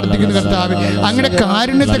ഓർക്കണമെന്ന് പ്രാർത്ഥിക്കുന്നു. കർത്താവെ അങ്ങയുടെ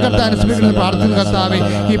കാരുണ്യത്തെ കർത്താവ് അനുസ്മരിക്കണമെന്ന് പ്രാർത്ഥിക്കുന്നു. കർത്താവെ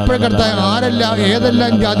ഇപ്പോൾ കർത്താവ് ആരെല്ലാം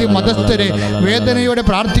ഏതെല്ലാം ജാതി മതസ്ഥരെ വേദനയോടെ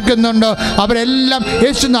പ്രാർത്ഥിക്കുന്നുണ്ടോ അവരെല്ലാം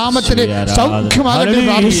യേശു നാമത്തിൽ സൗഖ്യമാകട്ടെ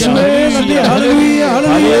പ്രാർത്ഥിക്കുന്നു.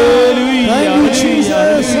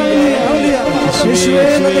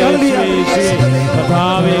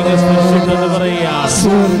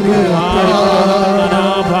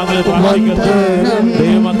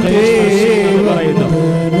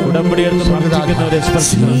 ഉടമ്പടിയെടുത്ത് പ്രാർത്ഥിക്കുന്നവരെ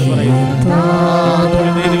സ്പർശിക്കണമെന്ന് പറയുന്നു.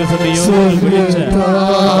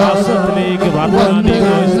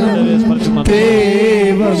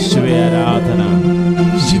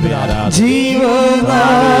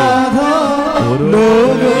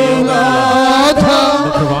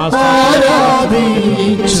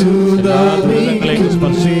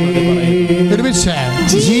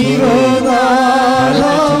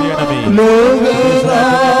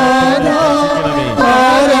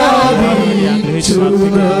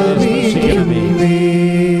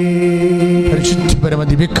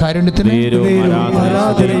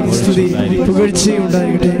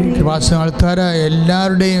 ആരാധന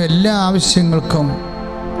എല്ലാവരുടെയും എല്ലാ ആവശ്യങ്ങൾക്കും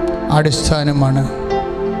അടിസ്ഥാനമാണ്.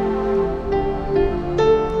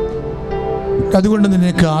 അതുകൊണ്ട്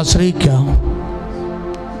നിനക്ക് ആശ്രയിക്കാം.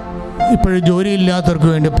 ഇപ്പോഴും ജോലിയില്ലാത്തവർക്ക്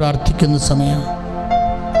വേണ്ടി പ്രാർത്ഥിക്കുന്ന സമയം.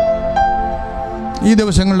 ഈ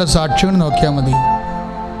ദിവസങ്ങളുടെ സാക്ഷ്യങ്ങൾ നോക്കിയാൽ മതി.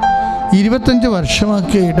 25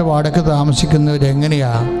 വർഷമൊക്കെയായിട്ട് വാടക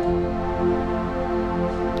താമസിക്കുന്നവരെങ്ങനെയാ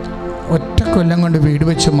ഒറ്റ കൊല്ലം കൊണ്ട് വീട്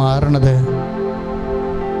വെച്ച് മാറണത്?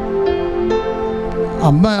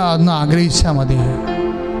 അമ്മ അന്ന് ആഗ്രഹിച്ചാൽ മതി.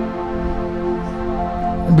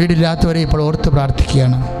 വീടില്ലാത്തവരെ ഇപ്പോൾ ഓർത്ത്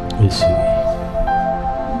പ്രാർത്ഥിക്കുകയാണ്.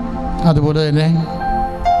 അതുപോലെ തന്നെ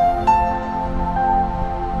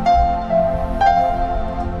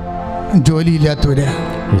ജോലിയില്ലാത്തവരെ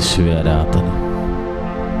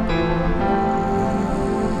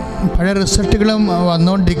പഴയ റിസൾട്ടുകളും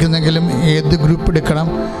വന്നുകൊണ്ടിരിക്കുന്നെങ്കിലും ഏത് ഗ്രൂപ്പ് എടുക്കണം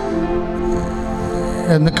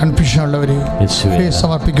എന്ന് കൺഫ്യൂഷനുള്ളവർ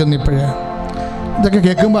സമർപ്പിക്കുന്നു. ഇപ്പോഴേ ഇതൊക്കെ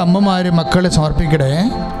കേൾക്കുമ്പോൾ അമ്മമാർ മക്കളെ സമർപ്പിക്കണേ.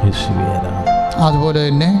 അതുപോലെ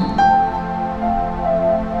തന്നെ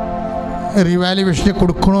റിവാലുവേഷന്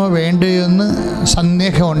കൊടുക്കണോ വേണ്ടയോ എന്ന്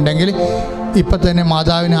സന്ദേഹമുണ്ടെങ്കിൽ ഇപ്പം തന്നെ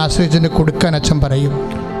മാതാവിനെ ആശ്രയിച്ചിട്ട് കൊടുക്കാൻ അച്ഛൻ പറയും.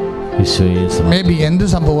 മേ ബി എന്ത്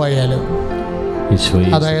സംഭവമായാലും,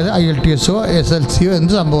 അതായത് IELTSO SLCയോ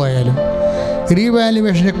എന്ത് സംഭവമായാലും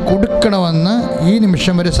റീവാലുവേഷന് കൊടുക്കണമെന്ന് ഈ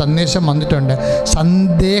നിമിഷം വരെ സന്ദേശം വന്നിട്ടുണ്ട്.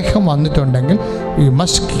 സന്ദേഹം വന്നിട്ടുണ്ടെങ്കിൽ യു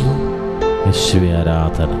മസ്റ്റ് ഗിവ്.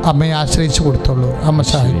 അമ്മയെ ആശ്രയിച്ച് കൊടുത്തോളൂ, അമ്മ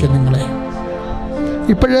സഹായിക്കും നിങ്ങളെ.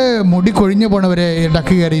 ഇപ്പോഴേ മുടി കൊഴിഞ്ഞു പോണവരെ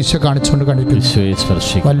ഇടക്ക് കയറി ഈശോ കാണിച്ചുകൊണ്ട് കണ്ടിട്ടുണ്ട്.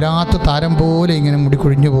 വല്ലാത്ത താരം പോലെ ഇങ്ങനെ മുടി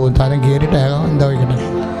കൊഴിഞ്ഞു പോകും. താരം കയറിയിട്ടാകാം എന്താ വയ്ക്കട്ടെ.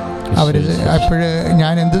 അവർ അപ്പോഴ്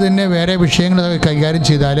ഞാൻ എന്ത് തന്നെ വേറെ വിഷയങ്ങൾ കൈകാര്യം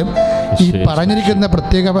ചെയ്താലും ഈ പറഞ്ഞിരിക്കുന്ന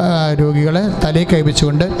പ്രത്യേക രോഗികളെ തലയിൽ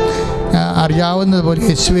കൈവച്ചുകൊണ്ട് അറിയാവുന്നതുപോലെ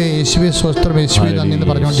യേശുവേ യേശുവേ സ്വസ്ത്രം യേശുവേ നന്ദി എന്ന്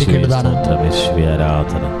പറഞ്ഞുകൊണ്ടിരിക്കേണ്ടതാണ്.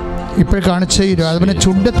 ഇപ്പോൾ കാണിച്ച ഈ അതുപോലെ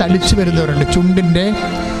ചുണ്ട് തടിച്ചു വരുന്നവരുണ്ട്. ചുണ്ടിൻ്റെ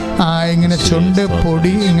ഇങ്ങനെ ചുണ്ട്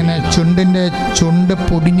പൊടി ഇങ്ങനെ ചുണ്ട്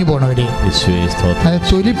പൊടിഞ്ഞു പോണവര്, അത്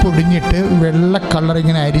തൊലി പൊടിഞ്ഞിട്ട് വെള്ള കളർ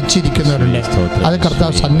ഇങ്ങനെ അരിച്ചിരിക്കുന്നവരുണ്ട്. അത്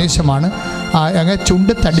കർത്താവ് സന്ദേശമാണ്. അങ്ങനെ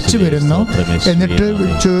ചുണ്ട് തടിച്ചു വരുന്നു, എന്നിട്ട്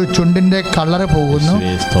ചുണ്ടിൻ്റെ കളറ് പോകുന്നു,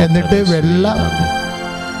 എന്നിട്ട് വെള്ള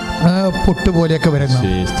പൊട്ടുപോലെയൊക്കെ വരുന്നു.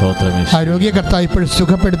 ആരോഗ്യ കർത്താവ് ഇപ്പോൾ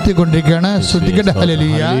സുഖപ്പെടുത്തിക്കൊണ്ടിരിക്കുകയാണ്. ശ്രദ്ധിക്കട്ടെ.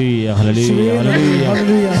 ഹല്ലേലൂയ.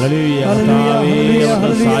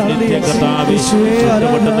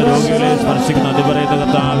 രോഗികളെ സ്പർശിക്കുന്ന അതിപറയുന്ന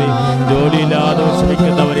കർത്താവേ, ജോലിയില്ലാതെ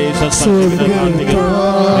ശ്രമിക്കുന്നവരെ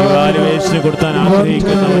കൊടുത്താൻ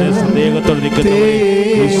ആഗ്രഹിക്കുന്നവരെ സന്ദേഹത്തോടെ നിൽക്കുന്നവരെ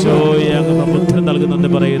ഈശോയെ അങ്ങ് പ്രബുദ്ധം നൽകുന്നെന്ന്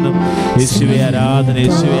പറയുന്നു. യേശുവേ ആരാധന,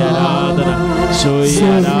 യേശുവേ ആരാധന, യേശുവേ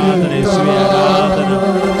ആരാധന, യേശുവേ ആരാധന,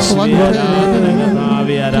 യേശുവേ ആരാധന,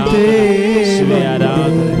 കർത്താവേ ആരാധന, യേശുവേ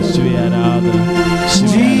ആരാധന, യേശുവേ ആരാധന.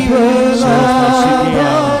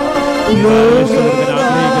 ഓരോ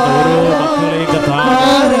മക്കളെയും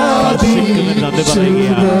കർത്താവ് നന്ദി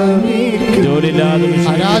പറയുകയാണ്. ജോലിയില്ലാതെ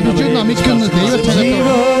ആരാധിച്ചു നമിക്കുന്നു ദൈവത്തെ.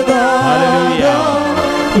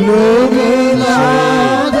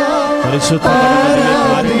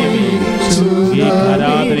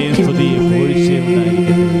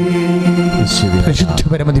 പരിശുദ്ധ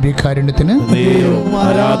പരമദിവ്യകാരുണ്യത്തിന്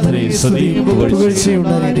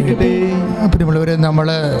പ്രിയമുള്ളവരെ,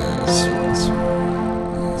 നമ്മള്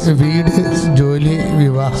വീട്, ജോലി,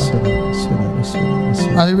 വിവാഹം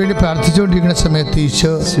അതിനുവേണ്ടി പ്രാർത്ഥിച്ചുകൊണ്ടിരിക്കുന്ന സമയത്ത്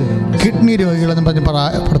ഈശോ കിഡ്നി രോഗികളെന്ന് പറഞ്ഞ്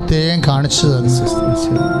പ്രത്യേകം കാണിച്ചു തന്നു.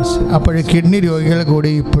 അപ്പോൾ കിഡ്നി രോഗികൾ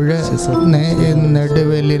കൂടി ഇപ്പോഴ്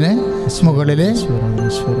നെടുവെല്ലിന് മുകളിൽ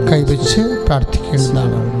കൈവച്ച്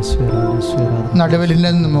പ്രാർത്ഥിക്കേണ്ടതാണ്.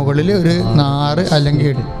 നടുവെല്ലിൻ്റെ മുകളിൽ ഒരു 4 അല്ലെങ്കിൽ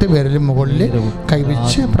 8 വിരലിന് മുകളിൽ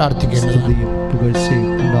കൈവച്ച് പ്രാർത്ഥിക്കേണ്ടതാണ്.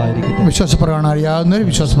 വിശ്വാസപ്രമാണം അറിയാവുന്നവർ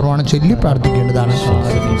വിശ്വാസപ്രമാണം ചൊല്ലി പ്രാർത്ഥിക്കേണ്ടതാണ്.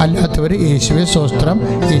 അല്ലാത്തവർ യേശുവേ സ്വസ്ത്രം,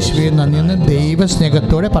 യേശുവേ നന്ദി എന്ന്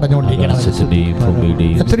ദൈവസ്നേഹത്തോടെ പറഞ്ഞുകൊണ്ടിരിക്കണം.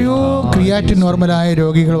 എത്രയോ ക്രിയാറ്റിൻ നോർമലായ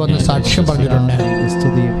രോഗികൾ വന്ന് സാക്ഷ്യം പറഞ്ഞിട്ടുണ്ട്.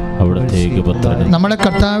 നമ്മളെ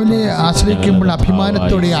കർത്താവിനെ ആശ്രയിക്കുമ്പോൾ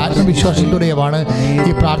അഭിമാനത്തോടെ ആത്മവിശ്വാസത്തോടെയുമാണ്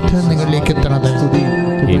ഈ പ്രാർത്ഥന നിങ്ങളിലേക്ക് എത്തുന്നത്.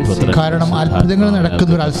 കാരണം അത്ഭുതങ്ങൾ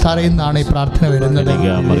നടക്കുന്ന ഒരു അൾത്താരയിൽ നിന്നാണ് ഈ പ്രാർത്ഥന വരുന്നത്.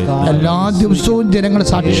 എല്ലാ ദിവസവും ജനങ്ങൾ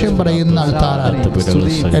സാക്ഷ്യം പറയുന്ന അൾത്താര.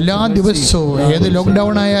 എല്ലാ ദിവസവും ഏത്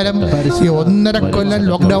ലോക്ക്ഡൗൺ ആയാലും ഈ 1.5 കൊല്ലം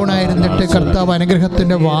ലോക്ക്ഡൗൺ ആയിരുന്നിട്ട് കർത്താവ്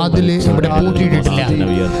അനുഗ്രഹത്തിന്റെ വാതിൽ ഇവിടെ പൂട്ടിയിട്ടില്ല.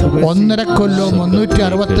 1.5 കൊല്ലവും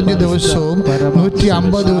 365 ദിവസവും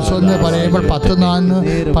 150 ദിവസം എന്ന് പറയുമ്പോൾ 500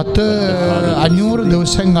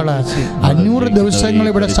 ദിവസങ്ങൾ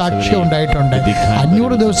ഇവിടെ സാക്ഷ്യം ഉണ്ടായിട്ടുണ്ട്.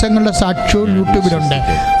 500 ദിവസങ്ങളുടെ സാക്ഷ്യവും യൂട്യൂബിലുണ്ട്.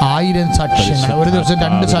 1000 സാക്ഷ്യങ്ങൾ, ഒരു ദിവസം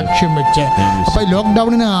 2 സാക്ഷ്യം വെച്ച്. അപ്പോൾ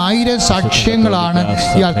ലോക്ക്ഡൗണിന് 1000 സാക്ഷ്യങ്ങളാണ്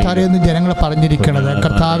ഈ ആൾക്കാരെ എന്ന് ജനങ്ങൾ പറഞ്ഞിരിക്കുന്നത്.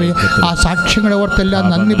 കർത്താവെ, ആ സാക്ഷ്യങ്ങളെ ഓർത്തെല്ലാം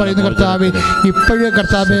നന്ദി പറയുന്നു. കർത്താവെ, ഇപ്പോഴും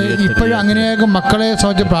അങ്ങനെയൊക്കെ മക്കളെ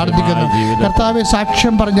സംബന്ധിച്ച് പ്രാർത്ഥിക്കുന്നു. കർത്താവെ,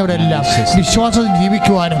 സാക്ഷ്യം പറഞ്ഞവരെല്ലാം വിശ്വാസം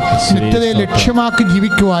ജീവിക്കുവാനും നിത്യതയെ ലക്ഷ്യമാക്കി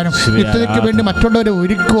ജീവിക്കുവാനും നിത്യതയ്ക്ക് വേണ്ടി മറ്റുള്ളവരെ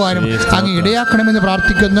ഒരുക്കുവാനും അങ്ങ് ഇടയാക്കണമെന്ന്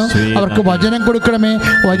പ്രാർത്ഥിക്കുന്നു. അവർക്ക് വചനം കൊടുക്കണമേ,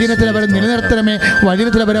 വചനത്തിൽ അവരെ നിലനിർത്തണമേ,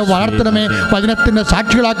 വചനത്തിൽ അവരെ വളർത്തണമേ, വചനത്തിന്റെ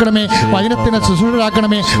സാക്ഷികളാക്കണമേ, വചനത്തിന്റെ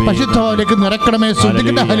ശുശ്രൂഷകളാക്കണമേ, പരിശുദ്ധത്തിലേക്ക് നിറക്കണമേ.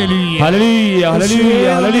 ശ്രദ്ധിക്കട്ടെ. Hallelujah, hallelujah, hallelujah,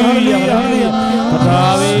 hallelujah, hallelujah.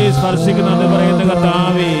 കർത്താവേ, സ്പർശിക്കുന്നത് പറയുന്ന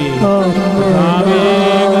കർത്താവേ, കർത്താവേ,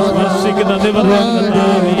 സ്പർശിക്കുന്നത് പറയുന്ന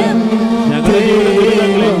കർത്താവേ, ഞങ്ങളുടെ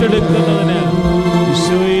ജീവിതങ്ങൾ ഏറ്റെടുക്കുന്നതിന്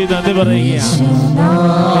ഈശോയെ നന്ദി പറയുകയാണ്.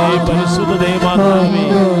 പരിശുദ്ധ ദൈവമാതാവേ,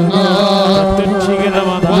 പ്രത്യക്ഷീകരണ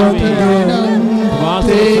മാതാവേ,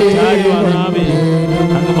 മാതാവേ,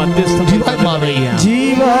 അങ്ങ് മധ്യസ്ഥ ജീവാത്മാവേ,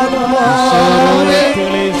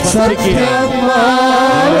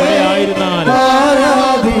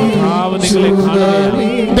 നിയോഗങ്ങളെ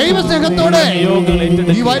കാണുകയാണ്. ദൈവസ്നേഹത്തോടെ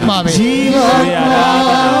ജീവാത്മാവേ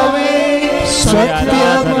ജീവാത്മാവേ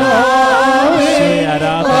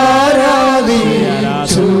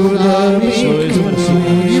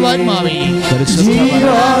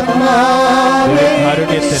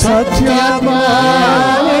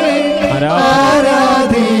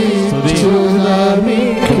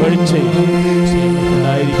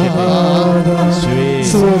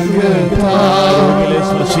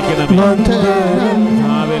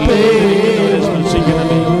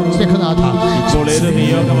ഇപ്പോൾ ഏത്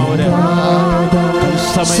നിയോഗം അവര്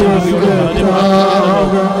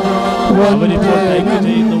അവരിപ്പോൾ ടൈപ്പ്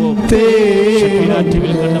ചെയ്യുന്നുവോ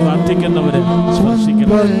ടിവിയിൽ കണ്ട് പ്രാർത്ഥിക്കുന്നവര്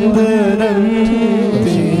സ്പർശിക്കണം.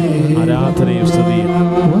 ആരാധനയും സ്തുതിയും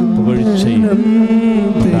പുകഴ്ചയും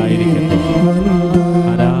ഉണ്ടായിരിക്കട്ടെ.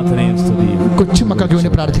 ആരാധനയും സ്തുതിയും. കൊച്ചുമക്കൾക്ക്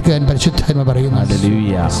വേണ്ടി പ്രാർത്ഥിക്കാൻ പരിശുദ്ധാത്മ പറയുന്നു.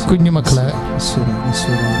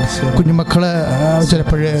 കുഞ്ഞുമക്കള്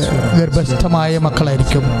ചിലപ്പോൾ ഗർഭസ്ഥമായ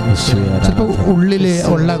മക്കളായിരിക്കും, ചിലപ്പോൾ ഉള്ളില്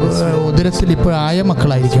ഉള്ള ഉദരത്തിൽ ഇപ്പോൾ ആയ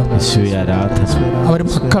മക്കളായിരിക്കും. അവർ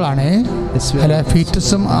മക്കളാണ്, അല്ല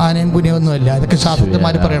ഫീറ്റസും ആനയും കുഞ്ഞൊന്നും അല്ല. അതൊക്കെ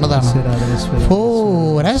ശാസ്ത്രജ്ഞന്മാർ പറയണതാണ്.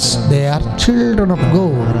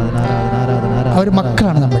 അവർ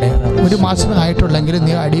മക്കളാണ് നമ്മുടെ. ഒരു മാസം ആയിട്ടുള്ളെങ്കിൽ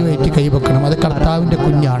നീ അടി വയറ്റി കൈ വെക്കണം. അത് കർത്താവിൻ്റെ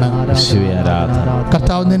കുഞ്ഞാണ്.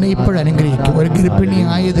 കർത്താവ് നിന്നെ ഇപ്പോഴും അനുഗ്രഹിക്കും. ഒരു ഗർഭിണി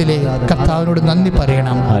ആയതിലെ കർത്താവിനോട് നന്ദി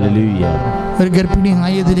പറയണം. ഒരു ഗർഭിണി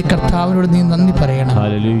ആയതിലെ കർത്താവിനോട് നീ നന്ദി പറയണം.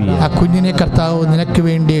 ആ കുഞ്ഞിനെ കർത്താവ് നിനക്ക്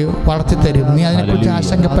വേണ്ടി വളർത്തിത്തരും. നീ അതിനെക്കുറിച്ച്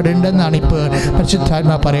ആശങ്കപ്പെടേണ്ടെന്നാണ് ഇപ്പോൾ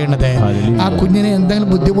പരിശുദ്ധാത്മാ പറയണത്. ആ കുഞ്ഞിന് എന്തെങ്കിലും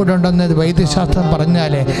ബുദ്ധിമുട്ടുണ്ടെന്ന് വൈദ്യശാസ്ത്രം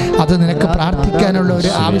പറഞ്ഞാൽ അത് നിനക്ക് പ്രാർത്ഥിക്കാനുള്ള ഒരു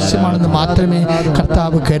ആവശ്യമാണെന്ന് മാത്രമേ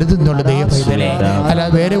കർത്താവ് കരുതുന്നുള്ളൂ. ദൈവപൈതലേ,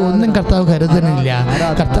 അല്ലാതെ വേറെ ഒന്നും കർത്താവ് കരുതുന്നില്ല.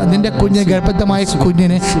 നിന്റെ കുഞ്ഞ് ഗർഭസ്ഥമായ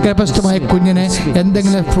കുഞ്ഞിന്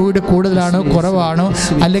എന്തെങ്കിലും ഫ്ലൂയിഡ് കൂടുതലാണോ കുറവാണോ,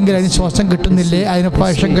 അല്ലെങ്കിൽ അതിന് ശ്വാസം കിട്ടുന്നില്ലേ, അതിന്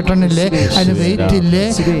ഭക്ഷണം കിട്ടണില്ലേ, അതിന് വെയിറ്റ് ഇല്ലേ,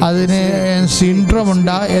 അതിന് സിൻഡ്രോം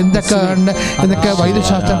ഉണ്ടാ, എന്തൊക്കെ ഉണ്ട് എന്നൊക്കെ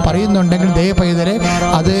വൈദ്യശാസ്ത്രം പറയുന്നുണ്ടെങ്കിൽ ദൈവപൈതലേ,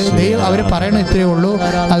 അത് അവർ പറയണ ഇത്രയേ ഉള്ളൂ.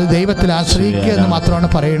 അത് ദൈവത്തിൽ ആശ്രയിക്കുക എന്ന് മാത്രമാണ്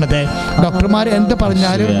പറയുന്നത്. ഡോക്ടർമാർ എന്ത്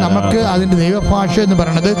പറഞ്ഞാലും നമുക്ക് അതിൻ്റെ ദൈവഭാഷ എന്ന്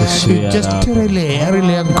പറയുന്നത്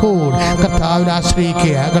കർത്താവിൽ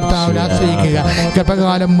ആശ്രയിക്കുക, കർത്താവിൽ ആശ്രയിക്കുക.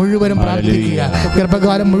 ഗർഭകാലം മുഴുവനും പ്രാർത്ഥിക്കുക,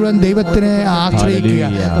 ഗർഭകാലം മുഴുവൻ ദൈവത്തിനെ ആശ്രയിക്കുക.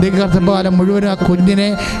 ഗർഭകാലം മുഴുവനും ആ കുഞ്ഞിനെ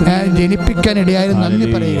ജനിപ്പിക്കാൻ ഇടയായാലും നന്ദി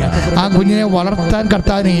പറയുക. ആ കുഞ്ഞിനെ വളർത്താൻ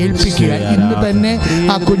കർത്താവിനെ ഏൽപ്പിക്കുക. ഇന്ന് തന്നെ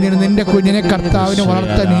ആ കുഞ്ഞിനെ, നിന്റെ കുഞ്ഞിനെ കർത്താവിനെ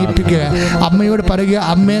വളർത്താൻ ഏൽപ്പിക്കുക. അമ്മയോട് പറയുക,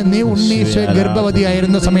 അമ്മേ, നീ ഉണ്ണീശോ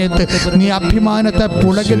ഗർഭവതിയായിരുന്ന സമയത്ത് നീ അഭിമാനത്തെ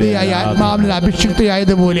പുളകിതയായി ആത്മാവിൽ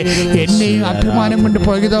അഭിഷിക്തയായതുപോലെ എന്നെയും അഭിമാനം കൊണ്ട്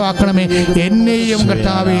പുളകിതമാക്കണമേ. എന്നെയും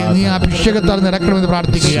കർത്താവേ നീ അഭിഷേകത്താൽ നിറക്കണമെന്ന്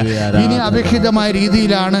പ്രാർത്ഥിക്കുക. ഇനി അഭിഹിതമായ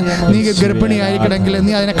രീതിയിലാണ് നീ ഗർഭിണിയായിരിക്കണമെങ്കിൽ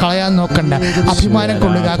നീ അതിനെ കളയാൻ നോക്കണ്ട. അഭിമാനം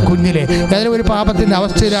കൊള്ളുക. ആ കുഞ്ഞിലെ ഏതെങ്കിലും ഒരു പാപത്തിന്റെ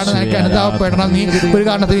അവസ്ഥയിലാണ് നിനക്ക് അനുതാപപ്പെടണം. നീ ഒരു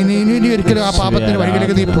കാരണത്തിൽ ഇനി ഒരിക്കലും ആ പാപത്തിന്റെ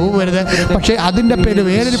വഴികളിലേക്ക് നീ പോകരുത്. പക്ഷേ അതിൻ്റെ പേര്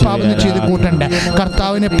വേറൊരു പാപം ചെയ്ത് കൂട്ടണ്ട.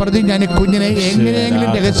 കർത്താവിനെ പ്രതി ഞാൻ കുഞ്ഞിനെ എങ്ങനെയെങ്കിലും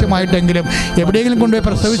രഹസ്യമായിട്ടെങ്കിലും എവിടെയെങ്കിലും കൊണ്ടുപോയി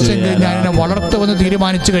പ്രസവിച്ചെങ്കിൽ ഞാൻ എന്നെ വളർത്തുമെന്ന്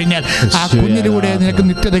തീരുമാനിച്ചു കഴിഞ്ഞാൽ ആ കുഞ്ഞിലൂടെ നിനക്ക്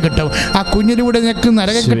നിത്യത കിട്ടും. ആ കുഞ്ഞിലൂടെ നിനക്ക്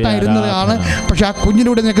നരകം കിട്ടാതിരുന്നതാണ്, പക്ഷെ ആ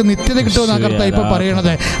കുഞ്ഞിലൂടെ നിനക്ക് നിത്യത കിട്ടുമെന്നാണ് കർത്താവ് ഇപ്പോൾ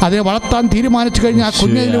പറയണത്. അതിനെ വളർത്താൻ തീരുമാനിച്ചു കഴിഞ്ഞാൽ ആ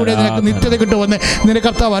കുഞ്ഞിലൂടെ നിനക്ക് നിത്യത കിട്ടുമെന്ന് നിന്റെ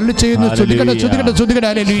കർത്താവ് അരുളി ചെയ്യുന്നു. ശ്രുതികട്ടെ ശ്രുതികട്ടെ ശ്രുതികട്ടെ.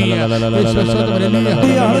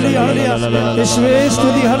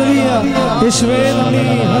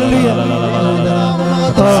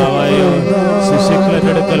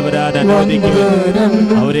 ശിശുക്കളെടുക്കൽ വരാൻ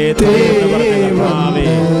അനുവദിക്കുമെന്ന് അവരെ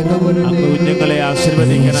കുഞ്ഞുങ്ങളെ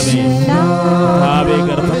ആശീർവദിക്കണമേ.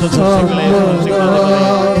 ഗർഭത്തെ ശിശുക്കളെ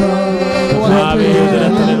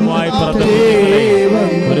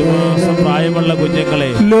ഒരു മാസം പ്രായമുള്ള കുഞ്ഞുങ്ങളെ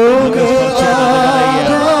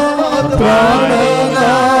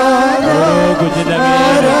കുഞ്ഞിന്റെ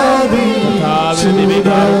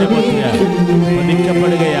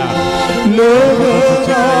വധിക്കപ്പെടുകയാണ്.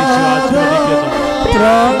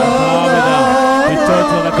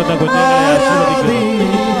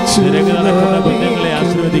 നടക്കുന്ന കുഞ്ഞുങ്ങളെ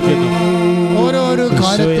ആശീർവദിക്കുന്നു. ഓരോരോ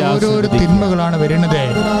കാലത്ത് ഓരോരോ തിന്മകളാണ് വരുന്നത്.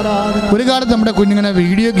 ഒരു കാലത്ത് നമ്മുടെ കുഞ്ഞുങ്ങളെ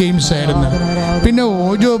വീഡിയോ ഗെയിംസ് ആയിരുന്നു, പിന്നെ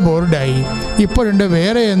ഓജോ ബോർഡായി, ഇപ്പോഴുണ്ട്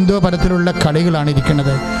വേറെ എന്തോ തരത്തിലുള്ള കളികളാണ്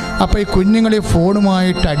ഇരിക്കുന്നത്. അപ്പോൾ ഈ കുഞ്ഞുങ്ങൾ ഈ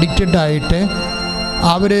ഫോണുമായിട്ട് അഡിക്റ്റഡ് ആയിട്ട്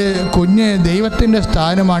അവർ ദൈവത്തിൻ്റെ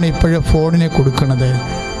സ്ഥാനമാണ് ഇപ്പോഴും ഫോണിനെ കൊടുക്കുന്നത്.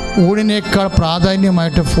 ഊണിനേക്കാൾ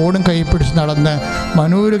പ്രാധാന്യമായിട്ട് ഫോണും കൈ പിടിച്ച് നടന്ന്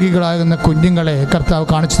മനോരോഗികളാകുന്ന കുഞ്ഞുങ്ങളെ കർത്താവ്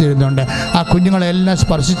കാണിച്ചു തരുന്നുണ്ട്. ആ കുഞ്ഞുങ്ങളെല്ലാം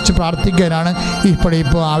സ്പർശിച്ച് പ്രാർത്ഥിക്കാനാണ് ഇപ്പോൾ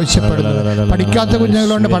ആവശ്യപ്പെടുന്നത്. പഠിക്കാത്ത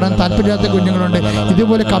കുഞ്ഞുങ്ങളുണ്ട്, പഠനം താല്പര്യമില്ലാത്ത കുഞ്ഞുങ്ങളുണ്ട്,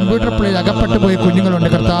 ഇതുപോലെ കമ്പ്യൂട്ടർ പ്ലേയിൽ അകപ്പെട്ടു പോയ കുഞ്ഞുങ്ങളുണ്ട്.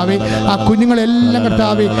 കർത്താവെ, ആ കുഞ്ഞുങ്ങളെല്ലാം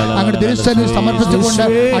കർത്താവെ അങ്ങോട്ട് തിരുസന്നിധിയിൽ സമർപ്പിച്ചുകൊണ്ട്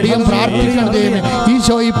അടിയം പ്രാർത്ഥിക്കണം ദൈവമേ.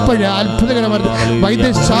 ഈശോ ഇപ്പോഴും അത്ഭുതകരമായി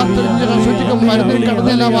വൈദ്യശാസ്ത്രജ്ഞ മരുന്നിൽ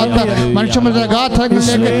കടന്നില്ലാത്ത മനുഷ്യമൃത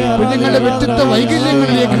ഗാഥകളിലേക്ക് കുഞ്ഞുങ്ങളുടെ വ്യക്തിത്വ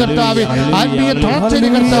വൈകല്യങ്ങളിലേക്ക് കർത്താവെ, ആത്മീയ തളർച്ചയിലെ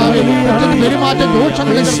കർത്താവെ, പെരുമാറ്റ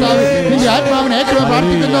ദോഷങ്ങളെ കർത്താവെ, നിന്റെ ആത്മാവിനെ ഏറ്റവും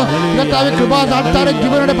പ്രാർത്ഥിക്കുന്നു കർത്താവെ. കൃപാസാത്താറെ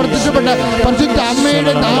ജീവനോടെ പ്രത്യക്ഷപ്പെട്ട് പരിശുദ്ധ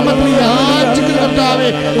അമ്മയുടെ നാമത്തിൽ യാചിക്കുന്ന കർത്താവെ,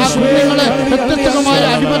 ആ കുഞ്ഞുങ്ങളെ വ്യത്യസ്തമായ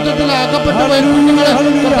അടിമത്തത്തിൽ അകപ്പെട്ടു പോയ കുഞ്ഞുങ്ങളെ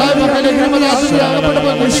കർത്താവ്, അകപ്പെട്ടു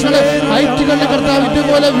പോയ കുഞ്ഞുങ്ങളെ ഐറ്റുകളുടെ കർത്താവ്,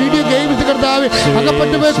 ഇതുപോലെ വീഡിയോ ഗെയിംസ് കർത്താവ്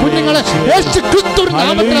അകപ്പെട്ടു പോയ കുഞ്ഞുങ്ങളെ യേശു ക്രിസ്തു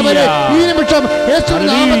നാമത്തിൽ വരെ ഈ നിമിഷം യേശു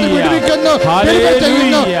നാമത്തിൽ വിടുവിക്കുന്നു,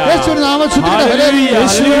 ചെയ്യുന്നു. യേശു നാമം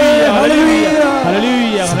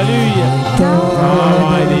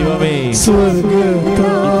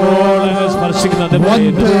സ്പർശിക്കുന്നത്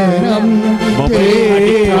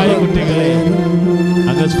കുട്ടികളെ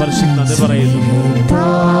അങ്ങ് സ്പർശിക്കുന്നത്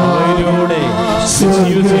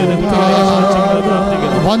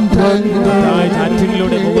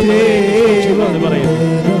പറയുന്നു.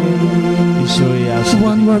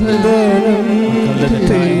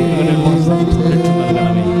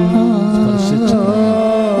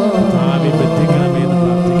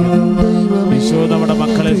 ഈശോ നമ്മുടെ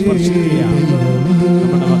മക്കളെ സ്പർശിക്കുക,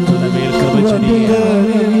 നമ്മുടെ മക്കളുടെ മേൽ കൃപ ചൊരിയുക.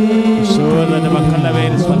 ഈശോ തന്നെ മക്കളുടെ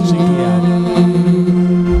മേൽ സ്പർശിക്കുക.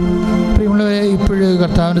 പ്രിയമുള്ളവരെ, ഇപ്പോഴും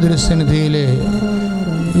കർത്താവിൻ്റെ തിരുസന്നിധിയിൽ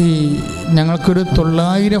ഈ ഞങ്ങൾക്കൊരു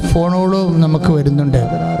 900 ഫോണുകളും നമുക്ക് വരുന്നുണ്ട്.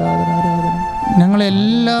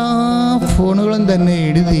 ഞങ്ങളെല്ലാ ഫോണുകളും തന്നെ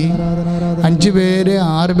എഴുതി 5 പേരെ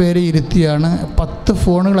 6 പേരെ ഇരുത്തിയാണ് 10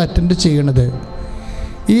 ഫോണുകൾ അറ്റൻഡ് ചെയ്യണത്.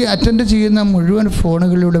 ഈ അറ്റൻഡ് ചെയ്യുന്ന മുഴുവൻ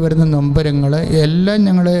ഫോണുകളിലൂടെ വരുന്ന നൊമ്പരങ്ങൾ എല്ലാം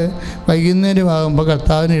ഞങ്ങൾ വൈകുന്നേരമാകുമ്പോൾ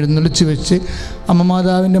കർത്താവിനെ എഴുന്നള്ളിച്ച് വെച്ച്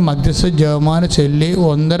അമ്മമാതാവിൻ്റെ മധ്യസ്ഥ ജപമാല ചൊല്ലി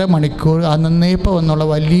 1.5 മണിക്കൂർ അന്നേപ്പം എന്നുള്ള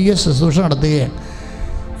വലിയ ശുശ്രൂഷ നടത്തുകയാണ്.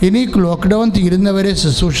 ഇനി ലോക്ക്ഡൗൺ തീരുന്നവരെ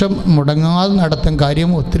ശുശ്രൂഷ മുടങ്ങാതെ നടത്തും.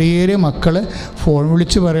 കാര്യം ഒത്തിരിയേറെ മക്കൾ ഫോൺ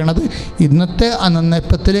വിളിച്ച് പറയണത് ഇന്നത്തെ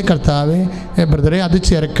അന്നേപ്പത്തിലെ കർത്താവെ ബ്രദറെ അത്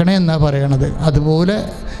ചേർക്കണേ എന്നാണ് പറയണത്. അതുപോലെ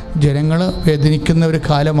ജനങ്ങൾ വേദനിക്കുന്ന ഒരു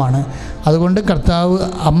കാലമാണ്. അതുകൊണ്ട് കർത്താവ്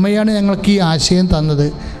അമ്മയാണ് ഞങ്ങൾക്ക് ഈ ആശയം തന്നത്.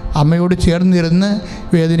 അമ്മയോട് ചേർന്നിരുന്ന്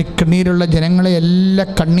കണ്ണീരുള്ള ജനങ്ങളെ എല്ലാ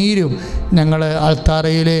കണ്ണീരും ഞങ്ങൾ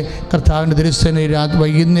ആൾത്താറയിൽ കർത്താവിൻ്റെ തിരുസന്നിധിയിൽ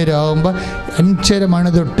വൈകുന്നേരമാകുമ്പോൾ 5:30 മണി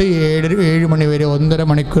തൊട്ട് 7 മണി വരെ 1.5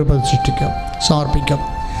 മണിക്കൂർ സമർപ്പിക്കാം.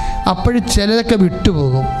 അപ്പോഴും ചിലതൊക്കെ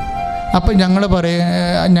വിട്ടുപോകും. അപ്പം ഞങ്ങൾ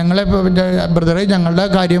ഞങ്ങളെ ബ്രദറെ ഞങ്ങളുടെ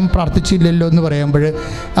കാര്യം പ്രാർത്ഥിച്ചില്ലല്ലോ എന്ന് പറയുമ്പോൾ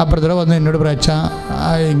ആ ബ്രദറെ വന്ന് എന്നോട് പറയാച്ചാൽ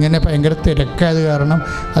ഇങ്ങനെ ഭയങ്കര തിരക്കായത് കാരണം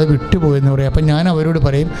അത് വിട്ടുപോയെന്ന് പറയും. അപ്പം ഞാൻ അവരോട്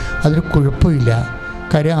പറയും അതൊരു കുഴപ്പമില്ല.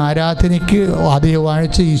 കാര്യം ആരാധനയ്ക്ക് ആദ്യ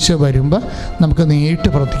വാഴ്ച ഈശോ വരുമ്പോൾ നമുക്ക് നേരിട്ട്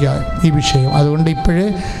പ്രവർത്തിക്കാം ഈ വിഷയം. അതുകൊണ്ട് ഇപ്പോഴേ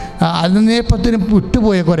അന്നേപ്പത്തിന്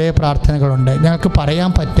വിട്ടുപോയ കുറേ പ്രാർത്ഥനകളുണ്ട്. ഞങ്ങൾക്ക് പറയാൻ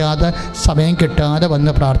പറ്റാതെ സമയം കിട്ടാതെ വന്ന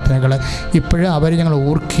പ്രാർത്ഥനകൾ ഇപ്പോഴും അവരെ ഞങ്ങൾ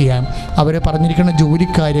ഓർക്കുക. അവർ പറഞ്ഞിരിക്കുന്ന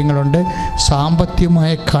ജോലിക്കാര്യങ്ങളുണ്ട്,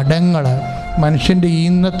 സാമ്പത്തികമായ കടങ്ങൾ. മനുഷ്യൻ്റെ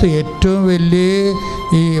ഇന്നത്തെ ഏറ്റവും വലിയ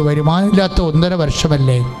ഈ വരുമാനമില്ലാത്ത 1.5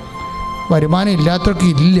 വർഷമല്ലേ. വരുമാനം ഇല്ലാത്തവർക്ക്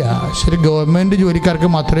ഇല്ല. ശരി, ഗവൺമെൻറ് ജോലിക്കാർക്ക്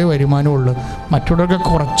മാത്രമേ വരുമാനമുള്ളൂ. മറ്റുള്ളവർക്ക്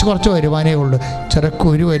കുറച്ച് വരുമാനമേ ഉള്ളൂ. ചിലർക്ക്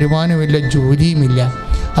ഒരു വരുമാനമില്ല, ജോലിയുമില്ല.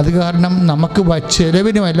 അത് കാരണം നമുക്ക്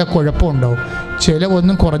ചിലവിന് വല്ല കുഴപ്പമുണ്ടാവും.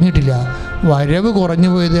 ചിലവൊന്നും കുറഞ്ഞിട്ടില്ല, വരവ് കുറഞ്ഞു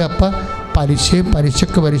പോയത്. അപ്പം പലിശയും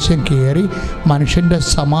കയറി മനുഷ്യൻ്റെ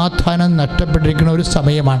സമാധാനം നഷ്ടപ്പെട്ടിരിക്കുന്ന ഒരു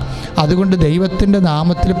സമയമാണ്. അതുകൊണ്ട് ദൈവത്തിൻ്റെ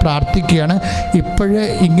നാമത്തിൽ പ്രാർത്ഥിക്കുകയാണ്. ഇപ്പോഴേ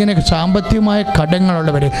ഇങ്ങനെ സാമ്പത്തികമായ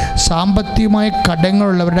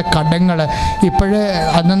കടങ്ങളുള്ളവരുടെ കടങ്ങൾ ഇപ്പോഴേ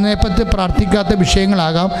അന്നേപ്പത്തിൽ പ്രാർത്ഥിക്കാത്ത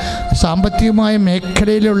വിഷയങ്ങളാകാം. സാമ്പത്തികമായ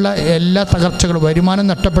മേഖലയിലുള്ള എല്ലാ തകർച്ചകളും, വരുമാനം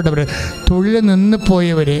നഷ്ടപ്പെട്ടവർ, തൊഴിൽ നിന്ന്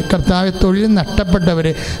പോയവർ, കർത്താവ് തൊഴിൽ നഷ്ടപ്പെട്ടവർ,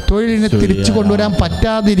 തൊഴിലിനെ തിരിച്ചു കൊണ്ടുവരാൻ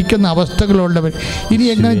പറ്റാതിരിക്കുന്ന അവസ്ഥകളുള്ളവർ, ഇനി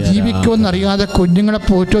എങ്ങനെ ജീവിക്കുമെന്നറിയാതെ, കുഞ്ഞുങ്ങളെ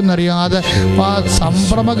പോറ്റുമെന്നറിയാതെ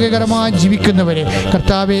സംഭ്രമകരമായി ജീവിക്കുന്നവരെ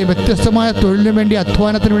കർത്താവെ, വ്യത്യസ്തമായ തൊഴിലിന് വേണ്ടി,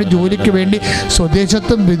 അധ്വാനത്തിന് വേണ്ടി, ജോലിക്ക് വേണ്ടി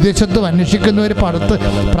സ്വദേശത്തും വിദേശത്തും അന്വേഷിക്കുന്നവർ,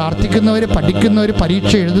 പ്രാർത്ഥിക്കുന്നവർ, പഠിക്കുന്നവർ,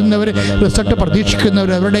 പരീക്ഷ എഴുതുന്നവർ, റിസൾട്ട്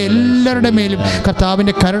പ്രതീക്ഷിക്കുന്നവർ, അവരുടെ എല്ലാവരുടെ മേലും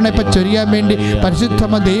കർത്താവിൻ്റെ കരുണ ഇപ്പം ചൊരിയാൻ വേണ്ടി പരിശുദ്ധ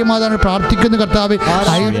ദൈവമാതാണ് പ്രാർത്ഥിക്കുന്ന. കർത്താവ്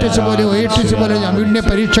IELTS പോലെ OETS പോലെ അവിടുത്തെ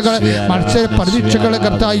പരീക്ഷകൾ, മത്സര പരീക്ഷകൾ,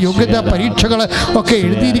 കർത്താവ് യോഗ്യതാ പരീക്ഷകൾ ഒക്കെ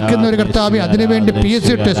എഴുതിയിരിക്കുന്ന ഒരു കർത്താവ്, അതിനുവേണ്ടി PSC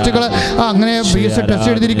ടെസ്റ്റുകൾ അങ്ങനെ വിസ ടെസ്റ്റ്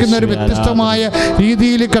എഴുതിയിരിക്കുന്നവർ വ്യത്യസ്തമായ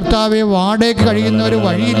രീതിയിൽ കർത്താവെ വാടകയ്ക്ക് കഴിയുന്നവർ,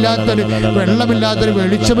 വഴിയില്ലാത്തവർ, വെള്ളമില്ലാത്തവർ,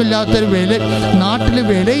 വെളിച്ചമില്ലാത്തവർ, നാട്ടിൽ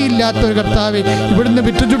വിലയില്ലാത്തവർ കർത്താവെ ഇവിടുന്ന്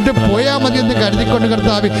വിറ്റുചുട്ട് പോയാൽ മതി എന്ന് കരുതിക്കൊണ്ട്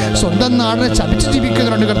കർത്താവെ സ്വന്തം നാടിനെ ചതിച്ച്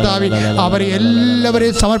ജീവിക്കുന്നുണ്ട് കർത്താവെ. അവരെ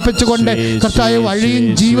എല്ലാവരെയും സമർപ്പിച്ചുകൊണ്ട് കർത്താവെ വഴിയും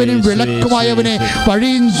ജീവനും വിളക്കുമായവനെ,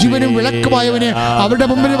 വഴിയും ജീവനും വിളക്കുമായവനെ അവരുടെ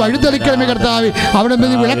മുമ്പിൽ വഴിതെളിക്കണമേ കർത്താവെ. അവിടെ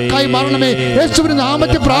മുമ്പിൽ വിളക്കായി മാറണമേ. യേശുവിന്റെ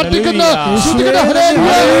നാമത്തിൽ പ്രാർത്ഥിക്കുന്നു.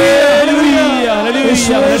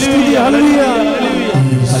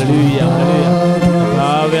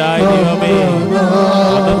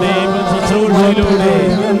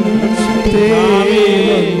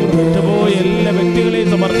 എല്ലാ വ്യക്തികളെയും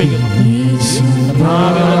സമർപ്പിക്കുന്നു,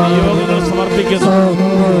 നിയോഗങ്ങൾ സമർപ്പിക്കുന്നു,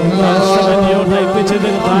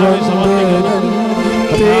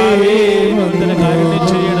 കാര്യം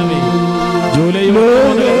ചെയ്യണമേ. ജൂലൈ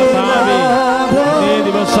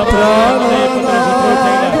ദിവസം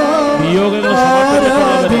നിയോഗങ്ങൾ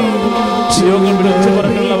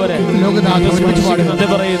സമർപ്പിച്ചിട്ടുള്ളവരെ, നിയോഗങ്ങൾ വിളിച്ചു പറഞ്ഞുള്ളവരെ നന്ദി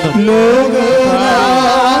പറയുന്നു.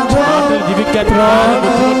 ജീവിക്കാൻ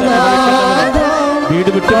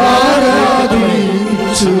വീട് വിട്ടു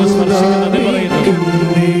നന്ദി പറയുന്നു.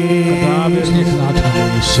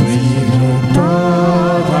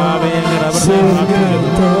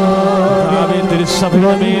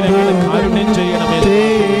 തിരുസഭയുടെ മേലെ കാരുണ്യം ചെയ്യണമേ.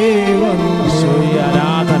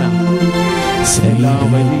 ആരാധന എല്ലാ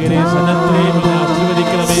വൈദികരെയും സന്നദ്ധരെയും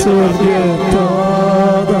ആശീർവദിക്കണമേ.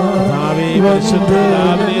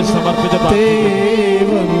 പരിശുദ്ധരാവിനെ സമർപ്പിച്ച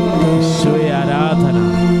ആരാധന,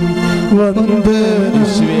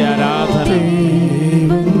 ആരാധന.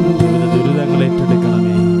 ദുരിതങ്ങൾ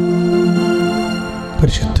ഏറ്റെടുക്കണമേ.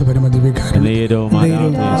 പരിശുദ്ധ പരമദിവ്യകാരുണ്യം,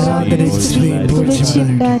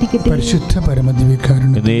 പരിശുദ്ധ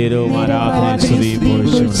പരമദിവ്യകാരുണ്യം,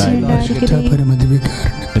 പരിശുദ്ധ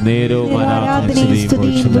പരമദിവ്യകാരുണ്യം.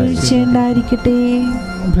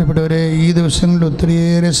 പ്രിയപ്പെട്ടവരെ, ഈ ദിവസങ്ങളിൽ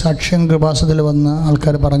ഒത്തിരിയേറെ സാക്ഷ്യം കൃപാസനത്തിൽ വന്ന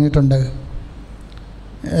ആൾക്കാർ പറഞ്ഞിട്ടുണ്ട്.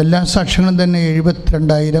 എല്ലാ സാക്ഷ്യങ്ങളും തന്നെ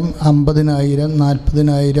 72,000, 50,000,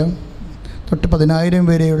 40,000 തൊട്ട് 10,000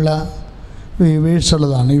 വരെയുള്ള വ്യൂവേഴ്സ്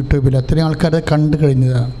ഉള്ളതാണ് യൂട്യൂബിൽ. അത്രയും ആൾക്കാരെ കണ്ടു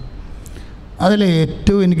കഴിഞ്ഞതാണ്. അതിൽ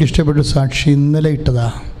ഏറ്റവും എനിക്കിഷ്ടപ്പെട്ട സാക്ഷി ഇന്നലെ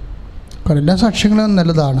ഇട്ടതാണ്. കാരണം എല്ലാ സാക്ഷ്യങ്ങളും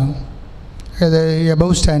നല്ലതാണ്, അതായത്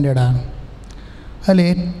എബവ് സ്റ്റാൻഡേർഡാണ്. അതിൽ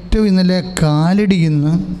ഏറ്റവും ഇന്നലെ കാലടിയുന്ന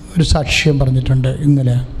ഒരു സാക്ഷ്യം പറഞ്ഞിട്ടുണ്ട്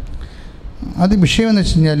ഇന്നലെ. അത് വിഷയമെന്ന്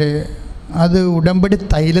വെച്ച് കഴിഞ്ഞാൽ അത് ഉടമ്പടി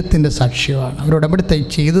തൈലത്തിൻ്റെ സാക്ഷ്യമാണ്. അവർ ഉടമ്പടി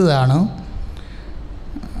ചെയ്തതാണ്.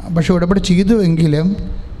 പക്ഷെ ഉടമ്പടി ചെയ്തുവെങ്കിലും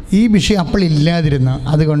ഈ വിഷയം അപ്പോൾ ഇല്ലാതിരുന്നു.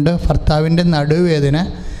 അതുകൊണ്ട് ഭർത്താവിൻ്റെ നടുവേദന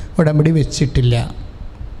ഉടമ്പടി വെച്ചിട്ടില്ല.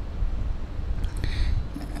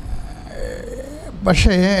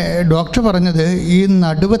 പക്ഷേ ഡോക്ടർ പറഞ്ഞത് ഈ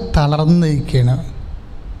നടുവ് തളർന്നിരിക്കുകയാണ്,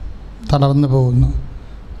 തളർന്നു പോകുന്നു.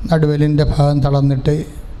 നടുവലിൻ്റെ ഭാഗം തളർന്നിട്ട്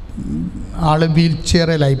ആൾ വീൽ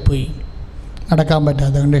ചെയറിലായിപ്പോയി, നടക്കാൻ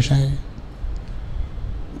പറ്റാത്ത കണ്ടീഷനായി.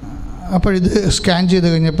 അപ്പോഴിത് സ്കാൻ ചെയ്ത്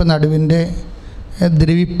കഴിഞ്ഞപ്പോൾ നടുവിൻ്റെ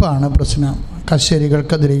ദ്രവിപ്പാണ് പ്രശ്നം.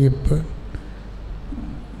 കശേരികൾക്ക് ദ്രവിപ്പ്,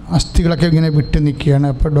 അസ്ഥികളൊക്കെ ഇങ്ങനെ വിട്ട് നിൽക്കുകയാണ്.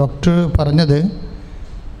 അപ്പോൾ ഡോക്ടർ പറഞ്ഞത്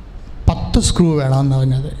 10 സ്ക്രൂ വേണമെന്ന്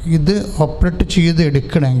പറഞ്ഞത്. ഇത് ഓപ്പറേറ്റ് ചെയ്ത്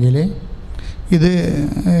എടുക്കണമെങ്കിൽ ഇത്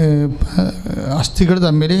അസ്ഥികൾ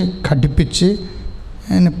തമ്മിൽ ഘടിപ്പിച്ച്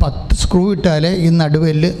 10 സ്ക്രൂ ഇട്ടാലേ ഈ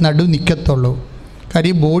നടു നിൽക്കത്തുള്ളൂ.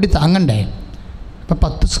 കാര്യം ഈ ബോഡി താങ്ങണ്ടേ. അപ്പോൾ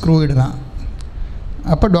 10 സ്ക്രൂ ഇടണം.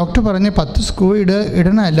 അപ്പോൾ ഡോക്ടർ പറഞ്ഞ് 10 സ്ക്രൂ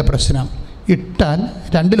ഇടണമല്ല പ്രശ്നം, ഇട്ടാൽ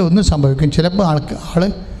രണ്ടിലൊന്നും സംഭവിക്കും. ചിലപ്പോൾ ആൾ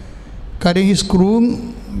കാര്യം ഈ സ്ക്രൂ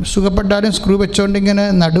സുഖപ്പെട്ടാലും സ്ക്രൂ വെച്ചുകൊണ്ട് ഇങ്ങനെ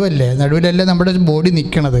നടുവിലല്ലേ നമ്മുടെ ബോഡി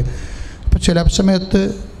നിൽക്കണത്. അപ്പോൾ ചില സമയത്ത്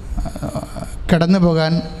കടന്നു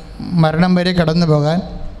പോകാൻ, മരണം വരെ കടന്നു പോകാൻ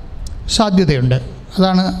സാധ്യതയുണ്ട്.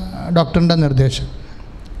 അതാണ് ഡോക്ടറിൻ്റെ നിർദ്ദേശം.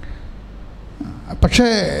 പക്ഷേ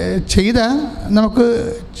ചെയ്താൽ നമുക്ക്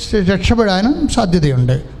രക്ഷപ്പെടാനും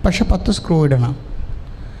സാധ്യതയുണ്ട്. പക്ഷേ 10 സ്ക്രൂ ഇടണം.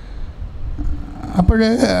 അപ്പോൾ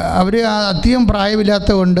അവർ അധികം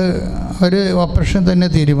പ്രായമില്ലാത്തത് കൊണ്ട് അവർ ഓപ്പറേഷൻ തന്നെ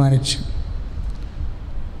തീരുമാനിച്ചു.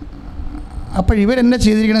 അപ്പോൾ ഇവരെന്നെ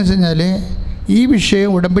ചെയ്തിരിക്കണമെന്ന് വെച്ച് കഴിഞ്ഞാൽ ഈ വിഷയം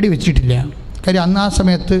ഉടമ്പടി വെച്ചിട്ടില്ല. കാര്യം അന്ന് ആ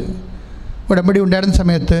സമയത്ത് ഉടമ്പടി ഉണ്ടായിരുന്ന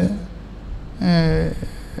സമയത്ത്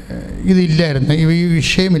ഇതില്ലായിരുന്നു, ഈ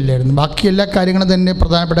വിഷയമില്ലായിരുന്നു. ബാക്കി എല്ലാ കാര്യങ്ങളും തന്നെ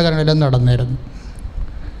പ്രധാനപ്പെട്ട കാര്യങ്ങളെല്ലാം നടന്നായിരുന്നു.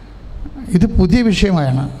 ഇത് പുതിയ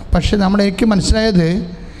വിഷയമാണ്. പക്ഷേ എനിക്ക് മനസ്സിലായത്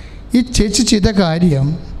ഈ ചേച്ചി ചെയ്ത കാര്യം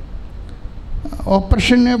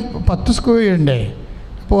ഓപ്പറേഷന് 10 സ്ക്രൂ ഇടണ്ടേ.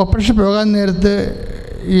 അപ്പോൾ ഓപ്പറേഷൻ പോകാൻ നേരത്ത്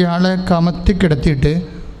ഇയാളെ കമത്തി കിടത്തിയിട്ട്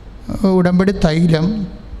ഉടമ്പടി തൈലം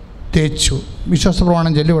തേച്ചു,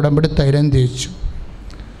 വിശ്വാസപ്രമാണം ചൊല്ലി ഉടമ്പടി തൈലം തേച്ചു.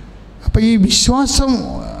 അപ്പോൾ ഈ വിശ്വാസം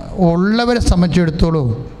ഉള്ളവരെ സംബന്ധിച്ചിടത്തോളം,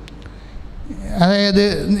 അതായത്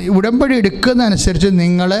ഉടമ്പടി എടുക്കുന്നതനുസരിച്ച്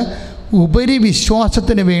നിങ്ങൾ ഉപരി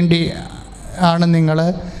വിശ്വാസത്തിന് വേണ്ടി ആണ് നിങ്ങൾ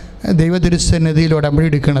ദൈവതിരുസന്നിധിയിൽ ഉടമ്പടി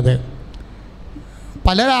എടുക്കുന്നത്.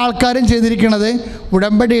 പല ആൾക്കാരും ചെയ്തിരിക്കുന്നത്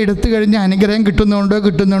ഉടമ്പടി എടുത്തു കഴിഞ്ഞ് അനുഗ്രഹം കിട്ടുന്നുണ്ടോ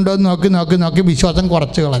എന്ന് നോക്കി വിശ്വാസം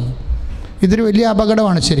കുറച്ച് കളഞ്ഞു. ഇതൊരു വലിയ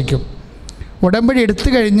അപകടമാണ് ശരിക്കും. ഉടമ്പടി എടുത്തു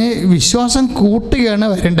കഴിഞ്ഞ് വിശ്വാസം കൂട്ടുകയാണ്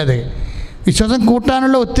വരേണ്ടത്. വിശ്വാസം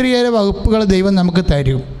കൂട്ടാനുള്ള ഒത്തിരിയേറെ വകുപ്പുകൾ ദൈവം നമുക്ക്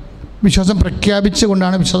തരും. വിശ്വാസം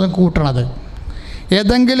പ്രഖ്യാപിച്ചുകൊണ്ടാണ് വിശ്വാസം കൂട്ടണത്.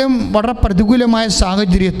 ഏതെങ്കിലും വളരെ പ്രതികൂലമായ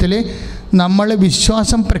സാഹചര്യത്തിൽ നമ്മൾ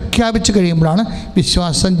പ്രഖ്യാപിച്ച് കഴിയുമ്പോഴാണ്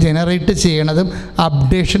വിശ്വാസം ജനറേറ്റ് ചെയ്യണതും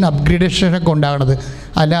അപ്ഗ്രേഡേഷനൊക്കെ ഉണ്ടാകുന്നത്.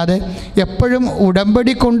 അല്ലാതെ എപ്പോഴും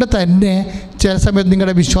ഉടമ്പടി കൊണ്ട് തന്നെ ചില സമയത്ത്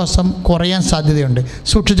നിങ്ങളുടെ വിശ്വാസം കുറയാൻ സാധ്യതയുണ്ട്,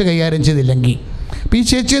 സൂക്ഷിച്ച് കൈകാര്യം ചെയ്തില്ലെങ്കിൽ. അപ്പോൾ ഈ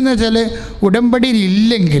ചേച്ചി എന്ന് വെച്ചാൽ ഉടമ്പടിയിൽ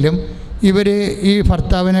ഇല്ലെങ്കിലും ഇവർ ഈ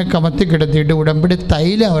ഭർത്താവിനെ കമത്തി കിടത്തിയിട്ട് ഉടമ്പടി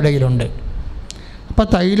തൈലം അവരുടെ കയ്യിലുണ്ട്. അപ്പോൾ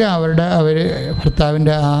തൈലം അവർ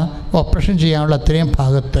ഭർത്താവിൻ്റെ ആ ഓപ്പറേഷൻ ചെയ്യാനുള്ള അത്രയും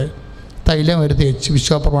ഭാഗത്ത് തൈലം അവർ തേച്ച്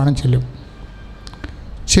വിശ്വാസപ്രമാണം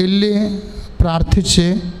ചൊല്ലി പ്രാർത്ഥിച്ച്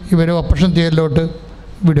ഇവർ ഓപ്പറേഷൻ തിയേറ്ററിലോട്ട്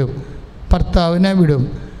വിടും. ഭർത്താവിനെ വിടും.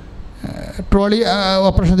 ട്രോളി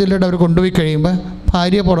ഓപ്പറേഷൻ തിയേറ്ററിലോട്ട് അവർ കൊണ്ടുപോയി കഴിയുമ്പോൾ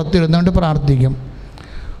ഭാര്യ പുറത്തിരുന്നുകൊണ്ട് പ്രാർത്ഥിക്കും.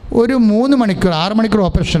 ഒരു 3 മണിക്കൂർ, 6 മണിക്കൂർ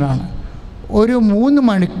ഓപ്പറേഷനാണ്. ഒരു 3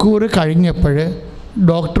 മണിക്കൂർ കഴിഞ്ഞപ്പോൾ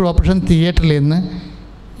ഡോക്ടർ ഓപ്പറേഷൻ തിയേറ്ററിൽ നിന്ന്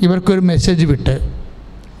ഇവർക്കൊരു മെസ്സേജ് വിട്ട്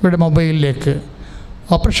ഇവരുടെ മൊബൈലിലേക്ക്,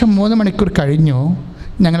 ഓപ്പറേഷൻ 3 മണിക്കൂർ കഴിഞ്ഞു,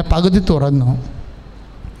 ഞങ്ങൾ പകുതി തുറന്നു,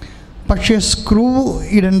 പക്ഷേ സ്ക്രൂ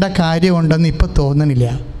ഇടേണ്ട കാര്യമുണ്ടെന്ന് ഇപ്പോൾ തോന്നണില്ല.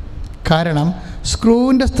 കാരണം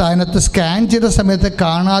സ്ക്രൂവിൻ്റെ സ്ഥാനത്ത് സ്കാൻ ചെയ്ത സമയത്ത്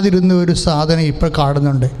കാണാതിരുന്ന ഒരു സാധനം ഇപ്പോൾ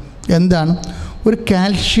കാണുന്നുണ്ട്. എന്താണ്? ഒരു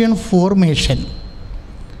കാൽഷ്യം ഫോർമേഷൻ.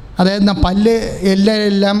 അതായത് പല്ല്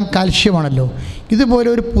എല്ലാം കാൽഷ്യമാണല്ലോ. ഇതുപോലെ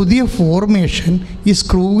ഒരു പുതിയ ഫോർമേഷൻ ഈ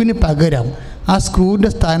സ്ക്രൂവിന് പകരം ആ സ്ക്രൂവിൻ്റെ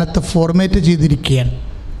സ്ഥാനത്ത് ഫോർമേറ്റ് ചെയ്തിരിക്കുകയാണ്.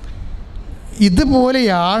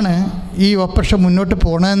 ഇതുപോലെയാണ് ഈ ഓപ്പറേഷൻ മുന്നോട്ട്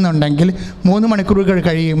പോകണമെന്നുണ്ടെങ്കിൽ 3 മണിക്കൂർ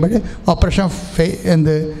കഴിയുമ്പോൾ ഓപ്പറേഷൻ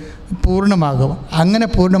പൂർണ്ണമാകും. അങ്ങനെ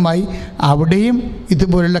പൂർണ്ണമായി അവിടെയും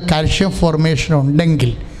ഇതുപോലുള്ള കാൽഷ്യം ഫോർമേഷൻ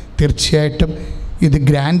ഉണ്ടെങ്കിൽ തീർച്ചയായിട്ടും ഇത്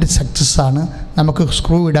ഗ്രാൻഡ് സക്സസ്സാണ്, നമുക്ക്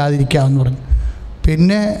സ്ക്രൂ ഇടാതിരിക്കാമെന്ന് പറഞ്ഞു.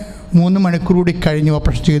 പിന്നെ 3 മണിക്കൂർ കൂടി കഴിഞ്ഞ്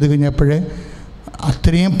ഓപ്പറേഷൻ ചെയ്ത് കഴിഞ്ഞപ്പോൾ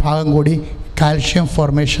അത്രയും ഭാഗം കൂടി കാൽഷ്യം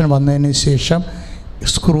ഫോർമേഷൻ വന്നതിന് ശേഷം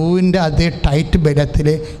സ്ക്രൂവിൻ്റെ അതേ ടൈറ്റ് ബലത്തിൽ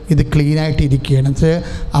ഇത് ക്ലീനായിട്ട് ഇരിക്കുകയാണ്.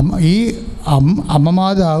 ഈ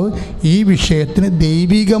അമ്മമാതാവ് ഈ വിഷയത്തിന്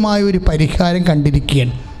ദൈവികമായ ഒരു പരിഹാരം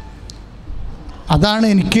കണ്ടിരിക്കുകയാണ്. അതാണ്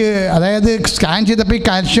എനിക്ക്, അതായത് സ്കാൻ ചെയ്തപ്പോൾ ഈ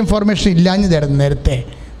കാൽഷ്യം ഫോർമേഷൻ ഇല്ലാഞ്ഞു തരുന്നു. നേരത്തെ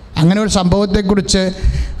അങ്ങനെ ഒരു സംഭവത്തെക്കുറിച്ച്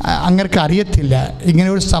അങ്ങനെ അറിയത്തില്ല. ഇങ്ങനെ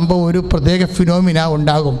ഒരു സംഭവം, ഒരു പ്രത്യേക ഫിനോമിന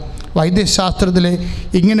ഉണ്ടാകും വൈദ്യശാസ്ത്രത്തിൽ,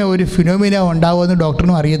 ഇങ്ങനെ ഒരു ഫിനോമിന ഉണ്ടാകുമെന്ന്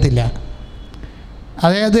ഡോക്ടറിനും അറിയത്തില്ല.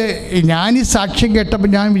 അതായത് ഞാൻ ഈ സാക്ഷ്യം കേട്ടപ്പോൾ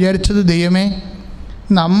ഞാൻ വിചാരിച്ചത്, ദൈവമേ,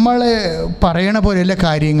 നമ്മൾ പറയണ പോലെയല്ല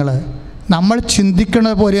കാര്യങ്ങൾ, നമ്മൾ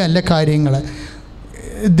ചിന്തിക്കണ പോലെയല്ല കാര്യങ്ങൾ.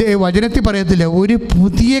 വചനത്തിൽ പറയത്തില്ല ഒരു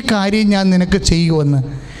പുതിയ കാര്യം ഞാൻ നിനക്ക് ചെയ്യുമെന്ന്.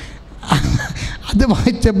 അത്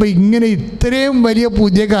വായിച്ചപ്പോൾ ഇങ്ങനെ ഇത്രയും വലിയ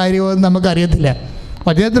പുതിയ കാര്യമെന്ന് നമുക്കറിയത്തില്ല.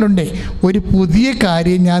 വചനത്തിലുണ്ടേ ഒരു പുതിയ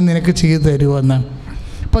കാര്യം ഞാൻ നിനക്ക് ചെയ്തു തരുമെന്ന്.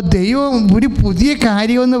 അപ്പോൾ ദൈവം ഒരു പുതിയ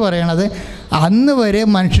കാര്യമെന്ന് പറയണത് അന്ന് വരെ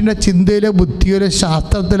മനുഷ്യൻ്റെ ചിന്തയിലോ ബുദ്ധിയിലോ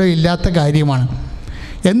ശാസ്ത്രത്തിലോ ഇല്ലാത്ത കാര്യമാണ്.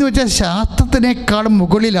 എന്ന് വെച്ചാൽ ശാസ്ത്രത്തിനേക്കാളും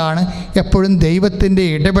മുകളിലാണ് എപ്പോഴും ദൈവത്തിൻ്റെ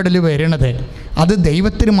ഇടപെടൽ വരുന്നത്. അത്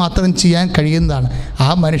ദൈവത്തിന് മാത്രം ചെയ്യാൻ കഴിയുന്നതാണ്. ആ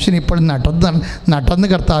മനുഷ്യൻ ഇപ്പോൾ നടന്ന്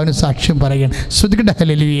കർത്താവിന് സാക്ഷ്യം പറയുകയാണ്. ശ്രുതിക്കട്ടെ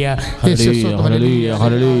ഹല്ലേലൂയ.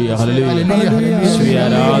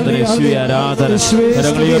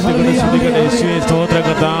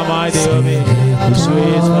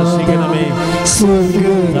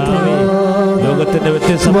 ലോകത്തിന്റെ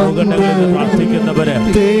വ്യത്യസ്ത ഭൂഖണ്ഡങ്ങളിൽ പ്രാർത്ഥിക്കുന്നവര്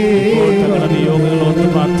ഇപ്പോൾ തങ്ങളുടെ നിയോഗങ്ങളൊന്ന്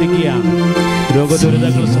പ്രാർത്ഥിക്കുക.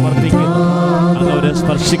 രോഗദുരിതങ്ങൾ സമർപ്പിക്കുന്നു, അവരെ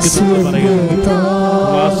സ്പർശിക്കുന്നു പറയുന്നു.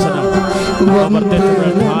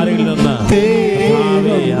 ധാരയിൽ നിന്ന്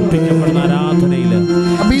അർപ്പിക്കപ്പെടുന്ന ആരാധനയിൽ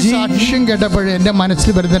അപ്പോൾ ഈ സാക്ഷ്യം കേട്ടപ്പോഴേ എൻ്റെ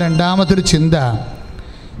മനസ്സിൽ വരുന്ന രണ്ടാമതൊരു ചിന്ത,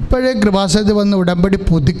 ഇപ്പോഴേ കൃപാസനത്തിൽ വന്ന് ഉടമ്പടി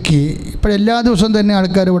പുതുക്കി, ഇപ്പോഴെല്ലാ ദിവസവും തന്നെ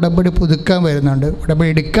ആൾക്കാർ ഉടമ്പടി പുതുക്കാൻ വരുന്നുണ്ട്. ഉടമ്പടി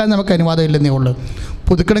എടുക്കാൻ നമുക്ക് അനുവാദം ഇല്ലെന്നേ ഉള്ളൂ.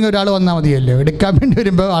 പുതുക്കണമെങ്കിൽ ഒരാൾ വന്നാൽ മതിയല്ലോ. എടുക്കാൻ വേണ്ടി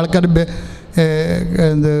വരുമ്പോൾ ആൾക്കാർ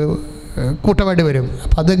കൂട്ടമായിട്ട് വരും.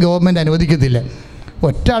 അപ്പോൾ അത് ഗവൺമെൻറ് അനുവദിക്കത്തില്ല.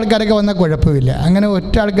 ഒറ്റ ആൾക്കാരൊക്കെ വന്നാൽ കുഴപ്പമില്ല. അങ്ങനെ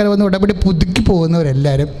ഒറ്റ ആൾക്കാർ വന്ന് ഉടമ്പടി പുതുക്കി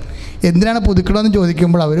പോകുന്നവരെല്ലാവരും എന്തിനാണ് പുതുക്കണമെന്ന്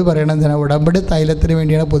ചോദിക്കുമ്പോൾ അവർ പറയണത് എന്തിനാണ്, ഉടമ്പടി തൈലത്തിന്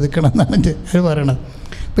വേണ്ടിയാണ് പുതുക്കണമെന്നാണ് അവർ പറയണത്.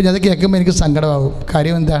 അപ്പോൾ അത് കേൾക്കുമ്പോൾ എനിക്ക് സങ്കടമാകും.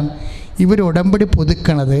 കാര്യം എന്താണ്, ഇവർ ഉടമ്പടി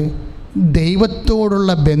പുതുക്കണത്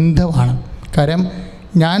ദൈവത്തോടുള്ള ബന്ധമാണ്. കാരണം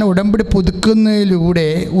ഞാൻ ഉടമ്പടി പുതുക്കുന്നതിലൂടെ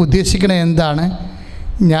ഉദ്ദേശിക്കണത് എന്താണ്,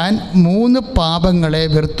 ഞാൻ 3 പാപങ്ങളെ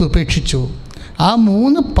വെറുത്തുപേക്ഷിച്ചു. ആ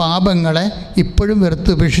 3 പാപങ്ങളെ ഇപ്പോഴും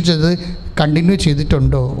വെറുത്തുപേക്ഷിച്ചത് കണ്ടിന്യൂ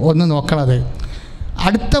ചെയ്തിട്ടുണ്ടോ ഒന്ന് നോക്കണത്.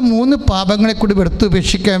 അടുത്ത 3 പാപങ്ങളെ കൂടി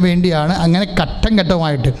വെറുത്തുപേക്ഷിക്കാൻ വേണ്ടിയാണ് അങ്ങനെ ഘട്ടം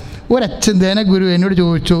ഘട്ടമായിട്ട് ഒരച്ഛൻ ധ്യാനഗുരു എന്നോട്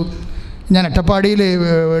ചോദിച്ചു, ഞാൻ അട്ടപ്പാടിയിൽ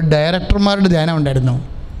ഡയറക്ടർമാരുടെ ധ്യാനം ഉണ്ടായിരുന്നു,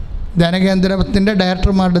 ധ്യാനകേന്ദ്രത്തിൻ്റെ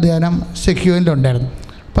ഡയറക്ടർമാരുടെ ധ്യാനം സെക്യൂരിലുണ്ടായിരുന്നു.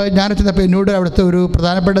 അപ്പോൾ ഞാൻ ചെന്നപ്പോൾ എന്നോട് അവിടുത്തെ ഒരു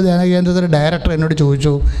പ്രധാനപ്പെട്ട ധ്യാനകേന്ദ്രത്തിൻ്റെ ഡയറക്ടർ എന്നോട്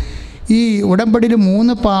ചോദിച്ചു, ഈ ഉടമ്പടിയിൽ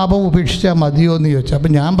 3 പാപം ഉപേക്ഷിച്ചാൽ മതിയോ എന്ന് ചോദിച്ചു.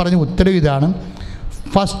 അപ്പോൾ ഞാൻ പറഞ്ഞ ഉത്തരവ് ഇതാണ്,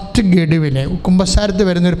 ഫസ്റ്റ് ഗഡുവിൽ കുമ്പസാരത്തിൽ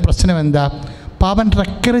വരുന്നൊരു പ്രശ്നം എന്താ, പാപം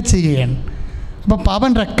റെക്കർ ചെയ്യുകയാണ്. അപ്പോൾ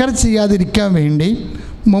പാപം റെക്കർ ചെയ്യാതിരിക്കാൻ വേണ്ടി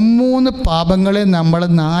 3 പാപങ്ങളെ നമ്മൾ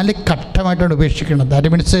 4 ഘട്ടമായിട്ടാണ് ഉപേക്ഷിക്കുന്നത്. ദാറ്റ്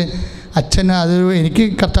മീൻസ് അച്ഛന് അത് എനിക്ക്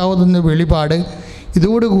കർത്താവ് തന്ന വെളിപാട്,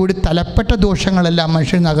 ഇതോടുകൂടി തലപ്പെട്ട ദോഷങ്ങളെല്ലാം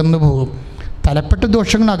മനുഷ്യൻ അകന്നു പോകും. തലപ്പെട്ട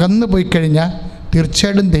ദോഷങ്ങൾ അകന്നു പോയി കഴിഞ്ഞാൽ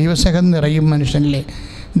തീർച്ചയായിട്ടും ദൈവസ്നേഹം നിറയും മനുഷ്യനിലെ.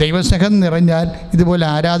 ദൈവസ്നേഹം നിറഞ്ഞാൽ ഇതുപോലെ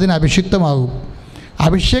ആരാധന അഭിഷിക്തമാകും.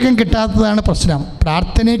 അഭിഷേകം കിട്ടാത്തതാണ് പ്രശ്നം,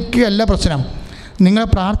 പ്രാർത്ഥനയ്ക്ക് അല്ല പ്രശ്നം. നിങ്ങൾ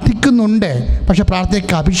പ്രാർത്ഥിക്കുന്നുണ്ട്, പക്ഷെ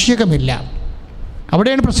പ്രാർത്ഥനയ്ക്ക് അഭിഷേകമില്ല,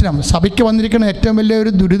 അവിടെയാണ് പ്രശ്നം. സഭയ്ക്ക് വന്നിരിക്കുന്ന ഏറ്റവും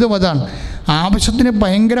വലിയൊരു ദുരിതം അതാണ്. ആവശ്യത്തിന്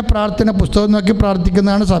ഭയങ്കര പ്രാർത്ഥന, പുസ്തകം നോക്കി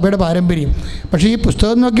പ്രാർത്ഥിക്കുന്നതാണ് സഭയുടെ പാരമ്പര്യം. പക്ഷേ ഈ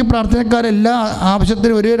പുസ്തകം നോക്കി പ്രാർത്ഥനക്കാരെല്ലാം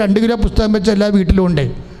ആവശ്യത്തിന് 1-2 കിലോ പുസ്തകം വെച്ച് എല്ലാ വീട്ടിലും ഉണ്ട്.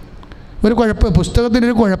 ഒരു കുഴപ്പം,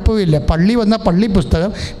 പുസ്തകത്തിനൊരു കുഴപ്പമില്ല. പള്ളി വന്നാൽ പള്ളി പുസ്തകം,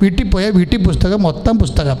 വീട്ടിൽ പോയാൽ വീട്ടിൽ പുസ്തകം, മൊത്തം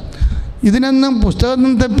പുസ്തകം. ഇതിനൊന്നും പുസ്തകം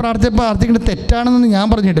പ്രാർത്ഥിക്കുന്നത് തെറ്റാണെന്ന് ഞാൻ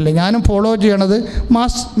പറഞ്ഞിട്ടില്ല. ഞാനും ഫോളോ ചെയ്യണത്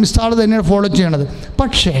മിസ്സാൾ തന്നെയാണ് ഫോളോ ചെയ്യണത്.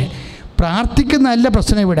 പക്ഷേ പ്രാർത്ഥിക്കുന്നതല്ല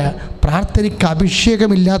പ്രശ്നം. ഇവിടെ പ്രാർത്ഥനയ്ക്ക്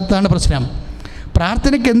അഭിഷേകമില്ലാത്തതാണ് പ്രശ്നം.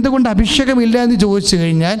 പ്രാർത്ഥനയ്ക്ക് എന്തുകൊണ്ട് അഭിഷേകമില്ല എന്ന് ചോദിച്ചു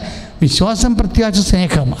കഴിഞ്ഞാൽ വിശ്വാസം, പ്രത്യാശ,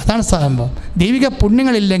 സ്നേഹം, അതാണ് സംഭവം. ദൈവിക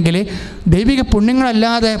പുണ്യങ്ങളില്ലെങ്കിൽ, ദൈവിക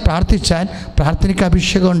പുണ്യങ്ങളല്ലാതെ പ്രാർത്ഥിച്ചാൽ പ്രാർത്ഥനയ്ക്ക്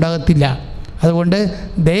അഭിഷേകം ഉണ്ടാകത്തില്ല. അതുകൊണ്ട്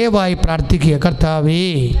ദയവായി പ്രാർത്ഥിക്കുക, കർത്താവേ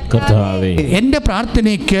എൻ്റെ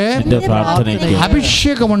പ്രാർത്ഥനയ്ക്ക്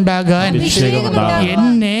അഭിഷേകമുണ്ടാകാൻ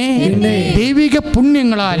എന്നെ ദൈവിക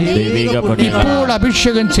പുണ്യങ്ങളാൽ ഇപ്പോൾ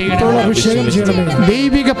അഭിഷേകം ചെയ്യണം.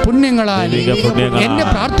 ദൈവിക പുണ്യങ്ങളാൽ എൻ്റെ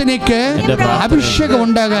പ്രാർത്ഥനയ്ക്ക്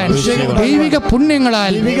അഭിഷേകമുണ്ടാകാൻ ദൈവിക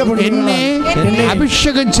പുണ്യങ്ങളാൽ എന്നെ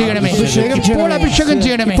അഭിഷേകം ചെയ്യണമേ. ഇപ്പോൾ അഭിഷേകം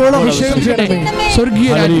ചെയ്യണമേ.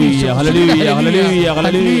 സ്വർഗീയ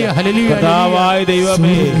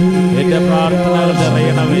ദൈവമേ, എന്റെ പ്രാർത്ഥനകൾ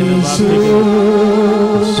നിറയണമെന്ന്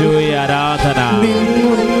ആരാധന.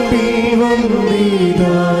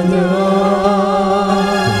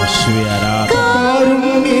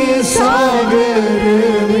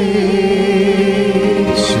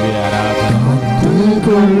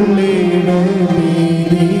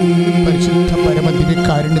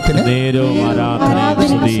 കാരുണ്യത്തിന് നേരവും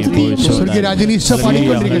ആരാധനയും സ്വർഗരാജനീശ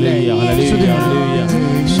പാടിക്കൊണ്ടിരിക്കട്ടെ.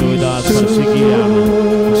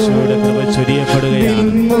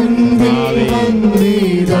 ചൊരിയപ്പെടുകയാണ്.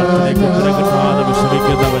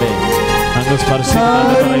 വിശ്രമിക്കുന്നവരെ അങ്ങ്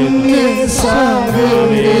സ്പർശിക്കുന്നത് പറയുന്നു.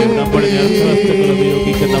 നമ്മുടെ വസ്തുക്കൾ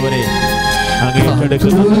ഉപയോഗിക്കുന്നവരെ അങ്ങ്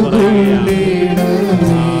ഏറ്റെടുക്കുന്നത് പറയുകയാണ്.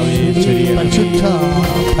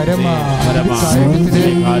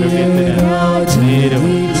 കാരുണ്യത്തിന് നേരും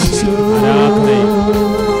ആരാധനയും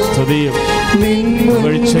സ്തുതിയും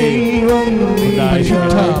വീഴ്ചയും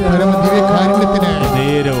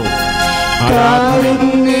നേരവും ആരാധനയും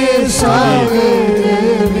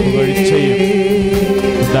വീഴ്ചയും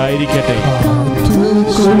ഉണ്ടായിരിക്കട്ടെ.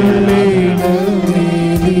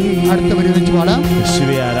 അടുത്ത പരിഗണിച്ച് പാടാം.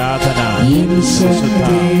 ആരാധന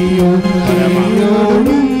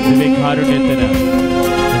കാരുണ്യത്തിന്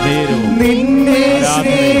നേരവും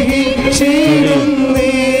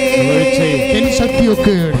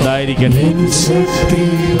ശക്തിയൊക്കെ ഉണ്ടായിരിക്കട്ടെ.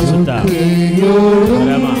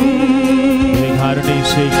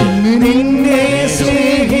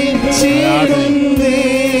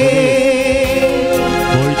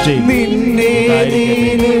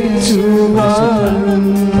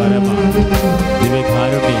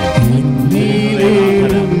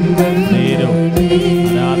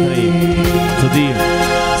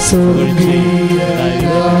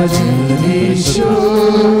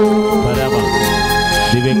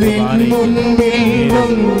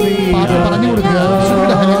 പറഞ്ഞു കൊടുക്കുക.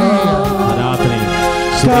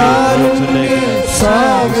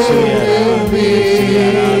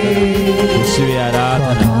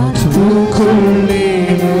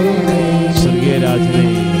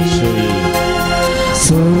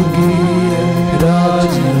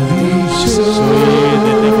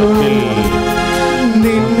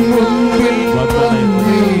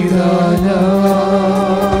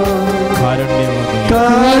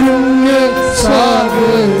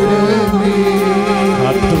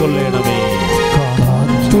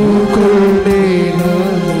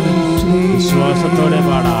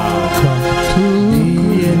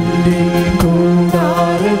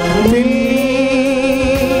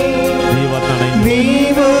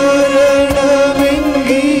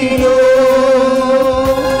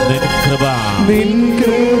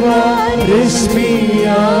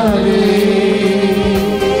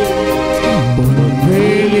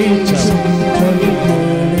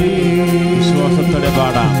 വിശ്വാസത്തോടെ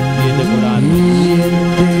പാടാം.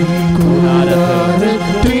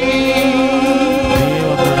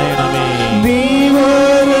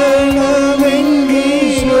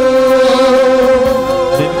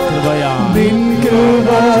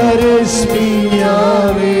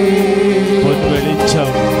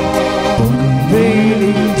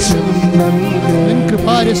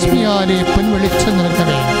 കൃപാരശ്മിയാലെ പൊൻവെളിച്ചം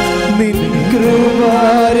നൽകണേ.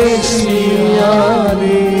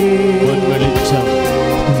 പൊൻവെളിച്ചം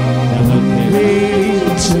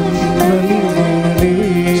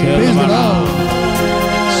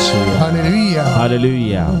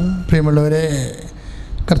പ്രിയമുള്ളവരെ,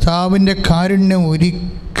 കർത്താവിൻ്റെ കാരുണ്യം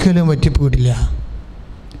ഒരിക്കലും വറ്റിപ്പോയിട്ടില്ല.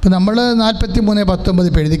 ഇപ്പം നമ്മൾ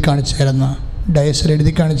 43:19 എഴുതി കാണിച്ചായിരുന്നു, ഡയസിൽ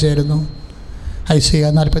എഴുതി കാണിച്ചായിരുന്നു. ഐസയ്യ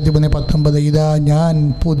 43:19, ഇതാ ഞാൻ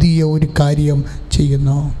പുതിയ ഒരു കാര്യം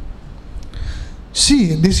ചെയ്യുന്നു. സീ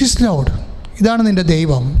ദിസ് ഈസ് ലോർഡ്, ഇതാണ് നിൻ്റെ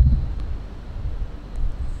ദൈവം.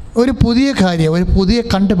 ഒരു പുതിയ കാര്യം, ഒരു പുതിയ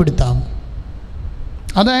കണ്ടുപിടുത്തം.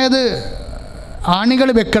 അതായത് ആണികൾ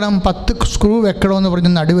വെക്കണം, 10 സ്ക്രൂ വെക്കണമെന്ന് പറഞ്ഞ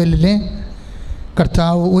നടുവെല്ലിന്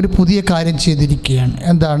കർത്താവ് ഒരു പുതിയ കാര്യം ചെയ്തിരിക്കുകയാണ്.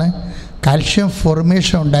 എന്താണ്? കാൽഷ്യം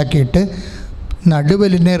ഫോർമേഷൻ ഉണ്ടാക്കിയിട്ട്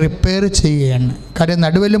നടുവെല്ലിനെ റിപ്പയർ ചെയ്യുകയാണ്. കാര്യം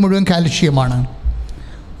നടുവെല്ല് മുഴുവൻ കാൽഷ്യമാണ്,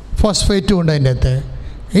 ഫോസ്ഫേറ്റും ഉണ്ട് അതിൻ്റെ അകത്ത്.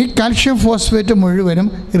 ഈ കാൽഷ്യം ഫോസ്ഫേറ്റ് മുഴുവനും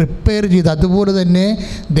റിപ്പയർ ചെയ്ത്, അതുപോലെ തന്നെ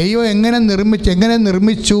ദൈവം എങ്ങനെ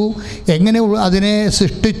നിർമ്മിച്ചു, എങ്ങനെ അതിനെ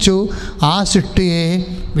സൃഷ്ടിച്ചു, ആ സൃഷ്ടിയെ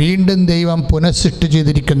വീണ്ടും ദൈവം പുനഃസൃഷ്ടി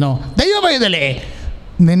ചെയ്തിരിക്കുന്നു. ദൈവമേതലേ,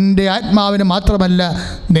 നിൻ്റെ ആത്മാവിന് മാത്രമല്ല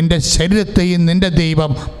നിൻ്റെ ശരീരത്തെയും നിൻ്റെ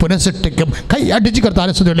ദൈവം പുനഃസൃഷ്ടിക്കും. കൈ അടിച്ച്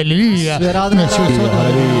കർത്താവിനെ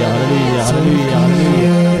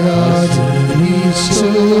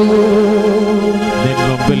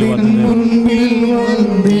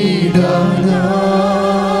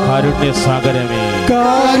കാരുണ്യസാഗരമേ,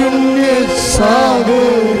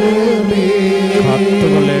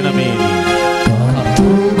 കാത്തുകൊള്ളണമേ,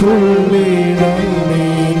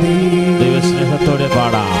 ദൈവസ്നേഹത്തോടെ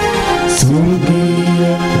പാടാം.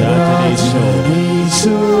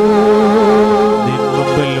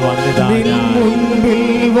 നിൻ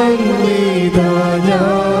മുമ്പിൽ വന്നിതാ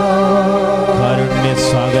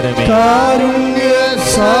കാരുണ്യസാഗരമേ,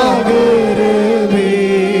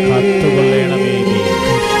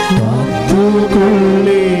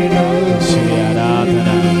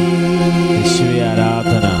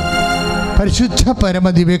 പരിശുദ്ധ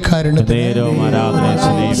പരമദിവ്യകാരുണ്യത്തിന്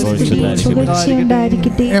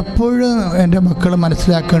എപ്പോഴും എൻ്റെ മക്കൾ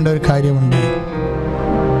മനസ്സിലാക്കേണ്ട ഒരു കാര്യമുണ്ട്.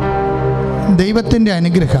 ദൈവത്തിൻ്റെ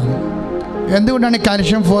അനുഗ്രഹം. എന്തുകൊണ്ടാണ്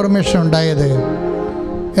കാൽഷ്യം ഫോർമേഷൻ ഉണ്ടായത്?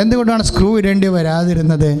 എന്തുകൊണ്ടാണ് സ്ക്രൂ ഇടേണ്ടി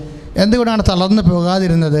വരാതിരുന്നത്? എന്തുകൊണ്ടാണ് തളർന്നു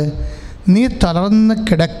പോകാതിരുന്നത്? നീ തളർന്ന്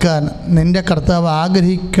കിടക്കാൻ നിൻ്റെ കർത്താവ്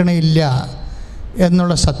ആഗ്രഹിക്കണില്ല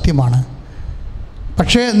എന്നുള്ള സത്യമാണ്.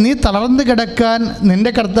 പക്ഷേ നീ തളർന്ന് കിടക്കാൻ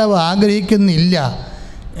നിൻ്റെ കർത്താവ് ആഗ്രഹിക്കുന്നില്ല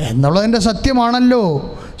എന്നുള്ളതിൻ്റെ സത്യമാണല്ലോ.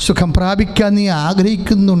 സുഖം പ്രാപിക്കാൻ നീ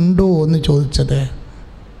ആഗ്രഹിക്കുന്നുണ്ടോ എന്ന് ചോദിച്ചത്.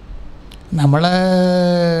 നമ്മൾ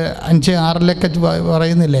 5:6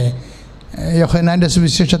 പറയുന്നില്ലേ, യോഹന്നാൻ്റെ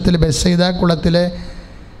സുവിശേഷത്തിൽ ബെത്സയിദ കുളത്തിലെ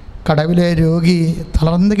കടവിലെ രോഗി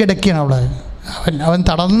തളർന്ന് കിടക്കുകയാണ്. അവൻ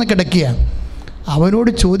തളർന്ന് കിടക്കുകയാണ്.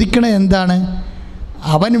 അവനോട് ചോദിക്കണേ എന്താണ്?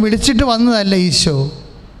 അവൻ വിളിച്ചിട്ട് വന്നതല്ല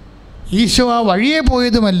ഈശോ ആ വഴിയെ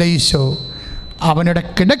പോയതുമല്ല ഈശോ. അവനോട്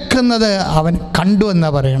കിടക്കുന്നത് അവൻ കണ്ടു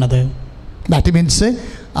എന്നാണ് പറയണത്. ദാറ്റ് മീൻസ്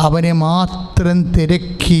അവനെ മാത്രം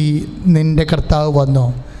തിരക്കി നിൻ്റെ കർത്താവ് വന്നു.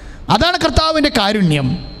 അതാണ് കർത്താവിൻ്റെ കാരുണ്യം.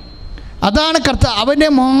 അതാണ് കർത്താവ് അവനെ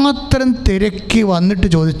മാത്രം തിരക്കി വന്നിട്ട്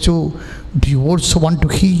ചോദിച്ചു, do you also want to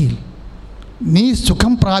heal? നീ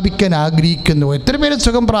സുഖം പ്രാപിക്കാൻ ആഗ്രഹിക്കുന്നു? എത്ര പേര്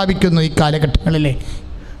സുഖം പ്രാപിക്കുന്നു ഈ കാലഘട്ടങ്ങളിലെ?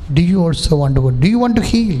 Do you also want to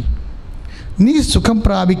heal? നീ സുഖം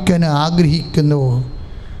പ്രാപിക്കാൻ ആഗ്രഹിക്കുന്നുവോ?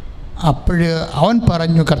 അപ്പോൾ അവൻ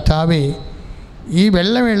പറഞ്ഞു, കർത്താവേ, ഈ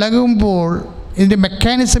വെള്ളം ഇളകുമ്പോൾ ഇതിൻ്റെ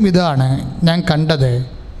മെക്കാനിസം ഇതാണ് ഞാൻ കണ്ടത്.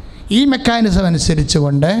 ഈ മെക്കാനിസം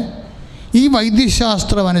അനുസരിച്ചുകൊണ്ട്, ഈ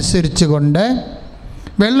വൈദ്യശാസ്ത്രം അനുസരിച്ചുകൊണ്ട്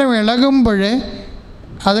വെള്ളം ഇളകുമ്പോൾ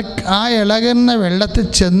അത് ആ ഇളകുന്ന വെള്ളത്തിൽ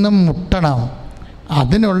ചെന്ന് മുട്ടണം.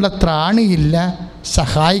 അതിനുള്ള ത്രാണിയില്ല,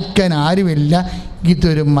 സഹായിക്കാൻ ആരുമില്ല.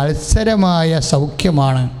 ഇതൊരു മത്സരമായ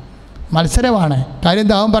സൗഖ്യമാണ്. മത്സരമാണ്. കാര്യം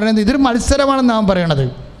എന്താ അവൻ പറയുന്നത്? ഇതൊരു മത്സരമാണെന്ന് അവൻ പറയണത്.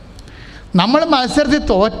 നമ്മൾ മത്സരത്തിൽ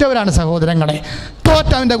തോറ്റവരാണ് സഹോദരങ്ങളെ.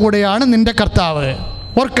 തോറ്റവൻ്റെ കൂടെയാണ് നിൻ്റെ കർത്താവ്.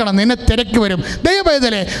 ഓർക്കണം, നിന്നെ തിരക്കി വരും.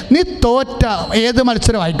 ദൈവവേദനേ, നീ തോറ്റ ഏത്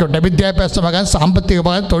മത്സരമായിക്കോട്ടെ, വിദ്യാഭ്യാസമാകാൻ,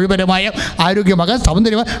 സാമ്പത്തികമാകാൻ, തൊഴിൽപരമായ, ആരോഗ്യമാകാൻ,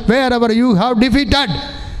 സൗന്ദര്യമാകാൻ, wherever you have defeated,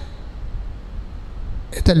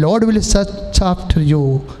 the Lord will search after you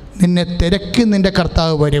നിന്നെ തിരക്കി നിന്റെ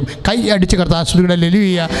കർത്താവ് വരും. കൈ അടിച്ച് കർത്താവ് സ്തുതിക്കട്ടെ.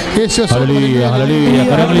 ഹല്ലേലൂയ. യേശു ഹല്ലേലൂയ, ഹല്ലേലൂയ.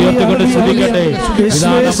 കരങ്ങൾ ഉയർത്തിക്കൊണ്ട് സ്തുതിക്കട്ടെ.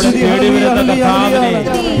 ഇതാ നമ്മളെ തേടി വരുന്ന കർത്താവിനെ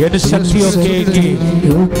എന്റെ ശക്തിയൊക്കെ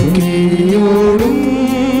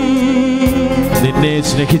നിന്നെ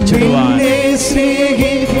സ്നേഹിച്ചിടുവാൻ,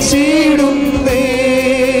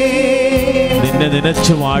 നിന്നെ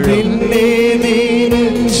നനച്ചു വാഴും,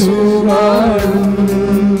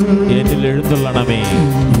 എന്നിൽ എഴുന്നള്ളണമേ.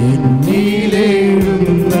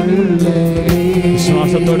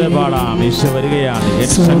 വിശ്വാസത്തോടെ പാടാം. ഈശോ വരികയാണ്. എൻ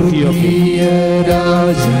ശക്തിയൊക്കെ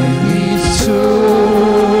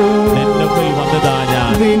നിന്റെ മുമ്പിൽ വന്നതാ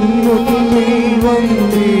ഞാൻ.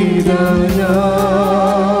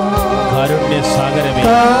 കാരുണ്യസാഗരമേ,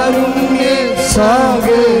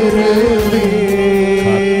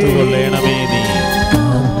 കാത്തുകൊള്ളണമേ നീ.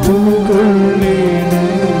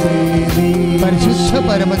 പരിശുദ്ധ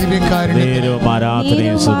പരമദിവ്യകാരുണ്യത്തിനും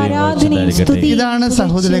ആരാധനയും സ്തുതിയും. ഇതാണ്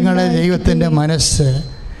സഹോദരങ്ങളെ ദൈവത്തിൻ്റെ മനസ്സ്.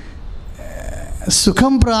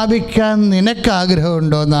 സുഖം പ്രാപിക്കാൻ നിനക്ക്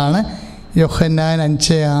ആഗ്രഹമുണ്ടോ എന്നാണ് യോഹന്നാൻ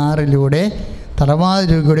 5:6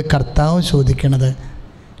 തളവാതിലൂടെ കർത്താവ് ചോദിക്കുന്നത്.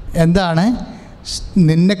 എന്താണ്?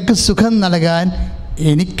 നിനക്ക് സുഖം നൽകാൻ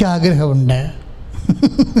എനിക്കാഗ്രഹമുണ്ട്.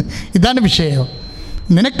 ഇതാണ് വിഷയം.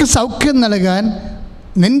 നിനക്ക് സൗഖ്യം നൽകാൻ,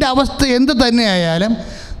 നിൻ്റെ അവസ്ഥ എന്ത് തന്നെയായാലും,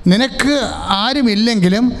 നിനക്ക്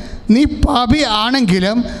ആരുമില്ലെങ്കിലും, നീ പാപി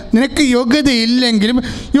ആണെങ്കിലും, നിനക്ക് യോഗ്യതയില്ലെങ്കിലും,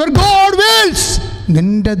 യുവർ ഗോഡ് വിൽസ്,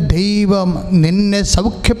 നിൻ്റെ ദൈവം നിന്നെ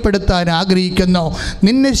സൗഖ്യപ്പെടുത്താൻ ആഗ്രഹിക്കുന്നു,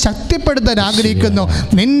 നിന്നെ ശക്തിപ്പെടുത്താൻ ആഗ്രഹിക്കുന്നു,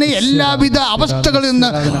 നിന്നെ എല്ലാവിധ അവസ്ഥകളിൽ നിന്ന്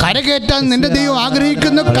കരകയറ്റാൻ നിന്റെ ദൈവം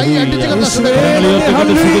ആഗ്രഹിക്കുന്നു. കൈ അടിച്ച്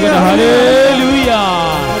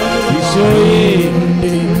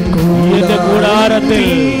കൂടാരത്തിൽ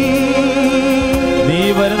നീ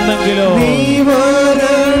വരുന്നെങ്കിലോ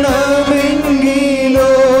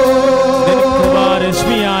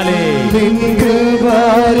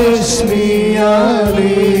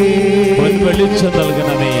വെളിച്ചം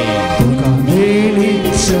നൽകണമേ.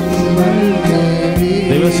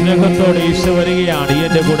 ദൈവസ്നേഹത്തോടെ ഈശോ വരികയാണ്.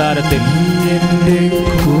 എന്റെ കൂടാരത്തിൽ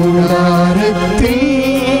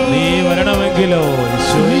നീ വരണമെങ്കിലോ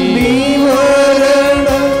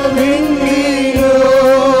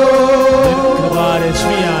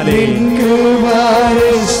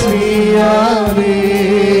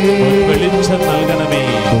വെളിച്ചം നൽകണമേ.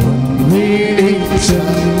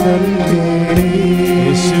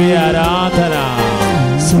 ആരാധന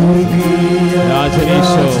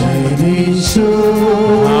രാജനീശോ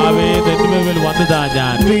ആവേ നിന്മുമ്പിൽ വന്നതാ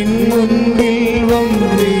ഞാൻ.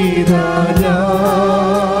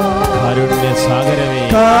 കാരുണ്യസാഗരമേ,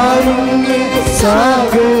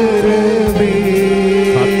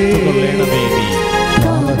 കാത്തുകൊള്ളണമേ നീ.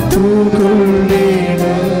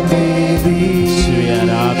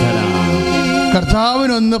 ആരാധന.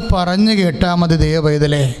 കർത്താവിനൊന്ന് പറഞ്ഞു കേട്ടാൽ മതി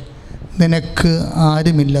ദൈവപൈതലേ, നിനക്ക്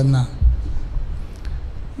ആരുമില്ലെന്ന്.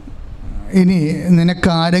 ഇനി നിനക്ക്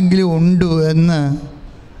ആരെങ്കിലും ഉണ്ട് എന്ന്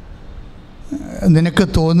നിനക്ക്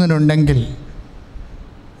തോന്നുന്നുണ്ടെങ്കിൽ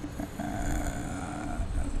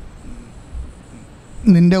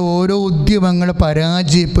നിൻ്റെ ഓരോ ഉദ്യമങ്ങൾ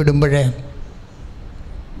പരാജയപ്പെടുമ്പോഴേ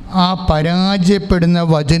ആ പരാജയപ്പെടുന്ന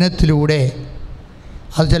വചനത്തിലൂടെ,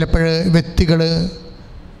 അത് ചിലപ്പോൾ വ്യക്തികൾ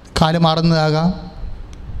കാലുമാറുന്നതാകാം,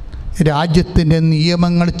 രാജ്യത്തിൻ്റെ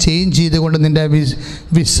നിയമങ്ങൾ ചേഞ്ച് ചെയ്തുകൊണ്ട് നിൻ്റെ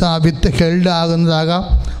visa with held ആകുന്നതാകാം.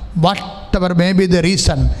 What ever may be the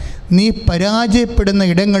reason, നീ പരാജയപ്പെടുന്ന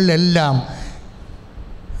ഇടങ്ങളിലെല്ലാം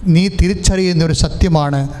നീ തിരിച്ചറിയുന്ന ഒരു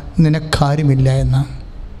സത്യമാണ്, നിനക്കാരുമില്ല എന്ന്.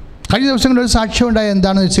 കഴിഞ്ഞ ദിവസങ്ങളിൽ ഒരു സാക്ഷ്യം ഉണ്ടായ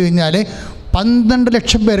എന്താണെന്ന് വെച്ച് കഴിഞ്ഞാൽ 12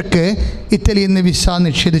 ലക്ഷം പേർക്ക് ഇറ്റലിയിൽ നിന്ന് വിസ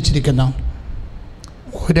നിഷേധിച്ചിരിക്കുന്നു.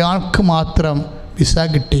 ഒരാൾക്ക് മാത്രം വിസ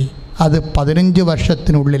കിട്ടി, അത് 15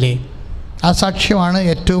 വർഷത്തിനുള്ളിലേ. ആ സാക്ഷ്യമാണ്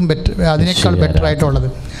ഏറ്റവും ബെറ്റർ, അതിനേക്കാൾ ബെറ്ററായിട്ടുള്ളത്.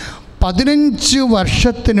 15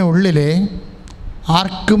 വർഷത്തിനുള്ളിൽ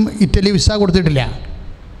ആർക്കും ഇറ്റലി വിസ കൊടുത്തിട്ടില്ല.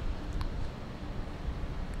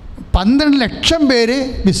 12 ലക്ഷം പേര്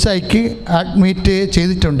വിസയ്ക്ക് അഡ്മിറ്റ്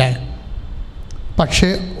ചെയ്തിട്ടുണ്ട്. പക്ഷേ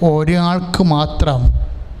ഒരാൾക്ക് മാത്രം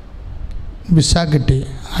വിസ കിട്ടി.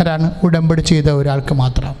 ആരാണ്? ഉടമ്പടി ചെയ്ത ഒരാൾക്ക്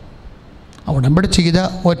മാത്രം. ഉടമ്പടി ചെയ്ത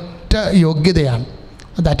ഒറ്റ യോഗ്യതയാണ്.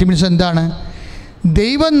 ദാറ്റ് മീൻസ് എന്താണ്?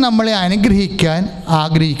 ദൈവം നമ്മളെ അനുഗ്രഹിക്കാൻ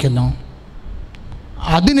ആഗ്രഹിക്കുന്നു.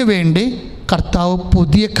 അതിനുവേണ്ടി കർത്താവ്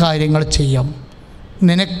പുതിയ കാര്യങ്ങൾ ചെയ്യും.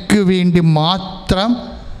 നിനക്ക് വേണ്ടി മാത്രം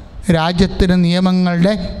രാജ്യത്തിന്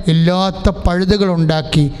നിയമങ്ങളുടെ ഇല്ലാത്ത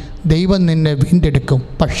പഴുതുകളുണ്ടാക്കി ദൈവം നിന്നെ വീണ്ടെടുക്കും.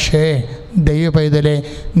 പക്ഷേ ദൈവപൈതലെ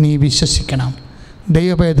നീ വിശ്വസിക്കണം,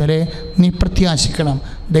 ദൈവപൈതലെ നീ പ്രത്യാശിക്കണം.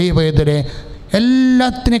 ദൈവപൈതലെ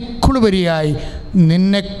എല്ലാത്തിനേക്കുളുപരിയായി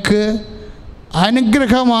നിനക്ക്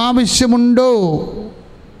അനുഗ്രഹം ആവശ്യമുണ്ടോ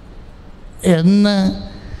എന്ന്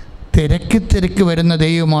തിരക്കി വരുന്ന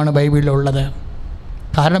ദൈവമാണ് ബൈബിളിലുള്ളത്.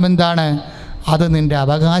 കാരണം എന്താണ്? അത് നിൻ്റെ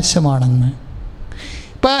അവകാശമാണെന്ന്.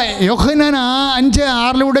 ഇപ്പം യോഹന്നാൻ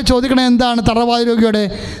 5:6 ചോദിക്കണത് എന്താണ്? തറവാട് രോഗിയോട്,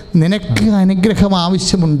 നിനക്ക് അനുഗ്രഹം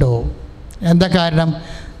ആവശ്യമുണ്ടോ? എന്താ കാരണം?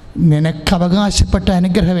 നിനക്ക് അവകാശപ്പെട്ട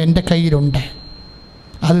അനുഗ്രഹം എൻ്റെ കയ്യിലുണ്ട്,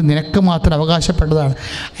 അത് നിനക്ക് മാത്രം അവകാശപ്പെട്ടതാണ്.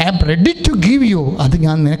 I am ready to give you, അത്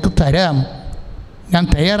ഞാൻ നിനക്ക് തരാം, ഞാൻ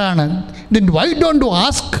തയ്യാറാണ്. Then why don't you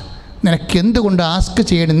ask? നിനക്ക് എന്തുകൊണ്ട് ആസ്ക്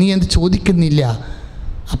ചെയ്യണം? നീ എന്ത് ചോദിക്കുന്നില്ല?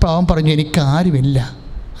 അപ്പോൾ അവൻ പറഞ്ഞു, എനിക്ക് ആരുമില്ല.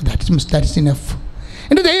 That's enough.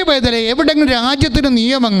 എൻ്റെ ദൈവവേദന, എവിടെയെങ്കിലും രാജ്യത്തിൻ്റെ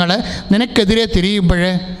നിയമങ്ങൾ നിനക്കെതിരെ തിരിയുമ്പോൾ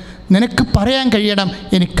നിനക്ക് പറയാൻ കഴിയണം,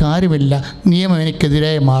 എനിക്കാരുമില്ല, നിയമം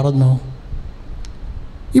എനിക്കെതിരെ മാറുന്നു.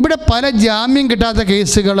 ഇവിടെ പല ജാമ്യം കിട്ടാത്ത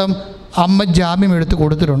കേസുകളും അമ്മ ജാമ്യം എടുത്ത്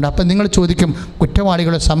കൊടുത്തിട്ടുണ്ട്. അപ്പം നിങ്ങൾ ചോദിക്കും,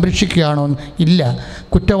 കുറ്റവാളികളെ സംരക്ഷിക്കുകയാണോ? ഇല്ല,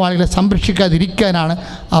 കുറ്റവാളികളെ സംരക്ഷിക്കാതിരിക്കാനാണ്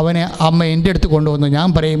അവനെ അമ്മ എൻ്റെ അടുത്ത് കൊണ്ടുവന്നു. ഞാൻ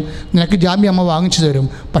പറയും, നിനക്ക് ജാമ്യം അമ്മ വാങ്ങിച്ചു തരും,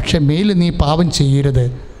 പക്ഷേ മേലിൽ നീ പാപം ചെയ്യരുത്.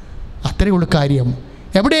 അത്രയേ ഉള്ളൂ കാര്യം.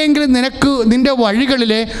 എവിടെയെങ്കിലും നിനക്ക് നിൻ്റെ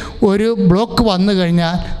വഴികളിലെ ഒരു ബ്ലോക്ക് വന്നു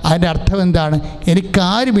കഴിഞ്ഞാൽ അതിൻ്റെ അർത്ഥം എന്താണ്?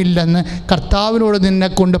 എനിക്കാരുമില്ലെന്ന് കർത്താവിനോട് നിന്നെ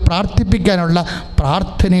കൊണ്ട് പ്രാർത്ഥിപ്പിക്കാനുള്ള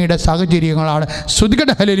പ്രാർത്ഥനയുടെ സാഹചര്യങ്ങളാണ്.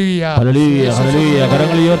 സ്തുതിക്കട്ടെ. Hallelujah, hallelujah, hallelujah.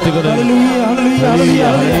 കരങ്ങൾ ഉയർത്തിക്കൊണ്ട് ഹല്ലേലൂയ, ഹല്ലേലൂയ,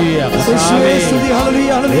 ഹല്ലേലൂയ. കർത്താവേ,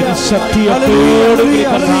 നിന്റെ ശക്തിയോടുകൂടി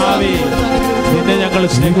കർത്താവേ, നിന്നെ ഞങ്ങൾ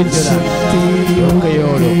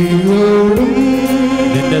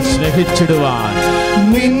നിന്നെ സ്നേഹിച്ചിടുവാൻ,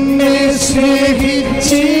 നിന്നെ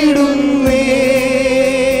സ്നേഹിച്ചിടുന്നേ,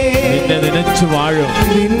 നിന്നെ നനച്ചു വാഴും,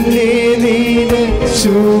 നിന്നെ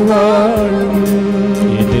നനച്ചു വാഴും,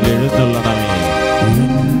 എന്നിലെഴുന്നള്ളണമേ,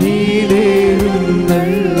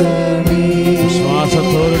 എന്നിലെഴുന്നള്ളണമേ.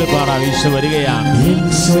 വിശ്വാസത്തോടെ പാടാം. ഈശോ വരികയാണ്.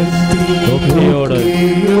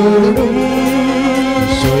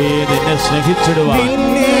 ഈശോയെ, നിന്നെ സ്നേഹിച്ചിടുവാൻ,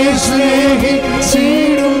 നിന്നെ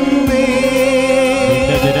സ്നേഹിച്ചിടുന്നേ,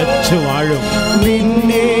 നിന്നെ നനച്ചു വാഴും,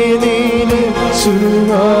 നിന്നെ നനച്ചു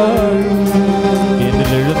വാഴും,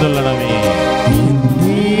 എന്നിലെഴുന്നള്ളണമേ.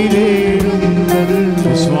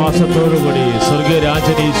 വിശ്വാസത്തോടുകൂടി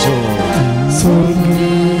സ്വർഗരാജനീശോ,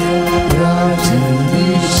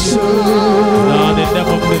 നിന്റെ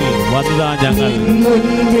മുമ്പിൽ വന്നതാ ഞങ്ങൾ.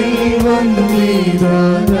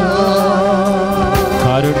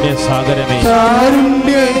 കാരുണ്യസാഗരമേ,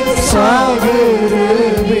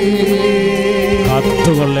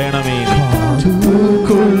 കാത്തുകൊള്ളണമേ.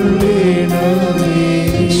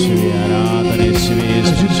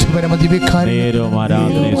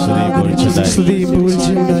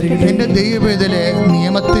 എൻ്റെ ദൈവവേദലെ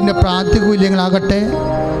നിയമത്തിൻ്റെ പ്രാതികൂല്യങ്ങളാകട്ടെ,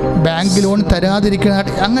 ബാങ്ക് ലോൺ തരാതിരിക്കണ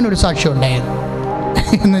അങ്ങനെ ഒരു സാക്ഷ്യം ഉണ്ടായിരുന്നു.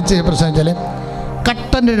 എന്ന് വെച്ചാൽ പ്രശ്നം വെച്ചാൽ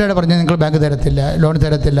കട്ടൻ്റെ ഇടയുടെ പറഞ്ഞാൽ നിങ്ങൾ ബാങ്ക് തരത്തില്ല, ലോൺ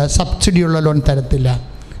തരത്തില്ല, സബ്സിഡിയുള്ള ലോൺ തരത്തില്ല.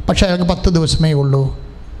 പക്ഷേ അയാൾക്ക് 10 ദിവസമേ ഉള്ളൂ.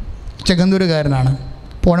 ചെങ്ങന്നൂരുകാരനാണ്.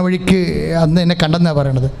 പോണ വഴിക്ക് അന്ന് എന്നെ കണ്ടെന്നാണ്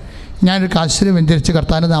പറയണത്. ഞാനൊരു കാശിന് വെഞ്ചരിച്ച്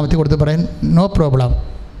കർത്താവിൻ്റെ നാമത്തിൽ കൊടുത്ത് പറയാൻ നോ പ്രോബ്ലം,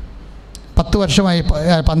 12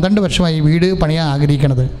 വർഷമായി വീട് പണിയാൻ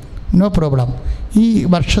ആഗ്രഹിക്കണത്, നോ പ്രോബ്ലം, ഈ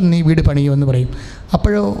വർഷം നീ വീട് പണിയുമെന്ന് പറയും.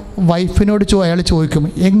 അപ്പോഴോ വൈഫിനോട് അയാൾ ചോദിക്കും,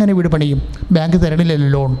 എങ്ങനെ വീട് പണിയും? ബാങ്ക് തരണില്ലല്ലോ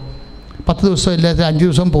ലോൺ, 10 ദിവസം ഇല്ലാത്ത 5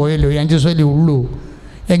 ദിവസം പോയല്ലോ, 5 ദിവസമല്ലേ ഉള്ളൂ,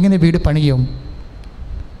 എങ്ങനെ വീട് പണിയും?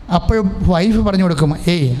 അപ്പോഴും വൈഫ് പറഞ്ഞു കൊടുക്കും,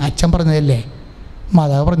 ഏയ് അച്ഛൻ പറഞ്ഞതല്ലേ,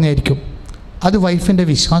 മാതാവ് പറഞ്ഞതായിരിക്കും. അത് വൈഫിൻ്റെ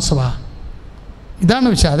വിശ്വാസമാണ്. ഇതാണ്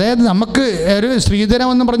വിശ്വാസം. അതായത് നമുക്ക് ഒരു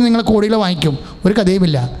സ്ത്രീധനമെന്ന് പറഞ്ഞ് നിങ്ങൾ കോടികൾ വാങ്ങിക്കും, ഒരു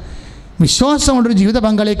കഥയുമില്ല. വിശ്വാസമുള്ളൊരു ജീവിത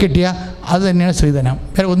പങ്കാളിയെ കിട്ടിയാൽ അത് തന്നെയാണ് സ്ത്രീധനം.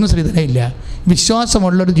 വേറെ ഒന്നും സ്ത്രീധനം ഇല്ല.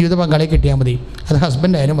 വിശ്വാസമുള്ളൊരു ജീവിത പങ്കാളിയെ കിട്ടിയാൽ മതി. അത്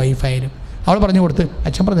ഹസ്ബൻഡായാലും വൈഫായാലും. അവൾ പറഞ്ഞു കൊടുത്ത്,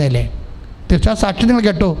 അച്ഛൻ പറഞ്ഞതല്ലേ. തീർച്ചയായും സാക്ഷ്യം നിങ്ങൾ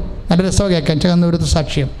കേട്ടോ, നല്ല രസമാണ് കേൾക്കാൻ. ചെങ്ങന്നൂരത്തെ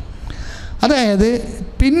സാക്ഷ്യം. അതായത്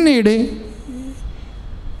പിന്നീട്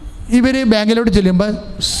ഇവർ ബാങ്കിലോട്ട് ചെല്ലുമ്പോൾ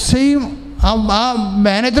സെയിം ആ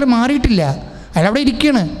മാനേജർ മാറിയിട്ടില്ല, അയാൾ അവിടെ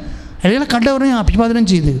ഇരിക്കുകയാണ്. അയാളെ കണ്ട പറഞ്ഞ് അഭിവാദനം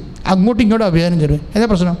ചെയ്ത് അങ്ങോട്ടും ഇങ്ങോട്ടും അഭിവാദനം ചെയ്തു. എന്താ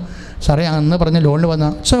പ്രശ്നം? സാറേ, അന്ന് പറഞ്ഞ ലോണിൽ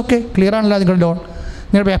വന്നാൽ സോ ഓക്കെ, ക്ലിയർ ആണല്ലോ നിങ്ങളുടെ ലോൺ,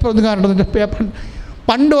 നിങ്ങളുടെ പേപ്പർ ഒന്നും കാണേണ്ടത്. പേപ്പർ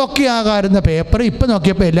പണ്ട് ഓക്കെ ആകാറുന്ന പേപ്പർ ഇപ്പം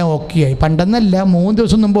നോക്കിയപ്പോൾ എല്ലാം ഓക്കെ ആയി. പണ്ടെന്നല്ല, 3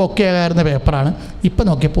 ദിവസം മുമ്പ് ഓക്കെ ആകാറുന്ന പേപ്പറാണ്, ഇപ്പം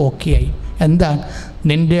നോക്കിയപ്പോൾ ഓക്കെ ആയി. എന്താണ്?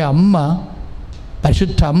 നിൻ്റെ അമ്മ,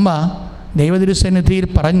 പരിശുദ്ധ അമ്മ ദൈവതിരുസന്നിധിയിൽ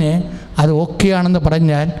പറഞ്ഞ് അത് ഓക്കെ ആണെന്ന്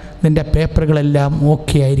പറഞ്ഞാൽ നിന്റെ പേപ്പറുകളെല്ലാം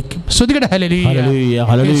ഓക്കെ ആയിരിക്കും. ശ്രുതികട്ടെ. Hallelujah,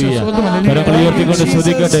 hallelujah. കരങ്ങൾ ഉയർത്തിക്കൊണ്ട്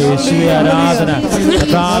ശ്രുതിക്കട്ടെ. യേശുവേ ആരാധന.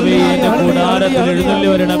 കർത്താവേ, എന്റെ കൂടാരത്തിൽ എഴുന്നള്ളി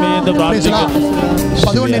വരണമേ എന്ന് പ്രാർത്ഥിക്കുന്നു.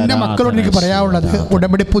 അതുകൊണ്ട് എൻ്റെ മക്കളോട് എനിക്ക് പറയാനുള്ളത്,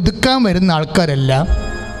 ഉടമ്പടി പുതുക്കാൻ വരുന്ന ആൾക്കാരെല്ലാം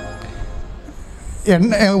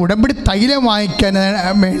ഉടമ്പടി തൈലം വാങ്ങിക്കാൻ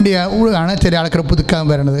വേണ്ടിയാണ് ചില ആൾക്കാർ പുതുക്കാൻ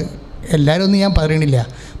വരുന്നത്. എല്ലാവരും ഒന്നും ഞാൻ പറയണില്ല,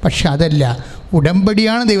 പക്ഷെ അതല്ല,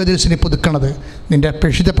 ഉടമ്പടിയാണ് ദൈവദർശനെ പുതുക്കണത്. നിൻ്റെ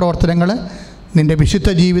പരിശുദ്ധ പ്രവർത്തനങ്ങൾ, നിൻ്റെ വിശുദ്ധ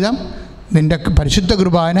ജീവിതം, നിൻ്റെ പരിശുദ്ധ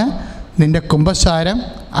കുർബാന, നിൻ്റെ കുംഭസാരം,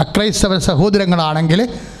 അക്രൈസ്തവ സഹോദരങ്ങളാണെങ്കിൽ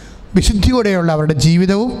വിശുദ്ധിയോടെയുള്ള അവരുടെ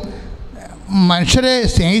ജീവിതവും മനുഷ്യരെ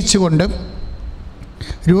സ്നേഹിച്ചുകൊണ്ടും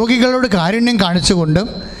രോഗികളോട് കാരുണ്യം കാണിച്ചുകൊണ്ടും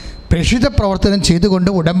പ്രേക്ഷിത പ്രവർത്തനം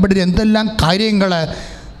ചെയ്തുകൊണ്ടും ഉടമ്പടിയിൽ എന്തെല്ലാം കാര്യങ്ങൾ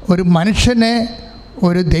ഒരു മനുഷ്യനെ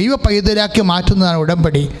ഒരു ദൈവ പൈതലാക്കി മാറ്റുന്നതാണ്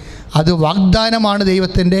ഉടമ്പടി. അത് വാഗ്ദാനമാണ്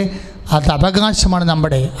ദൈവത്തിൻ്റെ, അത് അവകാശമാണ്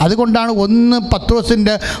നമ്മുടെ. അതുകൊണ്ടാണ് 1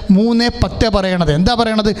 പത്രോസിൻ്റെ 3:10 പറയണത്. എന്താ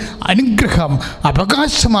പറയണത്? അനുഗ്രഹം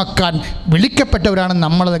അവകാശമാക്കാൻ വിളിക്കപ്പെട്ടവരാണ്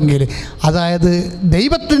നമ്മളതെങ്കിൽ. അതായത്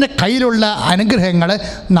ദൈവത്തിൻ്റെ കയ്യിലുള്ള അനുഗ്രഹങ്ങൾ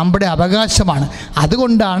നമ്മുടെ അവകാശമാണ്.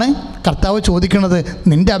 അതുകൊണ്ടാണ് കർത്താവ് ചോദിക്കുന്നത്,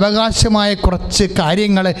 നിൻ്റെ അവകാശമായ കുറച്ച്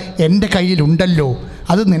കാര്യങ്ങൾ എൻ്റെ കയ്യിലുണ്ടല്ലോ,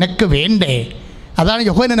 അത് നിനക്ക് വേണ്ടേ? അതാണ്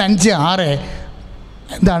യോഹന്നാൻ 5:6.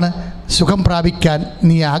 എന്താണ്? സുഖം പ്രാപിക്കാൻ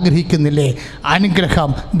നീ ആഗ്രഹിക്കുന്നില്ലേ? അനുഗ്രഹം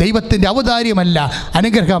ദൈവത്തിൻ്റെ ഔദാര്യമല്ല,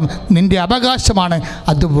 അനുഗ്രഹം നിൻ്റെ അവകാശമാണ്.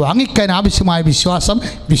 അത് വാങ്ങിക്കാൻ ആവശ്യമായ വിശ്വാസം,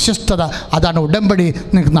 വിശ്വസ്തത, അതാണ് ഉടമ്പടി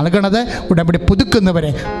നിങ്ങൾക്ക് നൽകണത്. ഉടമ്പടി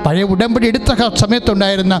പുതുക്കുന്നവരെ പഴയ ഉടമ്പടി എടുത്ത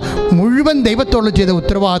സമയത്തുണ്ടായിരുന്ന മുഴുവൻ ദൈവത്തോട് ചെയ്ത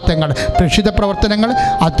ഉത്തരവാദിത്തങ്ങൾ, പ്രേക്ഷിത പ്രവർത്തനങ്ങൾ,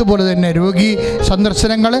 അതുപോലെ തന്നെ രോഗി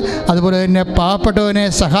സന്ദർശനങ്ങൾ, അതുപോലെ തന്നെ പാവപ്പെട്ടവനെ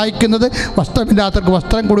സഹായിക്കുന്നത്, വസ്ത്രമില്ലാത്തവർക്ക്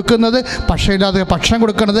വസ്ത്രം കൊടുക്കുന്നത്, ഭക്ഷണമില്ലാത്തവർക്ക് ഭക്ഷണം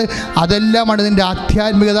കൊടുക്കുന്നത്, അതെല്ലാമാണ് ഇതിൻ്റെ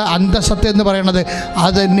ആധ്യാത്മികത, അന്തസത്ത എന്ന് പറയുന്നത്.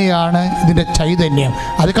 അത് തന്നെയാണ് ഇതിൻ്റെ ചൈതന്യം.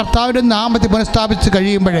 അത് കർത്താവിൻ്റെ നാമത്തിൽ പുനഃസ്ഥാപിച്ച്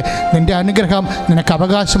കഴിയുമ്പോൾ നിൻ്റെ അനുഗ്രഹം നിനക്ക്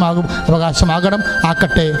അവകാശമാകും, അവകാശമാകണം,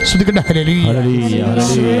 ആക്കട്ടെ. ശ്രുതിക്കട്ടെ. ഹല്ലേലൂയ.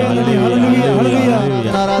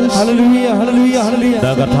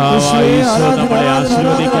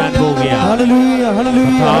 ആശീർവദിക്കാൻ പോവുകയാണ്.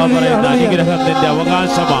 അനുഗ്രഹത്തിന്റെ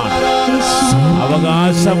അവകാശമാണ്.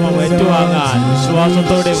 അവകാശം ഏറ്റുവാങ്ങാൻ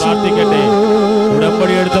വിശ്വാസത്തോടെ പ്രാർത്ഥിക്കട്ടെ.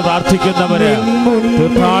 ഉടമ്പടിയെടുത്ത് പ്രാർത്ഥിക്കുന്നവര്,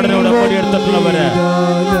 തീർത്ഥാടന ഉടമ്പടിയെടുത്തിട്ടുള്ളവര്,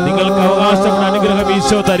 നിങ്ങൾക്ക് അവകാശപ്പെട്ട അനുഗ്രഹം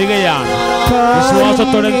ഈശോ തരികയാണ്.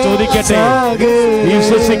 വിശ്വാസത്തോടെ ചോദിക്കട്ടെ.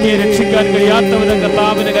 വിശ്വസിക്ക്. രക്ഷിക്കാൻ കഴിയാത്തവരെ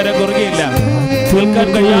കർത്താവിന് കരം കുറുകയില്ല. കേൾക്കാൻ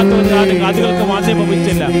കഴിയാത്തവരാണ് കാതുകൾക്ക് മാന്യം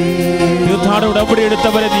ഭവിച്ചില്ല. തീർത്ഥാടന ഉടമ്പടി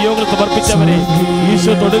എടുത്തവരെ, നിയോഗങ്ങൾ സമർപ്പിച്ചവരെ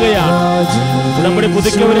ഈശോ തൊടുകയാണ്. ഉടമ്പടി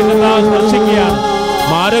പുതുക്കിയവരെ കർത്താവ് സ്പർശിക്കുകയാണ്.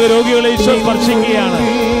 മാരക രോഗികളെ ഈശോ സ്പർശിക്കുകയാണ്.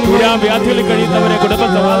 വ്യാധികളിൽ കഴിയുന്നവരെ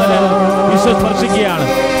കുടുംബസമാധാന ഈശോ സ്പർശിക്കുകയാണ്.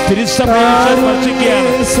 തിരുസഭയെ ഈശോ സ്പർശിക്കുകയാണ്.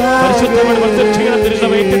 പരിശുദ്ധമായ പ്രത്യക്ഷീകരണ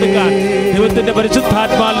തിരുസഭ ഏറ്റെടുക്കാൻ ദൈവത്തിന്റെ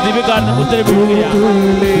പരിശുദ്ധാത്മാവിൽ ദിവ്യകാരണം ഉത്തരവിടുകയാണ്.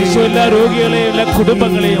 ഈശോ എല്ലാ രോഗികളെയും എല്ലാ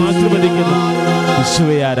കുടുംബങ്ങളെയും ആശീർവദിക്കുന്നു.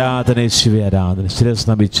 യേശുവേ ആരാധന, യേശുവേ ആരാധന. ശിരസ്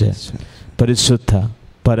നമിച്ച് പരിശുദ്ധ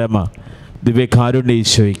പരമ ദിവ്യകാരുണ്യ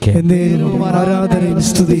ഈശോയ്ക്ക്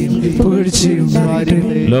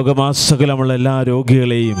ലോകമാസകലമുള്ള എല്ലാ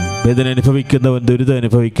രോഗികളെയും, വേദന അനുഭവിക്കുന്നവരും ദുരിതം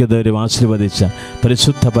അനുഭവിക്കുന്നവരും ആശീർവദിച്ച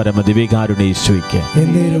പരിശുദ്ധ പരമ ദിവ്യകാരുണ്യ ഈശോയ്ക്ക്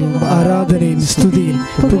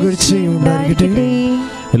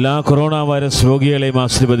എല്ലാ കൊറോണ വൈറസ് രോഗികളെയും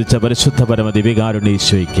ആശീർവദിച്ച പരിശുദ്ധ പരമ ദിവ്യകാരുണ്യ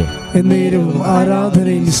ഈശോയ്ക്ക്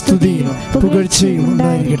ആരാധനയും സ്തുതിയും പുകഴ്ചയും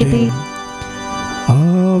ഉണ്ടായിരിക്കട്ടെ.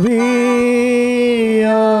 ആവേ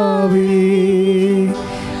ആവേ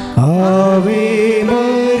ആവേ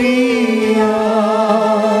മരിയ,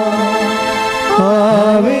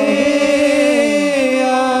 ആവേ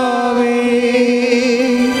ആവേ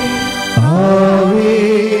ആവേ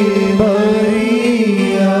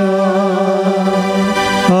മരിയ,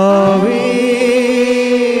 ആവേ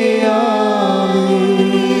ആവേ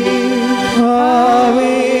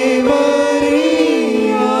ആവേ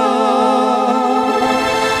മരിയ,